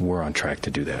we're on track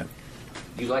to do that.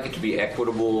 Do you like it to be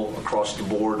equitable across the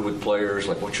board with players?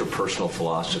 Like, what's your personal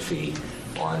philosophy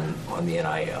on the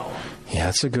NIL? Yeah,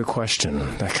 that's a good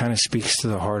question. That kind of speaks to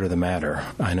the heart of the matter.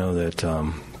 I know that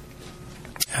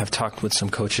I've talked with some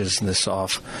coaches this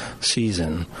off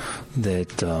season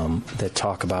that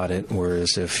talk about it.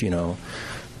 Whereas if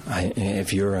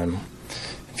you're an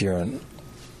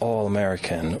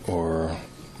All-American or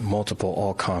multiple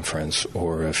All-Conference,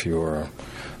 or if you're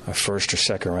a first or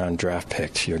second round draft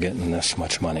pick, you're getting this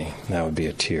much money. That would be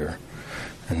a tier.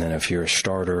 And then if you're a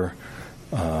starter,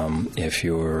 if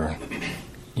you're,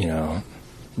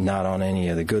 not on any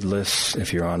of the good lists,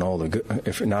 if you're on all the good,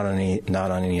 if not on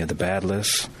any of the bad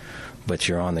lists, but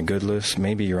you're on the good list,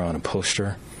 maybe you're on a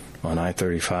poster on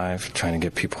I-35 trying to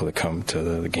get people to come to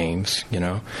the games,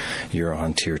 you're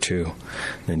on tier 2.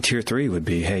 Then tier 3 would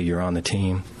be, hey, you're on the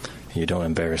team, you don't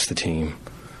embarrass the team.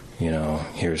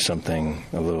 Here's a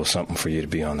little something for you to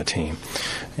be on the team.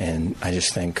 And I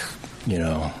just think,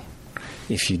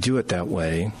 if you do it that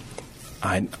way,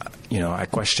 I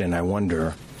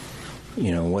wonder,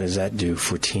 what does that do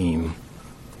for team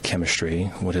chemistry?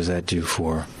 What does that do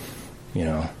for,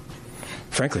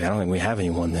 frankly, I don't think we have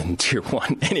anyone in tier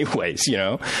 1 anyways,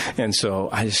 And so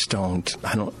I just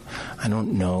I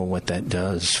don't know what that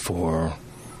does for,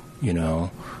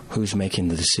 who's making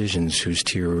the decisions, who's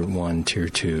tier 1, tier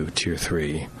 2, tier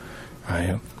 3,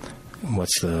 right?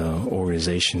 What's the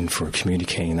organization for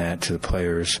communicating that to the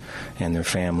players and their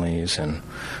families? And,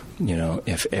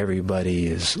 if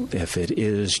it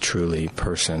is truly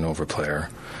person over player,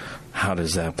 how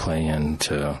does that play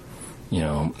into,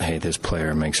 hey, this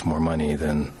player makes more money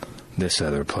than this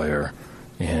other player,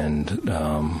 and,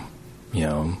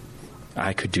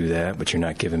 I could do that, but you're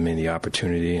not giving me the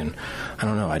opportunity. And I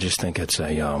don't know. I just think it's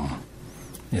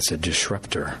a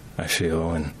disruptor, I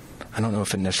feel, and I don't know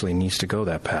if it necessarily needs to go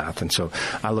that path. And so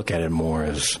I look at it more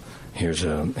as here's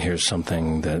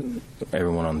something that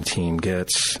everyone on the team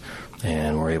gets,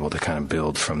 and we're able to kind of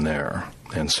build from there.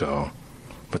 And so,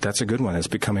 but that's a good one. It's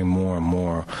becoming more and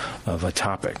more of a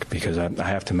topic, because I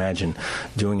have to imagine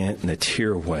doing it in a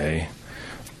tier way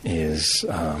is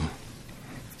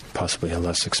possibly a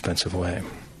less expensive way.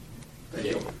 Thank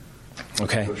you.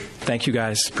 Okay. Thank you,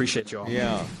 guys. Appreciate you all.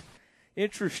 Yeah.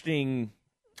 Interesting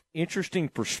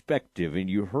perspective. And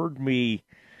you heard me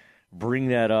bring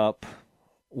that up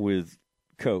with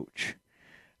Coach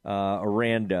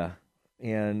Aranda.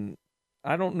 And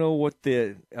I don't know what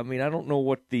the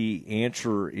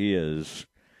answer is.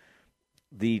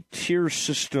 The tier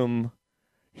system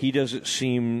he doesn't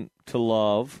seem to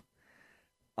love.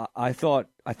 I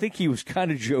think he was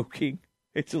kind of joking.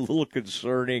 It's a little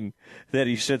concerning that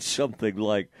he said something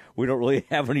like, we don't really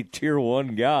have any Tier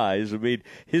 1 guys. I mean,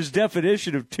 his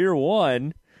definition of Tier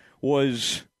 1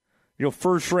 was,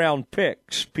 first-round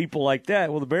picks, people like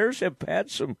that. Well, the Bears have had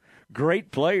some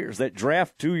great players. That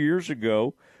draft 2 years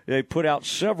ago, they put out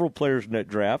several players in that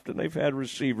draft, and they've had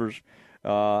receivers.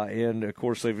 And, of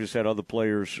course, they've just had other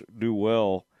players do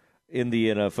well in the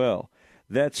NFL.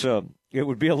 It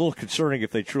would be a little concerning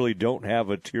if they truly don't have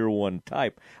a Tier 1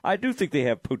 type. I do think they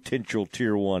have potential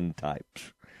Tier 1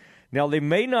 types. Now, they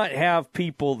may not have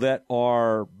people that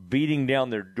are beating down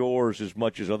their doors as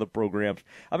much as other programs.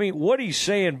 I mean, what he's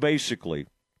saying basically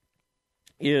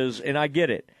is, and I get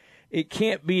it, it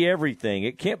can't be everything.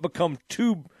 It can't become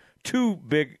too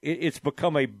big. It's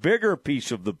become a bigger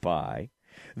piece of the pie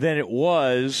than it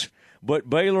was, but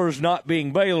Baylor's not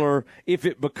being Baylor if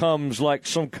it becomes like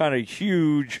some kind of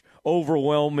huge,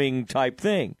 overwhelming type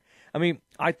thing. I mean,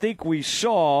 I think we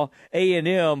saw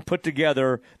A&M put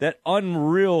together that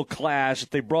unreal class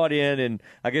that they brought in, and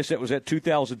I guess that was that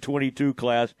 2022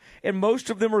 class, and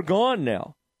most of them are gone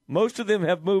now. Most of them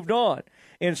have moved on.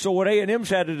 And so what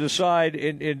A&M's had to decide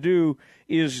and do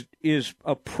is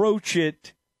approach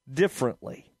it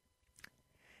differently.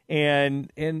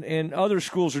 And other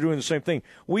schools are doing the same thing.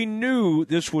 We knew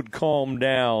this would calm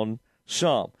down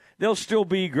some. They'll still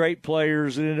be great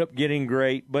players that end up getting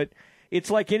great, but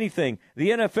it's like anything. The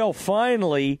NFL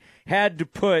finally had to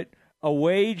put a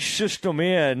wage system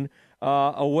in,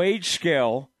 a wage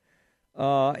scale,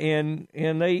 and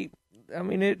it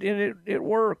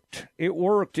worked. It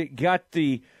worked. It got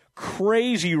the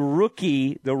crazy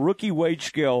rookie wage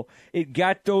scale. It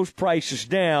got those prices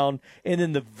down, and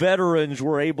then the veterans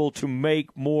were able to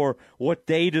make more what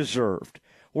they deserved.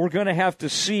 We're going to have to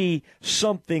see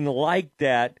something like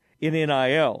that in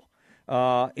NIL,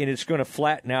 and it's going to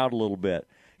flatten out a little bit.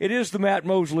 It is the Matt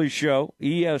Mosley Show,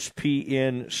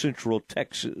 ESPN Central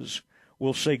Texas.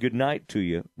 We'll say goodnight to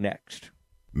you next.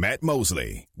 Matt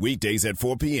Mosley, weekdays at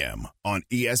 4 p.m. on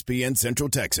ESPN Central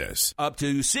Texas. Up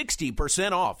to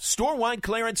 60% off. Store-wide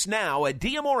clearance now at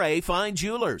DMRA Fine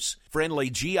Jewelers. Friendly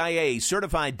GIA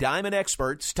certified diamond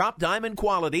experts, top diamond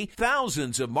quality,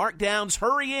 thousands of markdowns.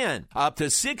 Hurry in. Up to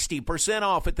 60%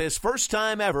 off at this first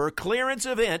time ever clearance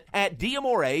event at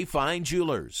DMRA Fine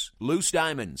Jewelers. Loose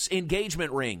diamonds,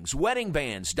 engagement rings, wedding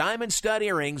bands, diamond stud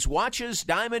earrings, watches,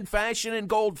 diamond fashion, and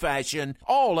gold fashion,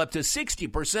 all up to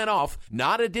 60% off.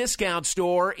 Not a discount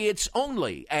store. It's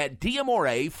only at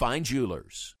DMRA Fine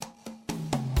Jewelers.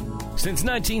 Since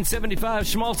 1975,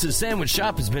 Schmaltz's Sandwich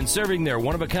Shop has been serving their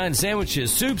one-of-a-kind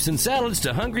sandwiches, soups, and salads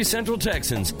to hungry Central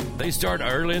Texans. They start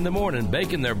early in the morning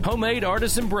baking their homemade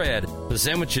artisan bread. The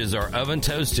sandwiches are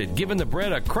oven-toasted, giving the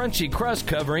bread a crunchy crust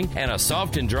covering and a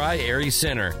soft and dry, airy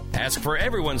center. Ask for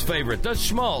everyone's favorite, the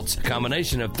Schmaltz, a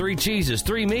combination of 3 cheeses,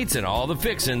 3 meats, and all the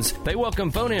fixins. They welcome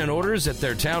phone-in orders at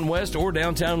their Town West or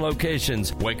downtown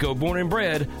locations. Waco born and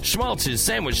bred, Schmaltz's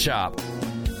Sandwich Shop.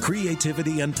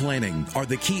 Creativity and planning are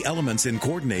the key elements in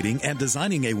coordinating and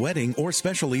designing a wedding or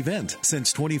special event.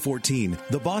 Since 2014,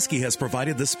 the Bosque has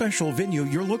provided the special venue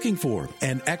you're looking for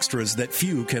and extras that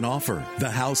few can offer. The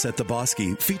house at the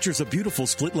Bosque features a beautiful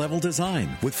split-level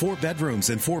design with 4 bedrooms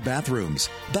and 4 bathrooms,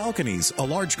 balconies, a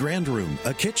large grand room,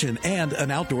 a kitchen, and an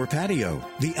outdoor patio.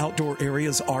 The outdoor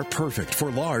areas are perfect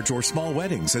for large or small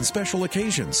weddings and special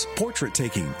occasions, portrait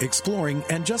taking, exploring,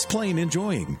 and just plain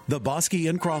enjoying. The Bosque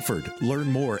in Crawford.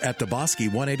 Learn more at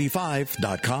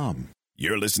thebosque185.com.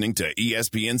 You're listening to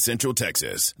ESPN Central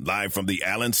Texas, live from the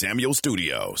Allen Samuel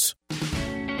Studios.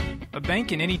 A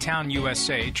bank in any town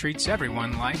USA treats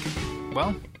everyone like,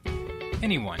 well,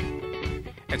 anyone.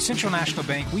 At Central National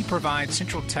Bank, we provide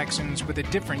Central Texans with a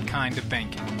different kind of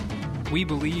banking. We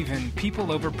believe in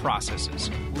people over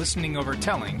processes, listening over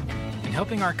telling, and and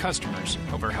helping our customers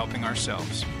over helping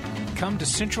ourselves. Come to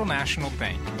Central National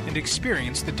Bank and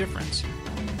experience the difference.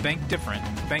 Bank different.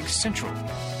 Bank Central.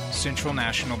 Central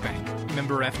National Bank.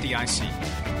 Member FDIC.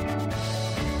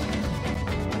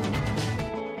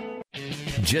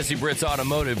 Jesse Britt's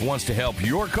Automotive wants to help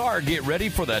your car get ready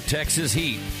for the Texas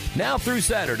heat. Now through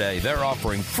Saturday, they're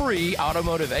offering free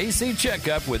automotive AC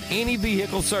checkup with any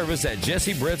vehicle service at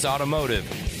Jesse Britt's Automotive.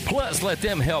 Plus, let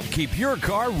them help keep your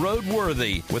car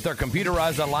roadworthy with their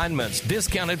computerized alignments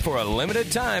discounted for a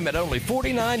limited time at only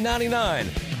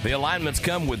 $49.99. The alignments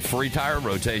come with free tire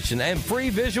rotation and free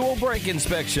visual brake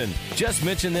inspection. Just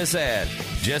mention this ad.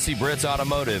 Jesse Britt's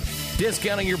Automotive.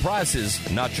 Discounting your prices,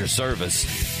 not your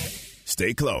service.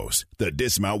 Stay close. The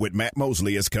Dismount with Matt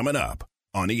Mosley is coming up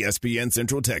on ESPN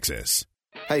Central Texas.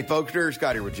 Hey folks, Derek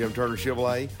Scott here with Jim Turner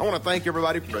Chevrolet. I want to thank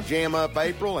everybody for a jam up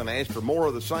April and ask for more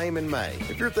of the same in May.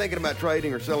 If you're thinking about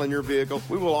trading or selling your vehicle,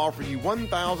 we will offer you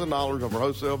 $1,000 over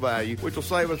wholesale value, which will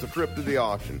save us a trip to the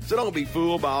auction. So don't be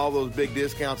fooled by all those big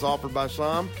discounts offered by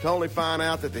some to only find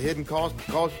out that the hidden cost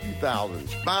will cost you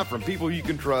thousands. Buy from people you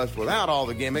can trust without all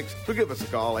the gimmicks. So give us a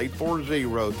call,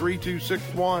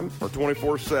 840-3261 or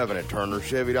 24/7 at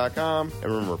turnerchevy.com.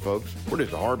 And remember folks, we're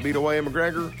just a heartbeat away in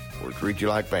McGregor. We'll treat you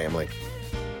like family.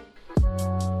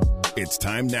 It's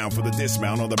time now for the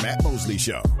Dismount on the Matt Mosley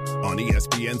Show on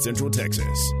ESPN Central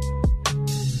Texas.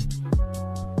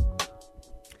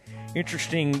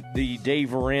 Interesting, the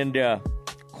Dave Aranda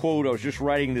quote. I was just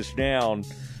writing this down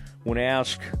when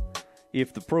asked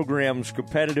if the program's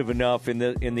competitive enough in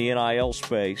the NIL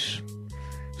space.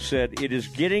 Said, "It is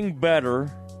getting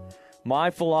better.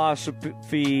 My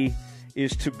philosophy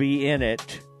is to be in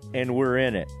it, and we're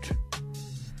in it."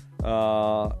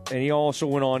 And he also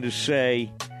went on to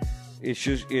say,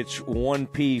 it's one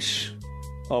piece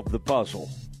of the puzzle.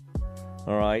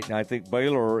 All right. And I think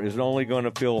Baylor is only going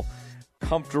to feel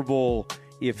comfortable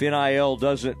if NIL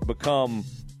doesn't become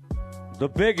the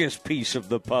biggest piece of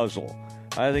the puzzle.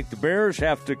 I think the Bears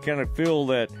have to kind of feel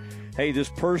that, hey, this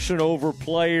person over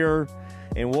player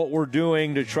and what we're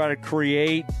doing to try to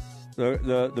create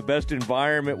the best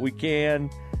environment we can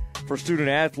for student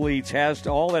athletes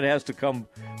all that has to come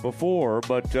before.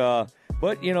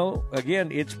 But, you know,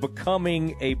 again, it's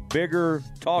becoming a bigger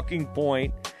talking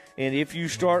point. And if you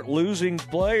start losing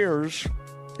players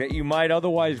that you might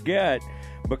otherwise get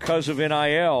because of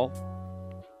NIL,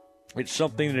 it's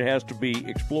something that has to be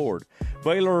explored.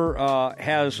 Baylor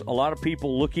has a lot of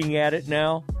people looking at it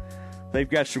now. They've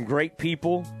got some great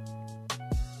people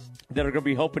that are going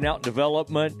to be helping out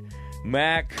development.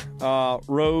 Mac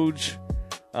Rhodes,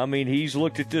 I mean, he's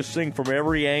looked at this thing from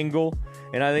every angle.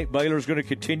 And I think Baylor's going to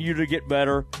continue to get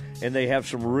better, and they have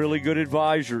some really good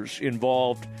advisors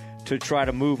involved to try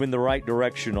to move in the right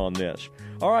direction on this.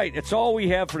 All right, that's all we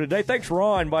have for today. Thanks,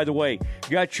 Ron, by the way.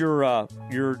 Got your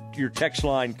text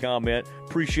line comment.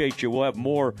 Appreciate you. We'll have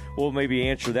more. We'll maybe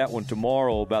answer that one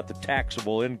tomorrow about the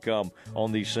taxable income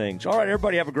on these things. All right,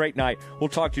 everybody, have a great night. We'll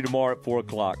talk to you tomorrow at 4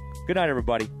 o'clock. Good night,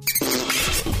 everybody.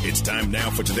 It's time now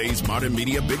for today's Modern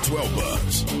Media Big 12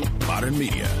 Buzz. Modern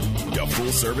Media, your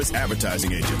full-service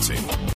advertising agency.